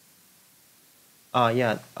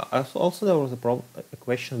 Yeah. Also, there was a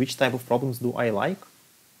question: which type of problems do I like?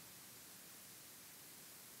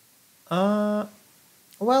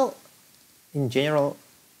 Well, in general,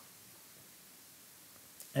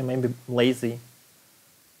 I may be lazy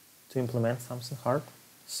to implement something hard,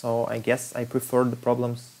 so I guess I prefer the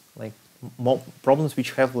problems like problems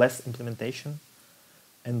which have less implementation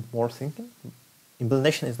and more thinking.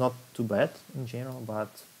 Implementation is not too bad in general,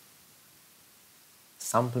 but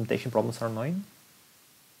some implementation problems are annoying.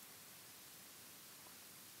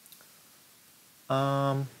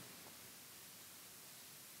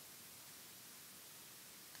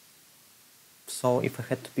 So if I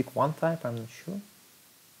had to pick one type, I'm not sure.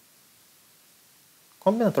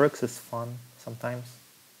 Combinatorics is fun sometimes,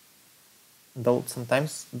 though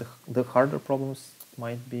sometimes the harder problems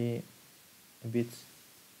might be a bit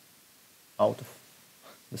out of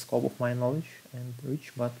the scope of my knowledge and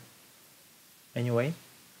reach, but anyway.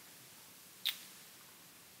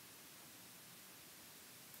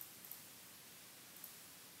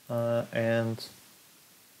 And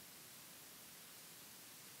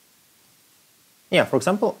yeah, for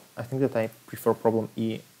example, I think that I prefer problem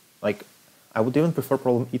E. Like, I would even prefer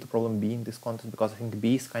problem E to problem B in this context, because I think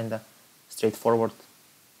B is kind of straightforward.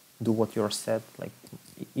 Do what you're said. Like,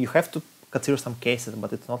 you have to consider some cases,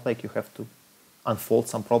 but it's not like you have to unfold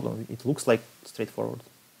some problem. It looks like straightforward.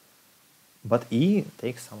 But E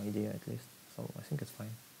takes some idea at least, so I think it's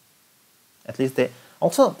fine. At least there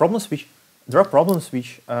are problems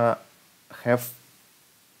which have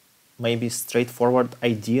maybe straightforward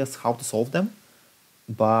ideas how to solve them,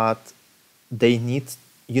 but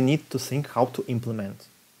you need to think how to implement.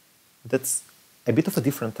 That's a bit of a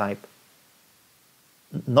different type.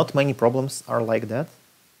 Not many problems are like that,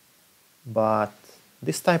 but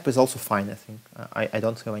this type is also fine, I think. I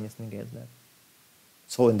don't have anything against that.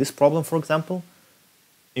 So in this problem, for example,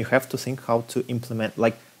 you have to think how to implement.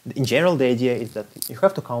 Like, in general, the idea is that you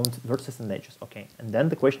have to count vertices and edges, okay? And then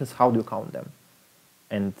the question is, how do you count them?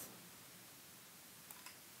 And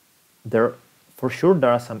for sure, there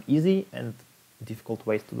are some easy and difficult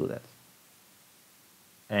ways to do that.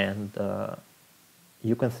 And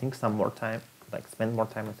you can think some more time, like spend more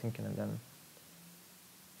time on thinking and then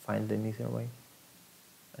find an easier way.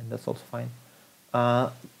 And that's also fine.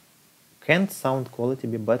 Can sound quality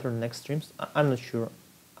be better in next streams? I'm not sure.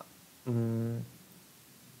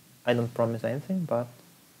 I don't promise anything, but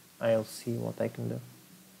I'll see what I can do.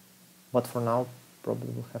 But for now,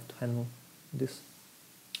 probably will have to handle this.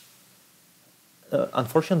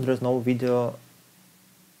 Unfortunately, there's no video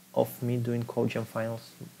of me doing CodeJam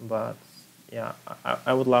finals, but yeah,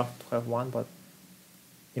 I would love to have one, but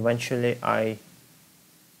eventually I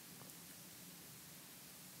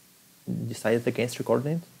decided against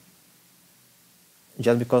recording it,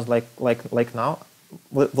 just because like now,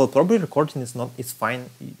 well, probably recording is fine.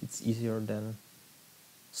 It's easier than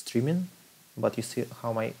streaming, but you see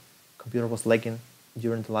how my computer was lagging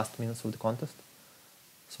during the last minutes of the contest,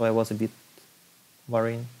 so I was a bit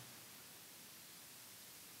worrying.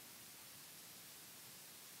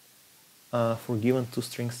 For given two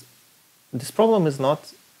strings, this problem is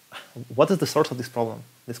not. What is the source of this problem?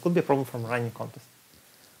 This could be a problem from running contest.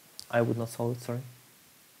 I would not solve it. Sorry.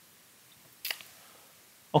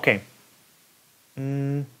 Okay.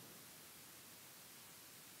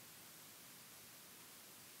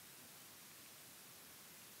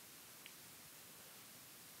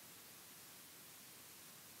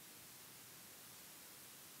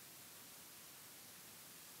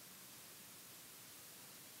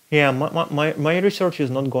 Yeah, my research is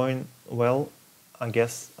not going well. I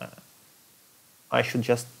guess I should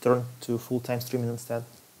just turn to full-time streaming instead.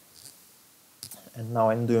 And now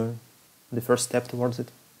I'm doing the first step towards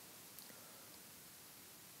it.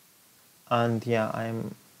 And yeah,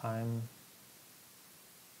 I'm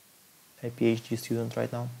a PhD student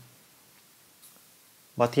right now.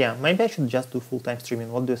 But yeah, maybe I should just do full-time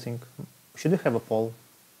streaming. What do you think? Should we have a poll?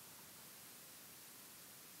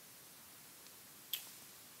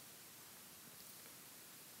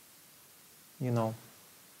 You know,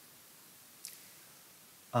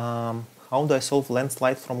 how do I solve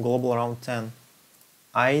landslide from global around 10?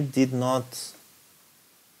 I did not.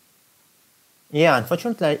 Yeah,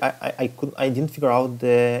 unfortunately, I didn't figure out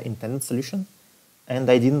the intended solution, and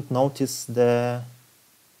I didn't notice the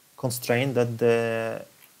constraint that the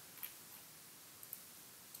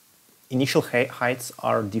initial heights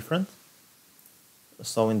are different.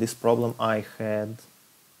 So in this problem, I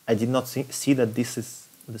did not see that this is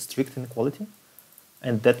the strict inequality,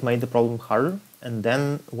 and that made the problem harder. And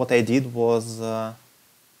then what I did was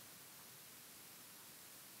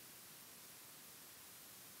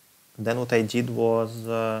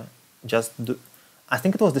just do. I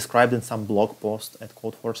think it was described in some blog post at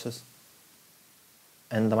Codeforces,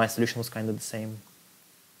 and my solution was kind of the same.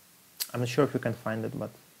 I'm not sure if you can find it,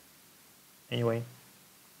 but anyway,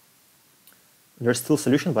 there's still a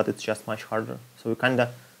solution, but it's just much harder. So we kind of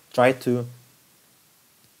try to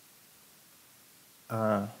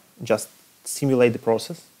just simulate the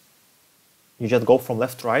process. You just go from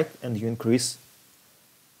left to right, and you increase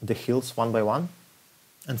the hills one by one.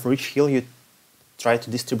 And for each hill, you try to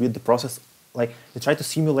distribute the process. Like, you try to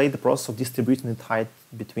simulate the process of distributing the height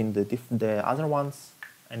between the other ones,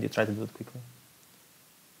 and you try to do it quickly.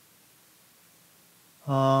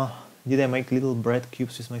 Did I make little bread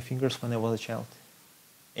cubes with my fingers when I was a child?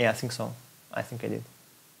 Yeah, I think so. I think I did.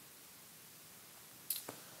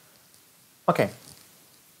 Okay.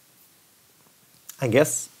 I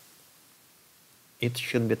guess it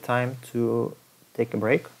should be time to take a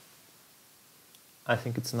break. I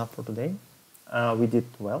think it's enough for today. We did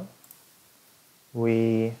well.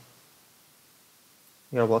 You're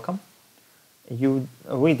welcome.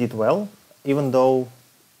 We did well, even though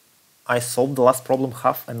I solved the last problem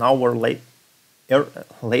half an hour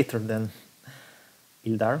later than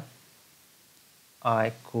Ildar.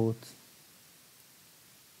 I could,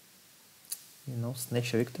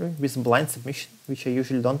 snatch a victory with blind submission, which I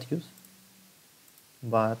usually don't use.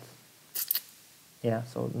 But yeah,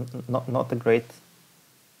 so not a great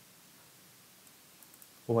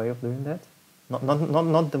way of doing that.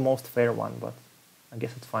 Not the most fair one, but I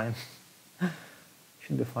guess it's fine.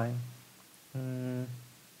 Should be fine.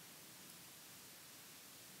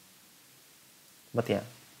 But yeah,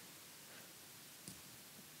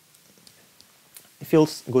 it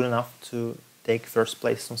feels good enough to take first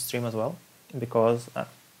place on stream as well, because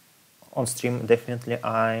on stream definitely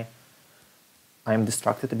I'm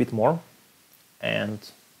distracted a bit more, and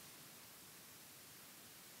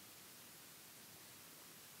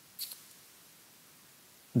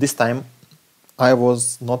this time I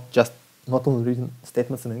was not only reading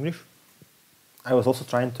statements in English, I was also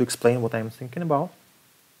trying to explain what I'm thinking about.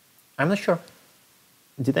 I'm not sure,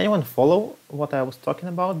 did anyone follow what I was talking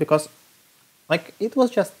about? Because it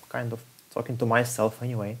was just kind of talking to myself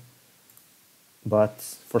anyway. But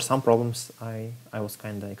for some problems I was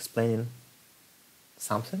kind of explaining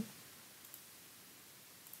something.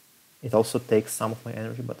 It also takes some of my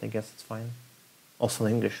energy, but I guess it's fine. Also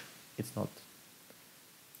in English, it's not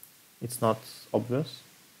obvious.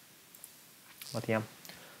 But yeah.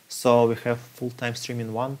 So we have full-time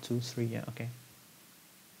streaming 1, 2, 3, yeah, okay.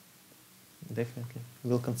 Definitely,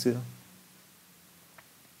 we'll consider.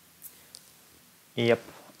 Yep,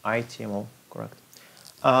 ITMO, correct.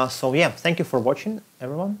 So yeah, thank you for watching,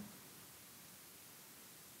 everyone.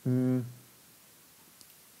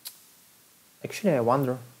 Actually, I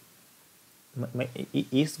wonder,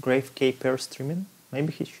 is Grave K pair streaming?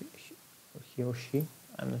 Maybe he or she,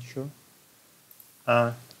 I'm not sure.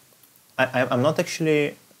 I'm not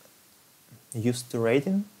actually used to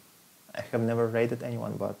raiding. I have never raided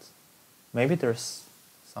anyone, but maybe there's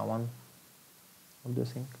someone. What do you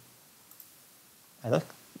think? I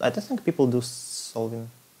don't think people do solving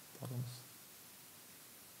problems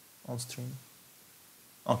on stream.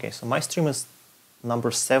 Okay, so my stream is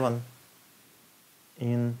number 7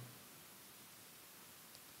 in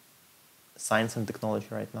science and technology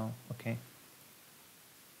right now. Okay,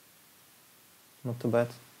 not too bad.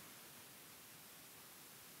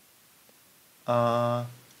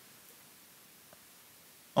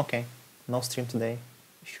 Okay, no stream today,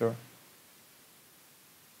 sure.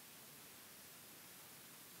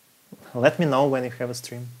 Let me know when you have a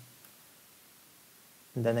stream.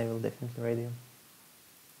 And then I will definitely raid you.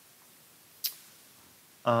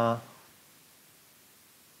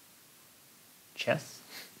 Chess.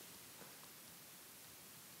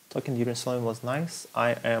 Talking during solving was nice.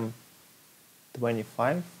 I am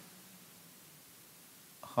 25.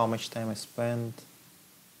 How much time I spend?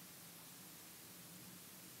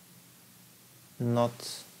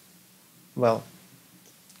 Not, well,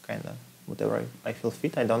 kinda whatever I feel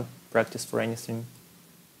fit. I don't practice for anything,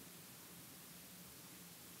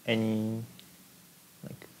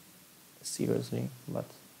 seriously, but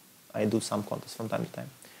I do some contests from time to time.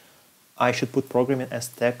 I should put programming as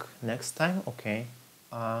tag next time. Okay,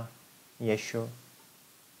 yeah, sure.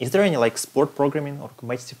 Is there any sport programming or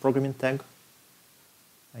competitive programming tag?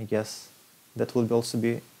 I guess that would also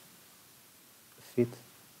be fit.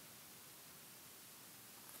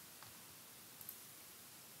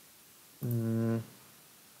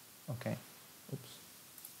 Okay. Oops.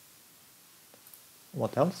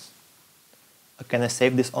 What else? Can I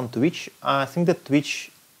save this on Twitch? I think that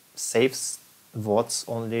Twitch saves VODs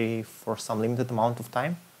only for some limited amount of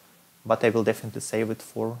time, but I will definitely save it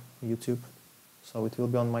for YouTube, so it will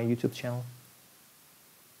be on my YouTube channel.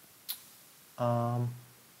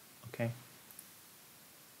 Okay.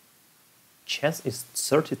 Chess is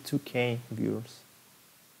 32k viewers.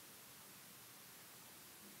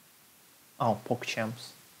 Oh,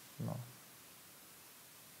 PogChamps. No,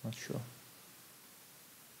 not sure.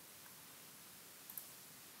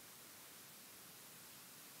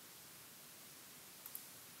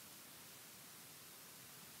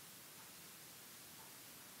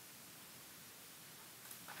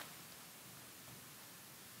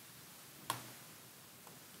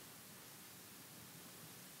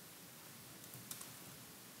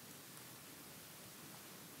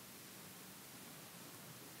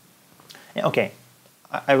 Yeah, okay,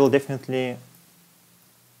 I will definitely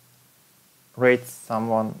rate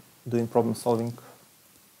someone doing problem solving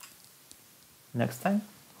next time.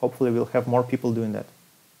 Hopefully we'll have more people doing that.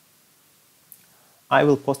 I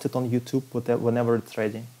will post it on YouTube whenever it's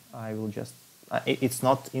ready. I will just, it's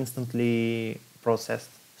not instantly processed,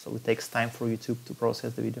 so it takes time for YouTube to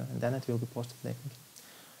process the video, and then it will be posted, I think.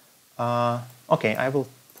 Okay, I will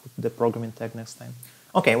put the programming tag next time.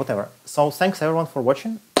 Okay, whatever. So thanks everyone for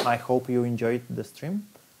watching. I hope you enjoyed the stream.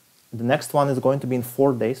 The next one is going to be in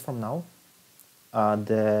 4 days from now.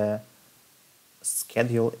 The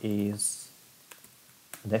schedule is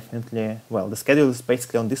definitely, well, the schedule is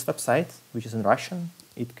basically on this website, which is in Russian.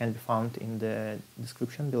 It can be found in the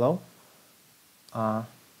description below.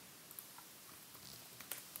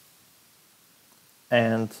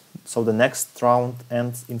 And so the next round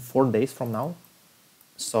ends in 4 days from now.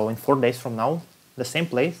 So in 4 days from now, the same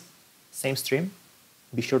place, same stream.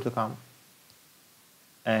 Be sure to come.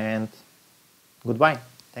 And goodbye.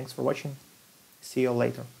 Thanks for watching. See you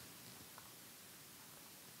later.